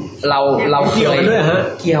เราเกี่ยวกันด้วยฮะ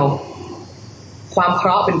เกี่ยวความเพร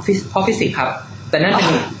าะเป็นเพราะฟิสิกส์ครับแต่นั่นเป็น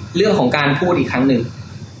เรื่องของการพูดอีกครั้งหนึ่ง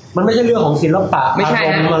มันไม่ใช่เรื่องของศิลปะไม่ใช่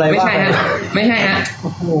ฮะไม่ใช่ฮะไม่ใช่ฮะ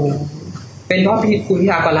เป็นเพราะคุณพี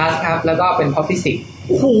ทาโกรัสครับแล้วก็เป็นเพราะฟิสิกส์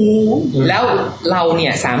แล้วเราเนี่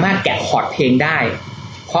ยสามารถแกะคอร์ดเพลงได้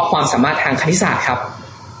เพราะความสามารถทางคณิตศาสตร์ครับ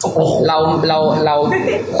เรา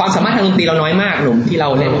ความสามารถทางดนตรีเราน้อยมากหนุ่มที่เรา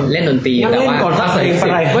เล่นดนตรีแต่ว่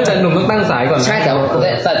าจะหนุ่มต้องตั้งสายก่อนใช่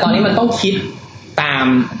แต่ตอนนี้มันต้องคิดตาม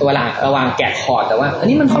ระหว่างแกะคอร์ดแต่ว่าอัน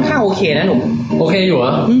นี้มันค่อนข้างโอเคนะหนุ่มโอเคอยู่เหร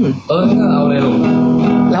อเอาเลยหนุ่ม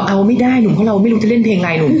เราเอาไม่ได้หนุ่มเพราะเราไม่รู้จะเล่นเพลงอะไร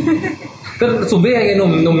หนุ่มก็สุ่มไม่ไงหนุ่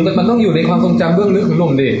มมันต้องอยู่ในความทรงจำเบื้องลึกของหนุ่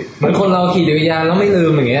มดิเหมือนคนเราขี่จักรยานแล้วไม่ลื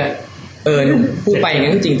มอย่างเงี้ยหนุ่มพูดไปอย่าง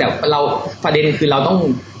นั้นจริงแต่เราประเด็นคือเราต้อง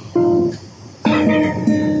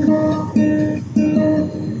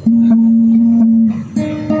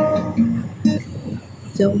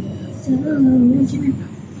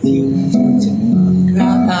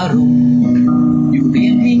รักอารมณ์อยู่เพีย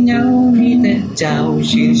งให้เงามีแต่เจ้า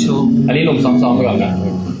ชื่นชมอันนี้หนุ่มซ้อมๆไปก่อนนะ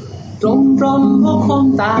ตรงเพราะความ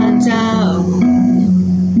ตาเจ้า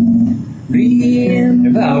เรียม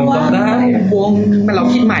ว่ายวงมันเรา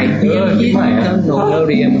คิดใหม่คิดใหม่ตั้งโนแล้ว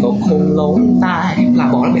เรียมก็คงหลงตายปลา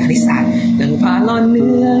บอกแล้วเป็นคณิตศาสตร์ดังพาล่อนเ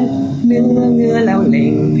นื้อแล้วเล่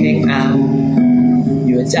งเพลงเอาอ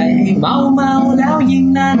ยู่ใจให้เมาแล้วยิ่ง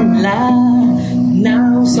นั่นละหนา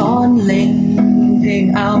วซ้อนเล่งเพลง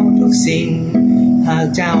เอาทุกสิ่งหาก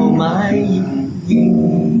เจ้าไม่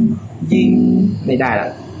ยิงไม่ได้ละ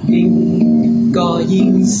ยิงก็ยิง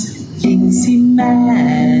สิแม่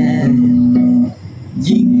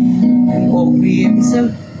ยิงอกเรียนสัก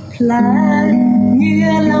แผลเงื่อ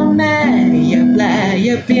แล้วแม่อย่าแปลอ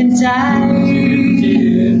ย่าเปลี่ยนใจ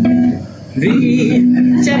รีบ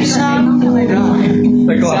จะช้ำด้วยรอย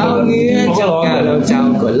เจ้าเงื่อเจ้าเงาแล้วเจ้า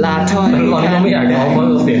ก็ลาถอยตอนนี้เราไม่อยากร้องเพราะ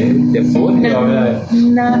เสียงเดี๋ยวฟูดเดียวเลย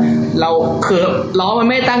เราคือร้องมัน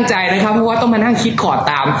ไม่ตั้งใจนะครับเพราะว่าต้องมานั่งคิดคอร์ด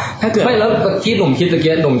ตามถ้าเกิดไม่แล้วคิดหนุ่มคิดตะเกี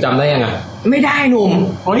ยบหนุ่มจำได้ยังไงไม่ได้หนุ่ม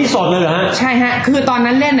นี่สดเลยเหรอฮะใช่ฮะคือตอน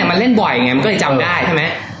นั้นเล่นเนี่ยมันเล่นบ่อยไงมันก็เลยจำได้ใช่ไหม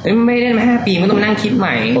ไม่เล่นมา5 ปีมันต้องมานั่งคิดให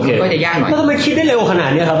ม่ก็จะยากหน่อยแล้วทำไมคิดได้เร็วขนาด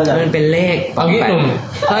นี้ครับอาจารย์มันเป็นเลขเอางี้หนุ่ม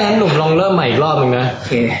ถ้างั้นหนุ่มลองเริ่มใหม่อีกรอบนึงนะโอ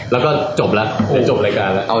เคแล้วก็จบแล้วจบรายการ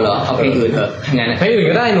แล้วเอาเหรอเอาเพลงอื่นเถอะงั้นเพลงอื่น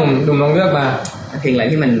ก็ได้หนุ่มลองเลือกมาเพลงอะไร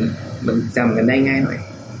ที่มันจำกันได้ง่ายหน่อย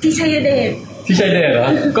ที่ชัยเดชเหรอ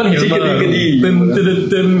ก็เห็นมาตึมอย่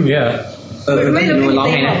างเงี้ยไม่รู้ร้อง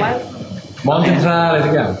ไงนะมองจันทราอะไรทุ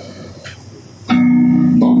กอย่าง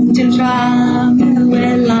มองจันทราเว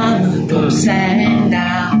ลาตกแสงด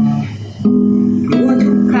าวกลัว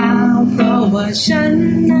ทุกคราวเพราะว่าฉัน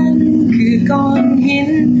นั้นคือก้อนหิน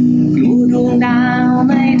กลัวดวงดาวไ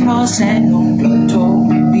ม่ทอแสงลงกระทบ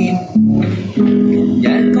ดินอ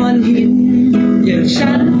ย่างก้อนหินอย่าง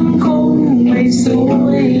ฉันคงไม่สว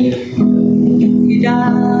ยดา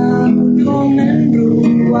วดวงนั้นรู้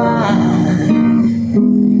ว่า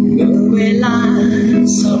เมื่อเวลา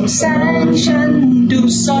ส่องแสงฉันดู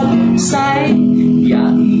สดใสอยา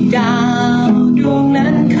กให้ดาวดวงนั้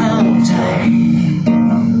นเข้าใจ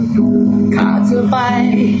ขาดเธอไป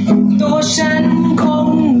ตัวฉันคง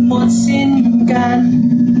หมดสิ้นกัน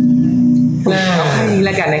เอาแค่นี้แ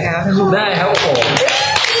ล้วกันนะครับได้ครับโอ้โห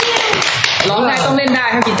ร้องได้ต้องเล่นได้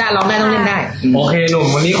ครับกีตาร์ร้องได้ต้องเล่นได้โอเคหนุ่ม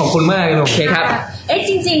วันนี้ขอบคุณมากหนุ่มโอเคครับ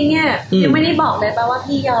จริงๆเนี่ยยังไม่ได้บอกเลยป่ะว่า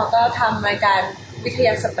พี่ยอก็ทำรายการวิทย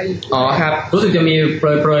าศาสตร์ประยุกต์ครับรู้สึกจะมีเ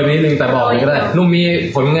ปรยๆนิดนึงแต่บอกเลยก็ได้นุ่มมี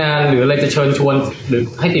ผลงานหรืออะไรจะเชิญชวนหรือ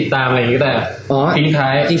ให้ติดตามอะไรอย่างนี้ก็ได้ทิ้งท้า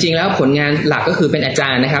ยจริงๆแล้วผลงานหลักก็คือเป็นอาจา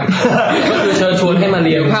รย์นะครับก็คือเชิญชวนให้มาเ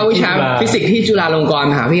รียนภาควิชาฟิสิกส์ที่จุฬาลงกรณ์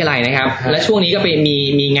มหาวิทยาลัยนะครับและช่วงนี้ก็เป็น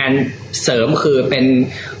มีงานเสริมคือเป็น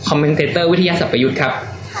คอมเมนเตเตอร์วิทยาศาสตร์ประยุทธ์ครับ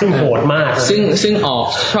ซึ่งโหดมากซึ่งออก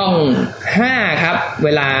ช่อง5ครับเว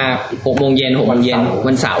ลา 6 โมงเย็น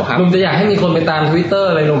วันเสาร์ครับนุ่มจะอยากให้มีคนไปตาม Twitter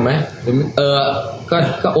อะไรหนุ่มไหม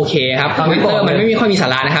ก็โอเคครับ Twitter มันไม่มีค่อยมีสา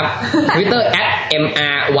ระนะครับ Twitter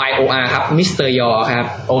 @MRYOR ครับมิสเตอร์ยอครับ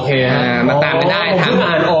โอเคมาตามกันได้ถาม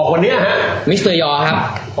อ่านออกวันนี้ฮะมิสเตอร์ยอครับ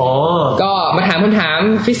ก็มาถามคำถาม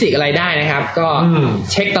ฟิสิกส์อะไรได้นะครับก็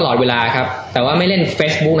เช็คตลอดเวลาครับแต่ว่าไม่เล่น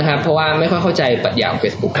Facebook นะครับเพราะว่าไม่ค่อยเข้าใจปรัชญาของ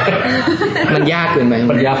Facebook มันยากเกินไป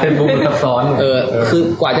ปรัชญา Facebook มันซับซ้อนคือ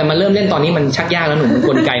กว่าจะมาเริ่มเล่นตอนนี้มันชักยากแล้วหนุ่มก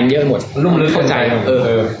ลไกมันเยอะหมดลุ่มลึกเข้าใจ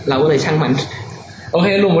เราก็เลยช่างมันโอเค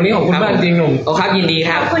หนุ่มวันนี้ขอบคุณมากจริงหนุ่มครับยินดี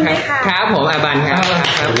ครับครับผมอาบันครับ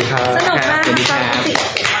สนุกมากสวัสดีครั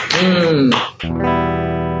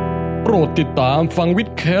บ รดติดตามฟังวิด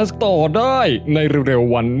แคสต์ต่อได้ในเร็ว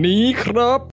ๆวันนี้ครับ